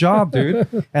fucking job,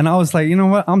 dude. And I was like, you know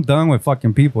what? I'm done with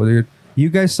fucking people, dude. You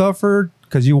guys suffered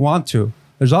because you want to.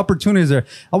 There's opportunities there.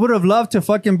 I would have loved to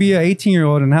fucking be an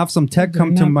 18-year-old and have some tech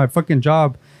come to my fucking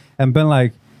job and been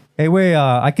like, hey, wait,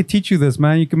 I could teach you this,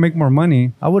 man. You can make more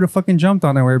money. I would have fucking jumped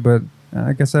on it, way, but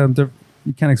like I said,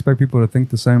 you can't expect people to think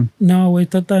the same. No,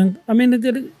 wait, I mean,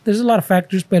 there's a lot of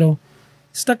factors, pero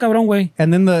está cabrón, way.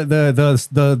 And then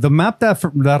the map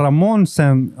that Ramon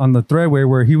sent on the thread, way,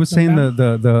 where he was saying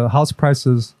the house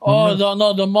prices. Oh,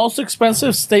 no, the most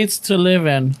expensive states to live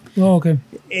in. Oh, okay.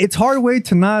 It's hard way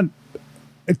to not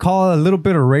call a little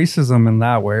bit of racism in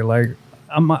that way. Like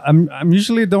I'm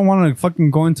usually don't want to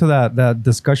fucking go into that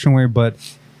discussion way, but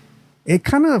it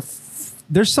kind of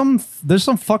there's some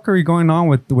fuckery going on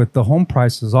with the home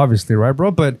prices, obviously, right,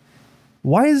 bro? But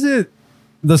why is it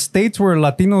the states where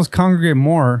Latinos congregate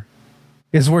more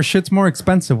is where shit's more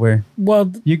expensive. Way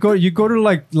Well, you go to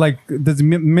like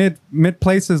the mid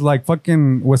places like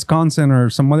fucking Wisconsin or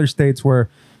some other states where,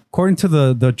 according to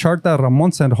the chart that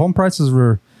Ramon sent, home prices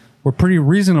were pretty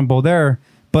reasonable there.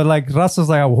 But like Raza's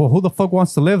like, well, who the fuck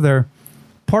wants to live there?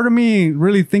 Part of me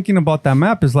really thinking about that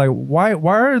map is like, why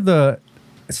are the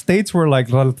states where like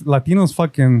Latinos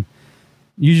fucking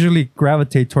usually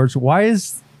gravitate towards, why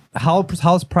is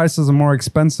house prices are more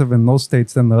expensive in those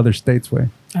states than the other states? Way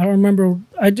I don't remember.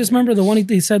 I just remember the one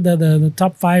he said that the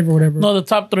top 5 or whatever. No, the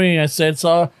top 3 I said.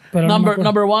 So But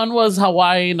number 1 was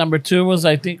Hawaii. Number 2 was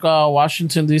I think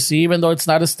Washington D.C. Even though it's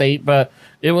not a state, but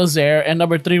it was there. And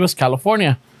number 3 was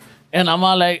California. And I'm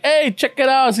all like, hey, check it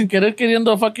out. Sin querer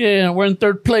queriendo, fucking, we're in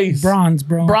 3rd place. Bronze,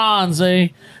 bro. Bronze, eh?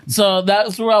 So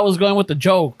that's where I was going with the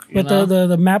joke. But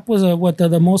the map was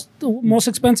the most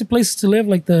expensive places to live,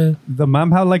 like the map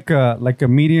had like a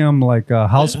medium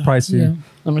house pricing. yeah.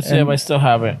 Let me see if I still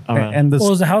have it. And the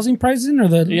What was the housing pricing or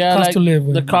the yeah, cost like to live?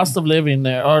 the cost of living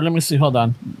there. Or let me see. Hold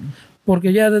on. Porque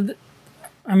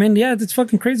I mean, yeah, it's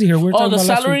fucking crazy here. We're Oh, talking the about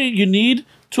last salary week. you need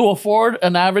to afford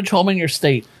an average home in your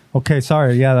state. Okay,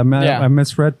 sorry. Yeah, I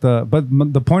misread but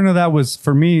the point of that was,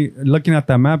 for me, looking at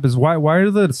that map, is why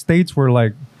are the states where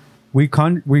like we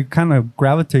kind of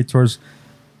gravitate towards,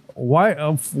 why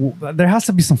there has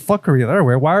to be some fuckery there.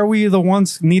 Why are we the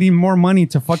ones needing more money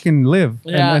to fucking live?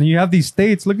 Yeah. And you have these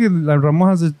states. Look at Ramon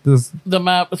has this. The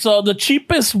map. So the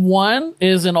cheapest one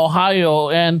is in Ohio,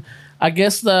 and I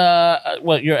guess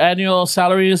your annual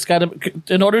salary is got to,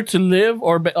 in order to live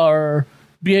or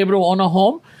be able to own a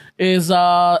home, is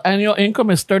annual income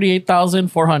is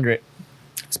 $38,400.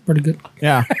 It's pretty good.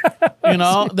 Yeah, that's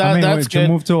wait, good. to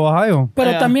move to Ohio. But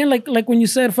Yeah. también like when you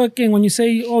said when you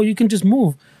say, oh, you can just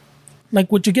move, like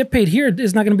what you get paid here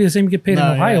is not going to be the same you get paid in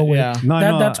No, Ohio. yeah, Way. yeah.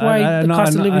 No, That's why the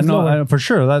cost of living is I know, lower. for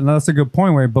sure. That's a good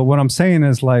point, Way. But what I'm saying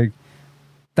is like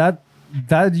that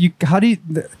you how do you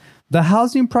the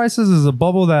housing prices is a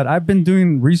bubble that I've been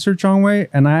doing research on, Way,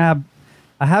 and I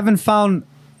haven't found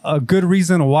a good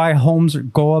reason why homes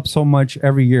go up so much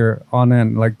every year on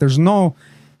end. Like there's no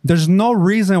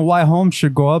reason why homes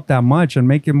should go up that much and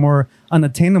make it more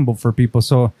unattainable for people.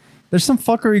 So there's some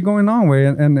fuckery going on, Way,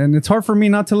 and it's hard for me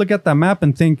not to look at that map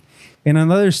and think in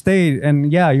another state.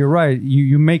 And yeah, you're right.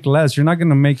 You make less. You're not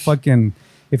gonna make fucking,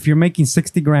 if you're making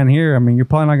 60 grand here, I mean, you're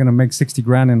probably not gonna make 60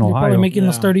 grand in You're Ohio. probably making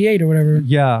those 38 or whatever.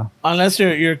 Yeah, Unless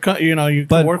you But-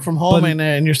 can work from home but-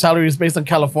 and your salary is based on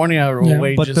California Yeah.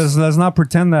 wages. but let's not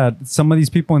pretend that some of these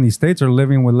people in these states are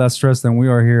living with less stress than we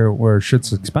are here, where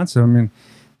shit's expensive. I mean,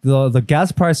 the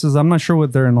gas prices, I'm not sure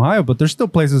what they're in Ohio, but there's still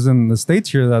places in the states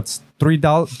here that's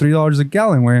 $3 a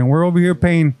gallon, Way, and we're over here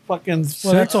paying. fucking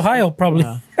Well, that's Ohio probably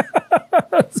Yeah.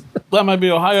 That might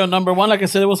be Ohio number 1. Like I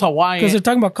said, it was Hawaii. because they're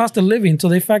talking about cost of living, so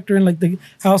they factor in like the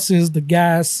houses, the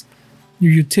gas,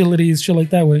 your utilities, shit like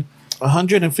that. Way.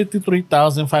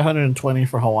 $153,520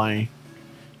 for Hawaii,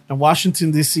 and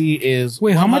Washington D.C. is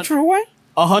Wait, how much for Hawaii?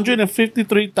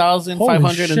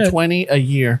 $153,520 a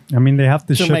year. I mean, they have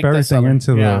to To ship make that everything salary.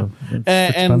 into Yeah. the. It's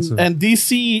and expensive. and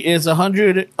DC is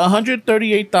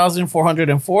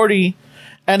 138,440,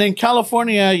 and in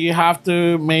California you have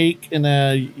to make in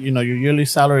your yearly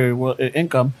salary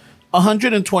income You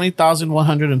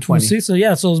 $120,120. see, so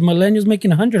yeah, so those millennials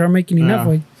making 100 are making enough.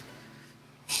 Yeah. Way.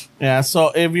 Yeah,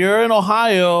 so if you're in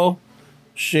Ohio,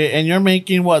 shit, and you're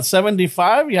making what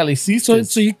 75, yeah,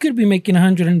 So you could be making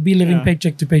 100 and be living Yeah.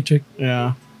 paycheck to paycheck.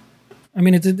 yeah, I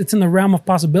mean, it's in the realm of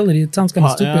possibility. It sounds kind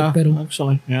of stupid, yeah, but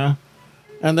actually, yeah.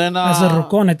 And then as a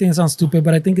rocon, I think it sounds stupid,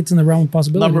 but I think it's in the realm of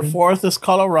possibility. number 4th is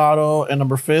Colorado, and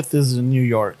number 5th is in New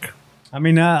York. I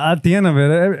mean, at the end of it,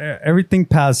 everything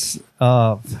past.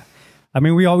 I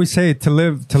mean, we always say to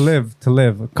live,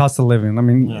 cost of living. I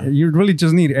mean, you really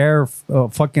just need air,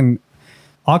 fucking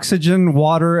oxygen,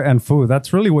 water, and food.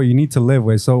 That's really what you need to live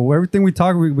with. So everything we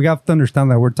talk, we have to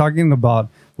understand that we're talking about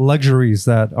luxuries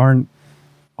that aren't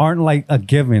like a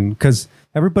given. Because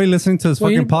everybody listening to this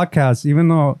fucking podcast, even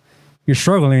though you're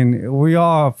struggling, we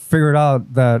all figured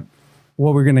out that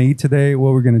what we're gonna eat today,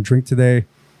 what we're gonna drink today.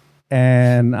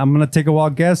 And I'm gonna take a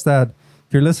wild guess that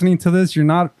if you're listening to this, you're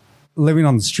not living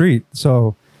on the street.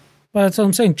 So But that's what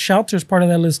I'm saying. Shelter's part of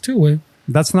that list too. Way.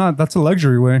 that's a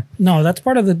luxury, Way. No, that's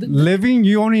part of the. Living,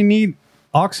 you only need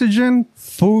oxygen,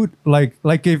 food. Like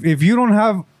if you don't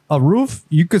have a roof,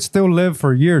 you could still live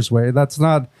for years, Way. That's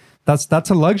a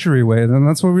luxury, Way. And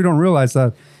that's what we don't realize,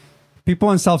 that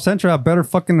people in South Central have better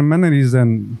fucking amenities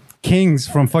than kings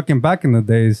from fucking back in the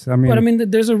days. I mean, But I mean,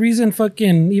 there's a reason.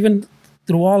 Fucking even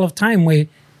through all of time, way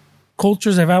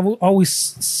cultures have always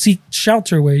seek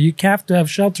shelter. Way you have to have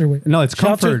shelter. Way no, it's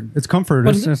Shelter- comfort. It's comfort.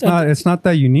 But It's not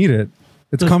that you need it.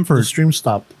 It's comfort. The stream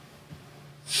stopped.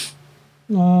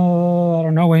 I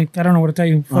don't know, Wayne. I don't know what to tell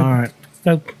you. All right.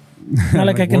 Not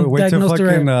like I can Wait to diagnose the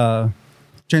fucking right.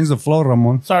 change the flow,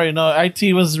 Ramon. Sorry, no.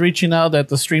 IT was reaching out that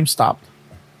the stream stopped.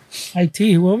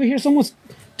 IT. Well, over here, someone's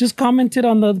just commented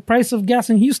on the price of gas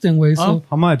in Houston, way. So Oh.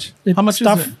 How much? How much is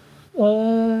it?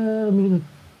 let me look.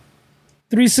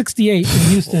 $3.68 in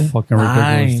Houston. Fucking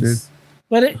ridiculous, dude. Nice.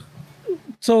 But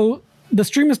so the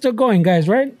stream is still going, guys,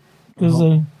 right?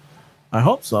 Because I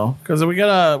hope so, because we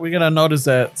gotta notice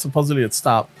that supposedly it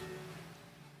stopped.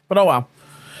 But oh wow.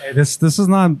 Hey, this is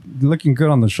not looking good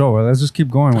on the show. Let's just keep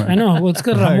going. I know. Well, it's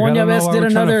good. Like, Ramon I don't know Yaves why did we're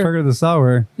trying to another. figure this out.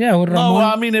 Right? Yeah, with No, Ramon.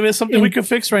 well, I mean, if it's something we could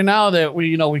fix right now, that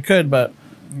we could, but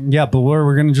Yeah, but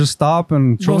we're gonna just stop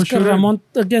and Oscar troubleshoot it? Ramon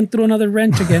again threw another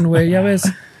wrench again, way. Ya ves?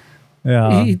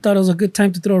 Yeah. He thought it was a good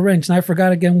time to throw a wrench, and I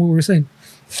forgot again what we were saying.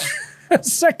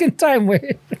 Second time,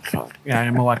 way. yeah,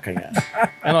 I'm a waka. Yeah,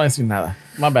 I don't see nada.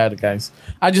 My bad, guys.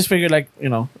 I just figured, like,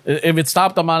 if it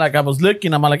stopped, I'm like, I was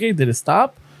looking, I'm like, hey, did it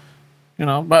stop?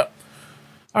 But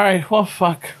all right, well,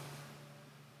 fuck.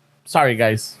 Sorry,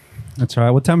 guys. That's all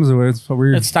right. What time is it? It's so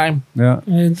weird. It's time. Yeah.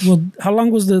 Well, how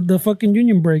long was the fucking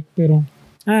union break? Pero,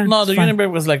 No, it's the fine. union break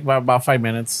was like about 5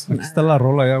 minutes. Aquí está la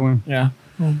rola ya, güey. Yeah.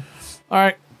 All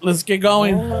right, let's get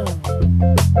going.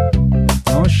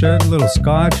 Oh shit, a little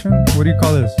scotch. What do you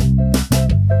call this?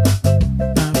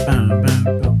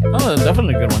 Oh,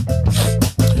 definitely a good one.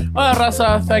 Well,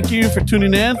 Raza, thank you for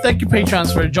tuning in. Thank you,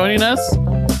 patrons, for joining us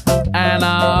and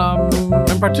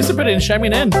participating and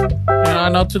chiming in. I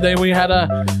know today it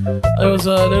was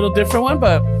a little different one,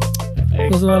 but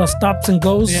There's a lot of stops and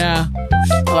goes. yeah,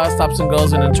 a lot of stops and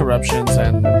goes and interruptions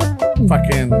and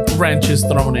fucking wrenches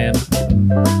thrown in.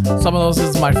 Some of those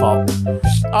is my fault.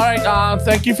 All right,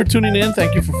 thank you for tuning in.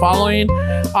 Thank you for following.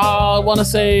 I want to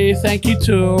say thank you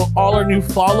to all our new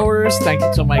followers. Thank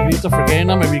you to my Grito for getting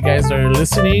them. If you guys are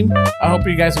listening, I hope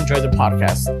you guys enjoy the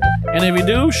podcast. And if you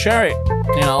do, share it,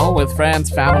 with friends,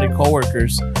 family,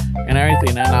 coworkers, and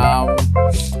everything.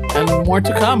 And more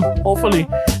to come, hopefully.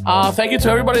 Thank you to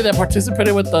everybody that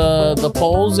participated with the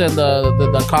polls and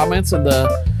the comments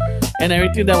and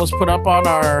everything that was put up on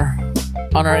our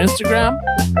Instagram.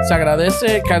 Se agradece.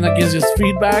 It kind of gives us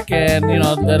feedback and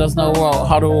let us know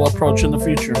how to approach in the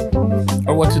future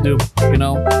or what to do.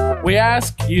 We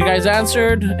ask, you guys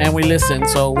answered, and we listen.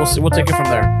 So we'll see. We'll take it from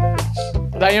there.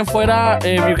 De ahí en fuera,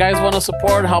 if you guys want to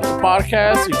support, help the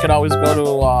podcast, you could always go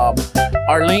to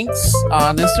our links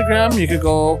on Instagram. You could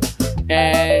go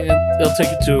and it'll take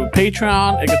you to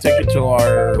Patreon. It could take you to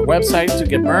our website to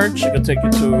get merch. It could take you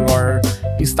to our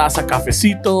Istaza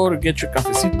Cafecito to get your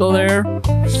cafecito there.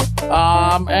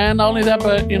 And not only that,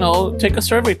 but take a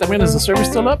survey. También, is the survey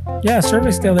still up? Yeah,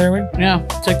 survey's still there, way. Yeah,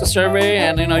 take the survey,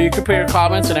 and you can put your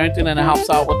comments and everything, and it helps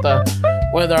out with our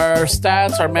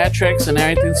stats, our metrics, and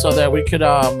everything, so that we could,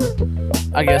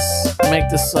 I guess, make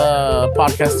this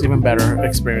podcast even better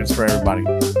experience for everybody.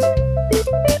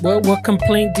 What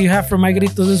complaint do you have for my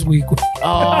grito this week?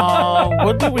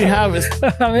 What do we have?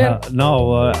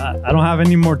 No, I don't have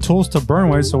any more tools to burn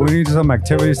with, so we need some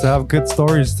activities to have good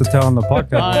stories to tell on the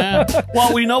podcast. Yeah.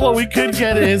 Well, we know what we could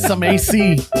get is some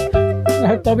AC.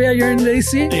 Todavía you're in the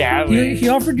AC? Yeah, He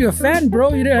offered you a fan,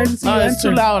 bro. You didn't see No, the it's too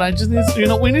answer. loud. I just need,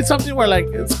 we need something where like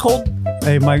it's cold.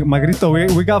 Hey, Magrito,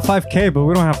 we got 5K, but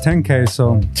we don't have 10K,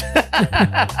 so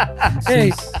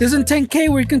Hey, isn't 10K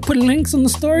where you can put links on the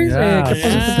stories? Yeah. Hey,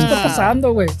 ¿qué está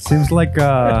pasando, güey? seems like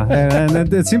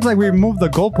and it seems like we moved the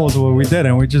goalposts where we did,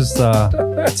 and we just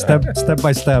step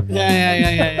by step.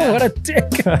 Yeah. What a dick.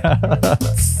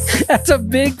 That's a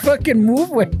big fucking move,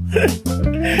 güey.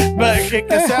 But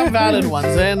que sean valid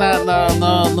ones, eh?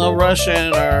 No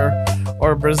Russian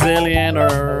or Brazilian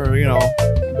or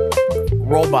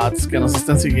robots que nos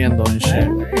estén siguiendo and shit.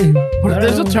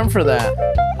 There's a term for that.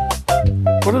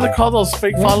 What do they call those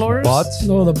fake followers? Bots?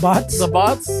 No, the bots. The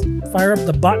bots? Fire up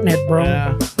the botnet, bro.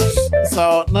 Yeah.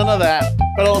 So none of that.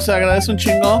 Pero se agradece un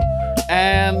chingo.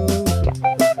 And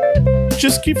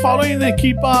just keep following and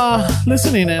keep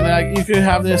listening, and you could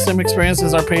have the same experience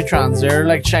as our patrons. They're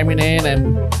like chiming in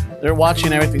and they're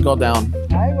watching everything go down.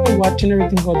 I was watching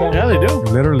everything go down. Yeah, they do.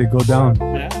 Literally go down.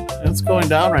 Yeah, it's going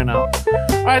down right now.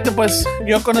 All right, pues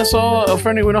yo con eso,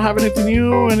 Fernie, we don't have anything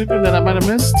new, anything that I might have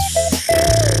missed.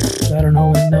 I don't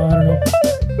know, güey. No, I don't know.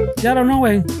 Yeah, I don't know,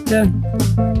 güey.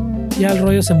 Ya el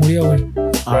rollo se murió, güey.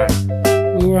 All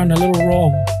right, We were on a little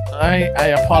roll.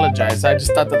 I apologize. I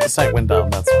just thought that the site went down.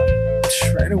 That's why.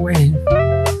 Right away.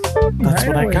 That's Right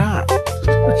what I away. got.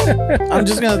 I'm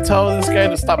just gonna tell this guy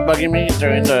to stop bugging me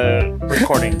during the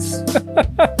recordings.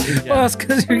 Well, it's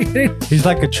because you're getting He's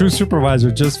like a true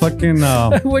supervisor. Just fucking.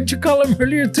 what you call him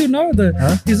earlier too. No,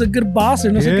 he's a good boss.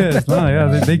 And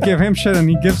They give him shit and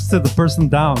he gives to the person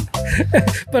down.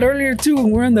 But earlier too,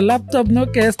 when we're in the laptop, no,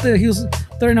 he was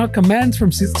throwing out commands from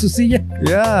to Silla.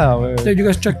 Yeah. Hey, you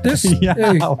guys check this. Yeah.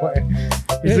 Hey.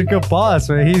 He's a good boss.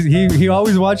 Man. He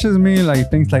always watches me like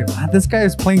thinks like, wow, this guy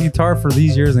is playing guitar for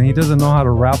these years and he doesn't know how to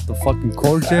rap the fucking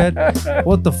chords yet.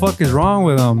 What the fuck is wrong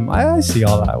with him? I see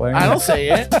all that way. I don't say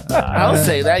it. I don't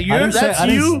say that. That's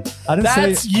you.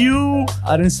 That's you.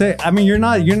 I didn't say. I mean, you're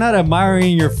not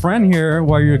admiring your friend here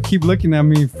while you keep looking at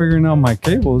me figuring out my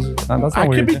cables. That's not I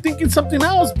what could be you're thinking something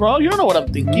else, bro. You don't know what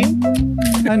I'm thinking.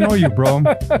 I know you, bro.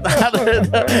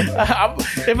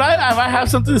 If I have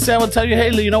something to say, I will tell you,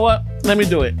 hey, you know what? Let me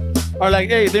do it. Or like,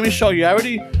 hey, let me show you. I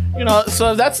already,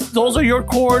 so if those are your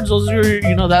chords, those are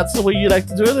your, that's the way you like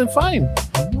to do it, then fine.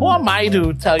 Who am I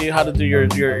to tell you how to do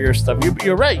your stuff?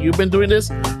 You're right. You've been doing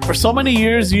this for so many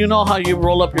years. You know how you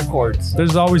roll up your chords.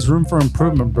 There's always room for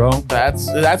improvement, bro.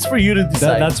 That's for you to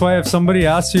decide. That's why if somebody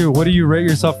asks you, what do you rate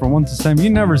yourself from 1 to 10, you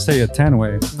never say a 10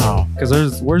 way. No.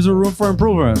 Because where's the room for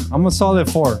improvement? I'm a solid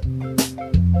 4.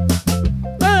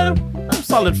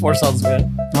 Solid 4 sounds good.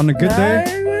 On a good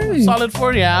day? Solid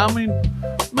 4, yeah. I mean,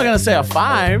 I'm not gonna say a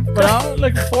 5, but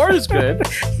like 4 is good.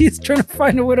 He's trying to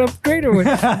find a way to upgrade her with.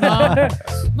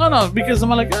 No, because I'm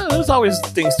like, there's always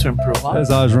things to improve. Huh? There's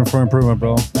always room for improvement,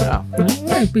 bro. Yeah.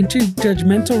 Pinche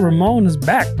judgmental Ramon is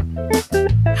back.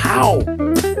 How?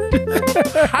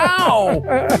 How?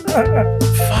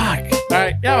 Fuck. All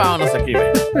right, ya vámonos aquí,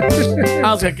 güey.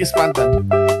 Vamos que aquí espantan.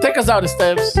 Take us out,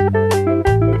 Steves.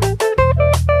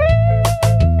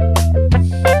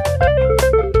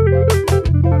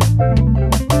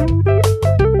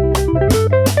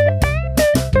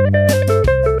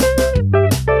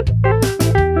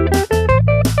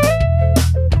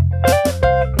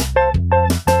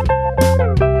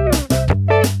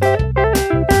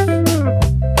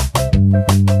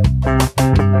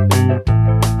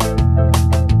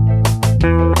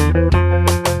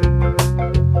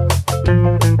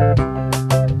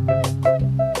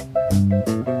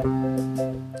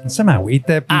 Se me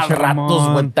agüita, A pinche ratos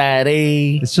Ramon.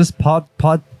 votaré. It's just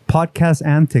podcast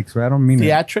antics, right? I don't mean it.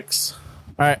 Theatrics.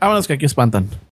 All right, vámonos que aquí espantan.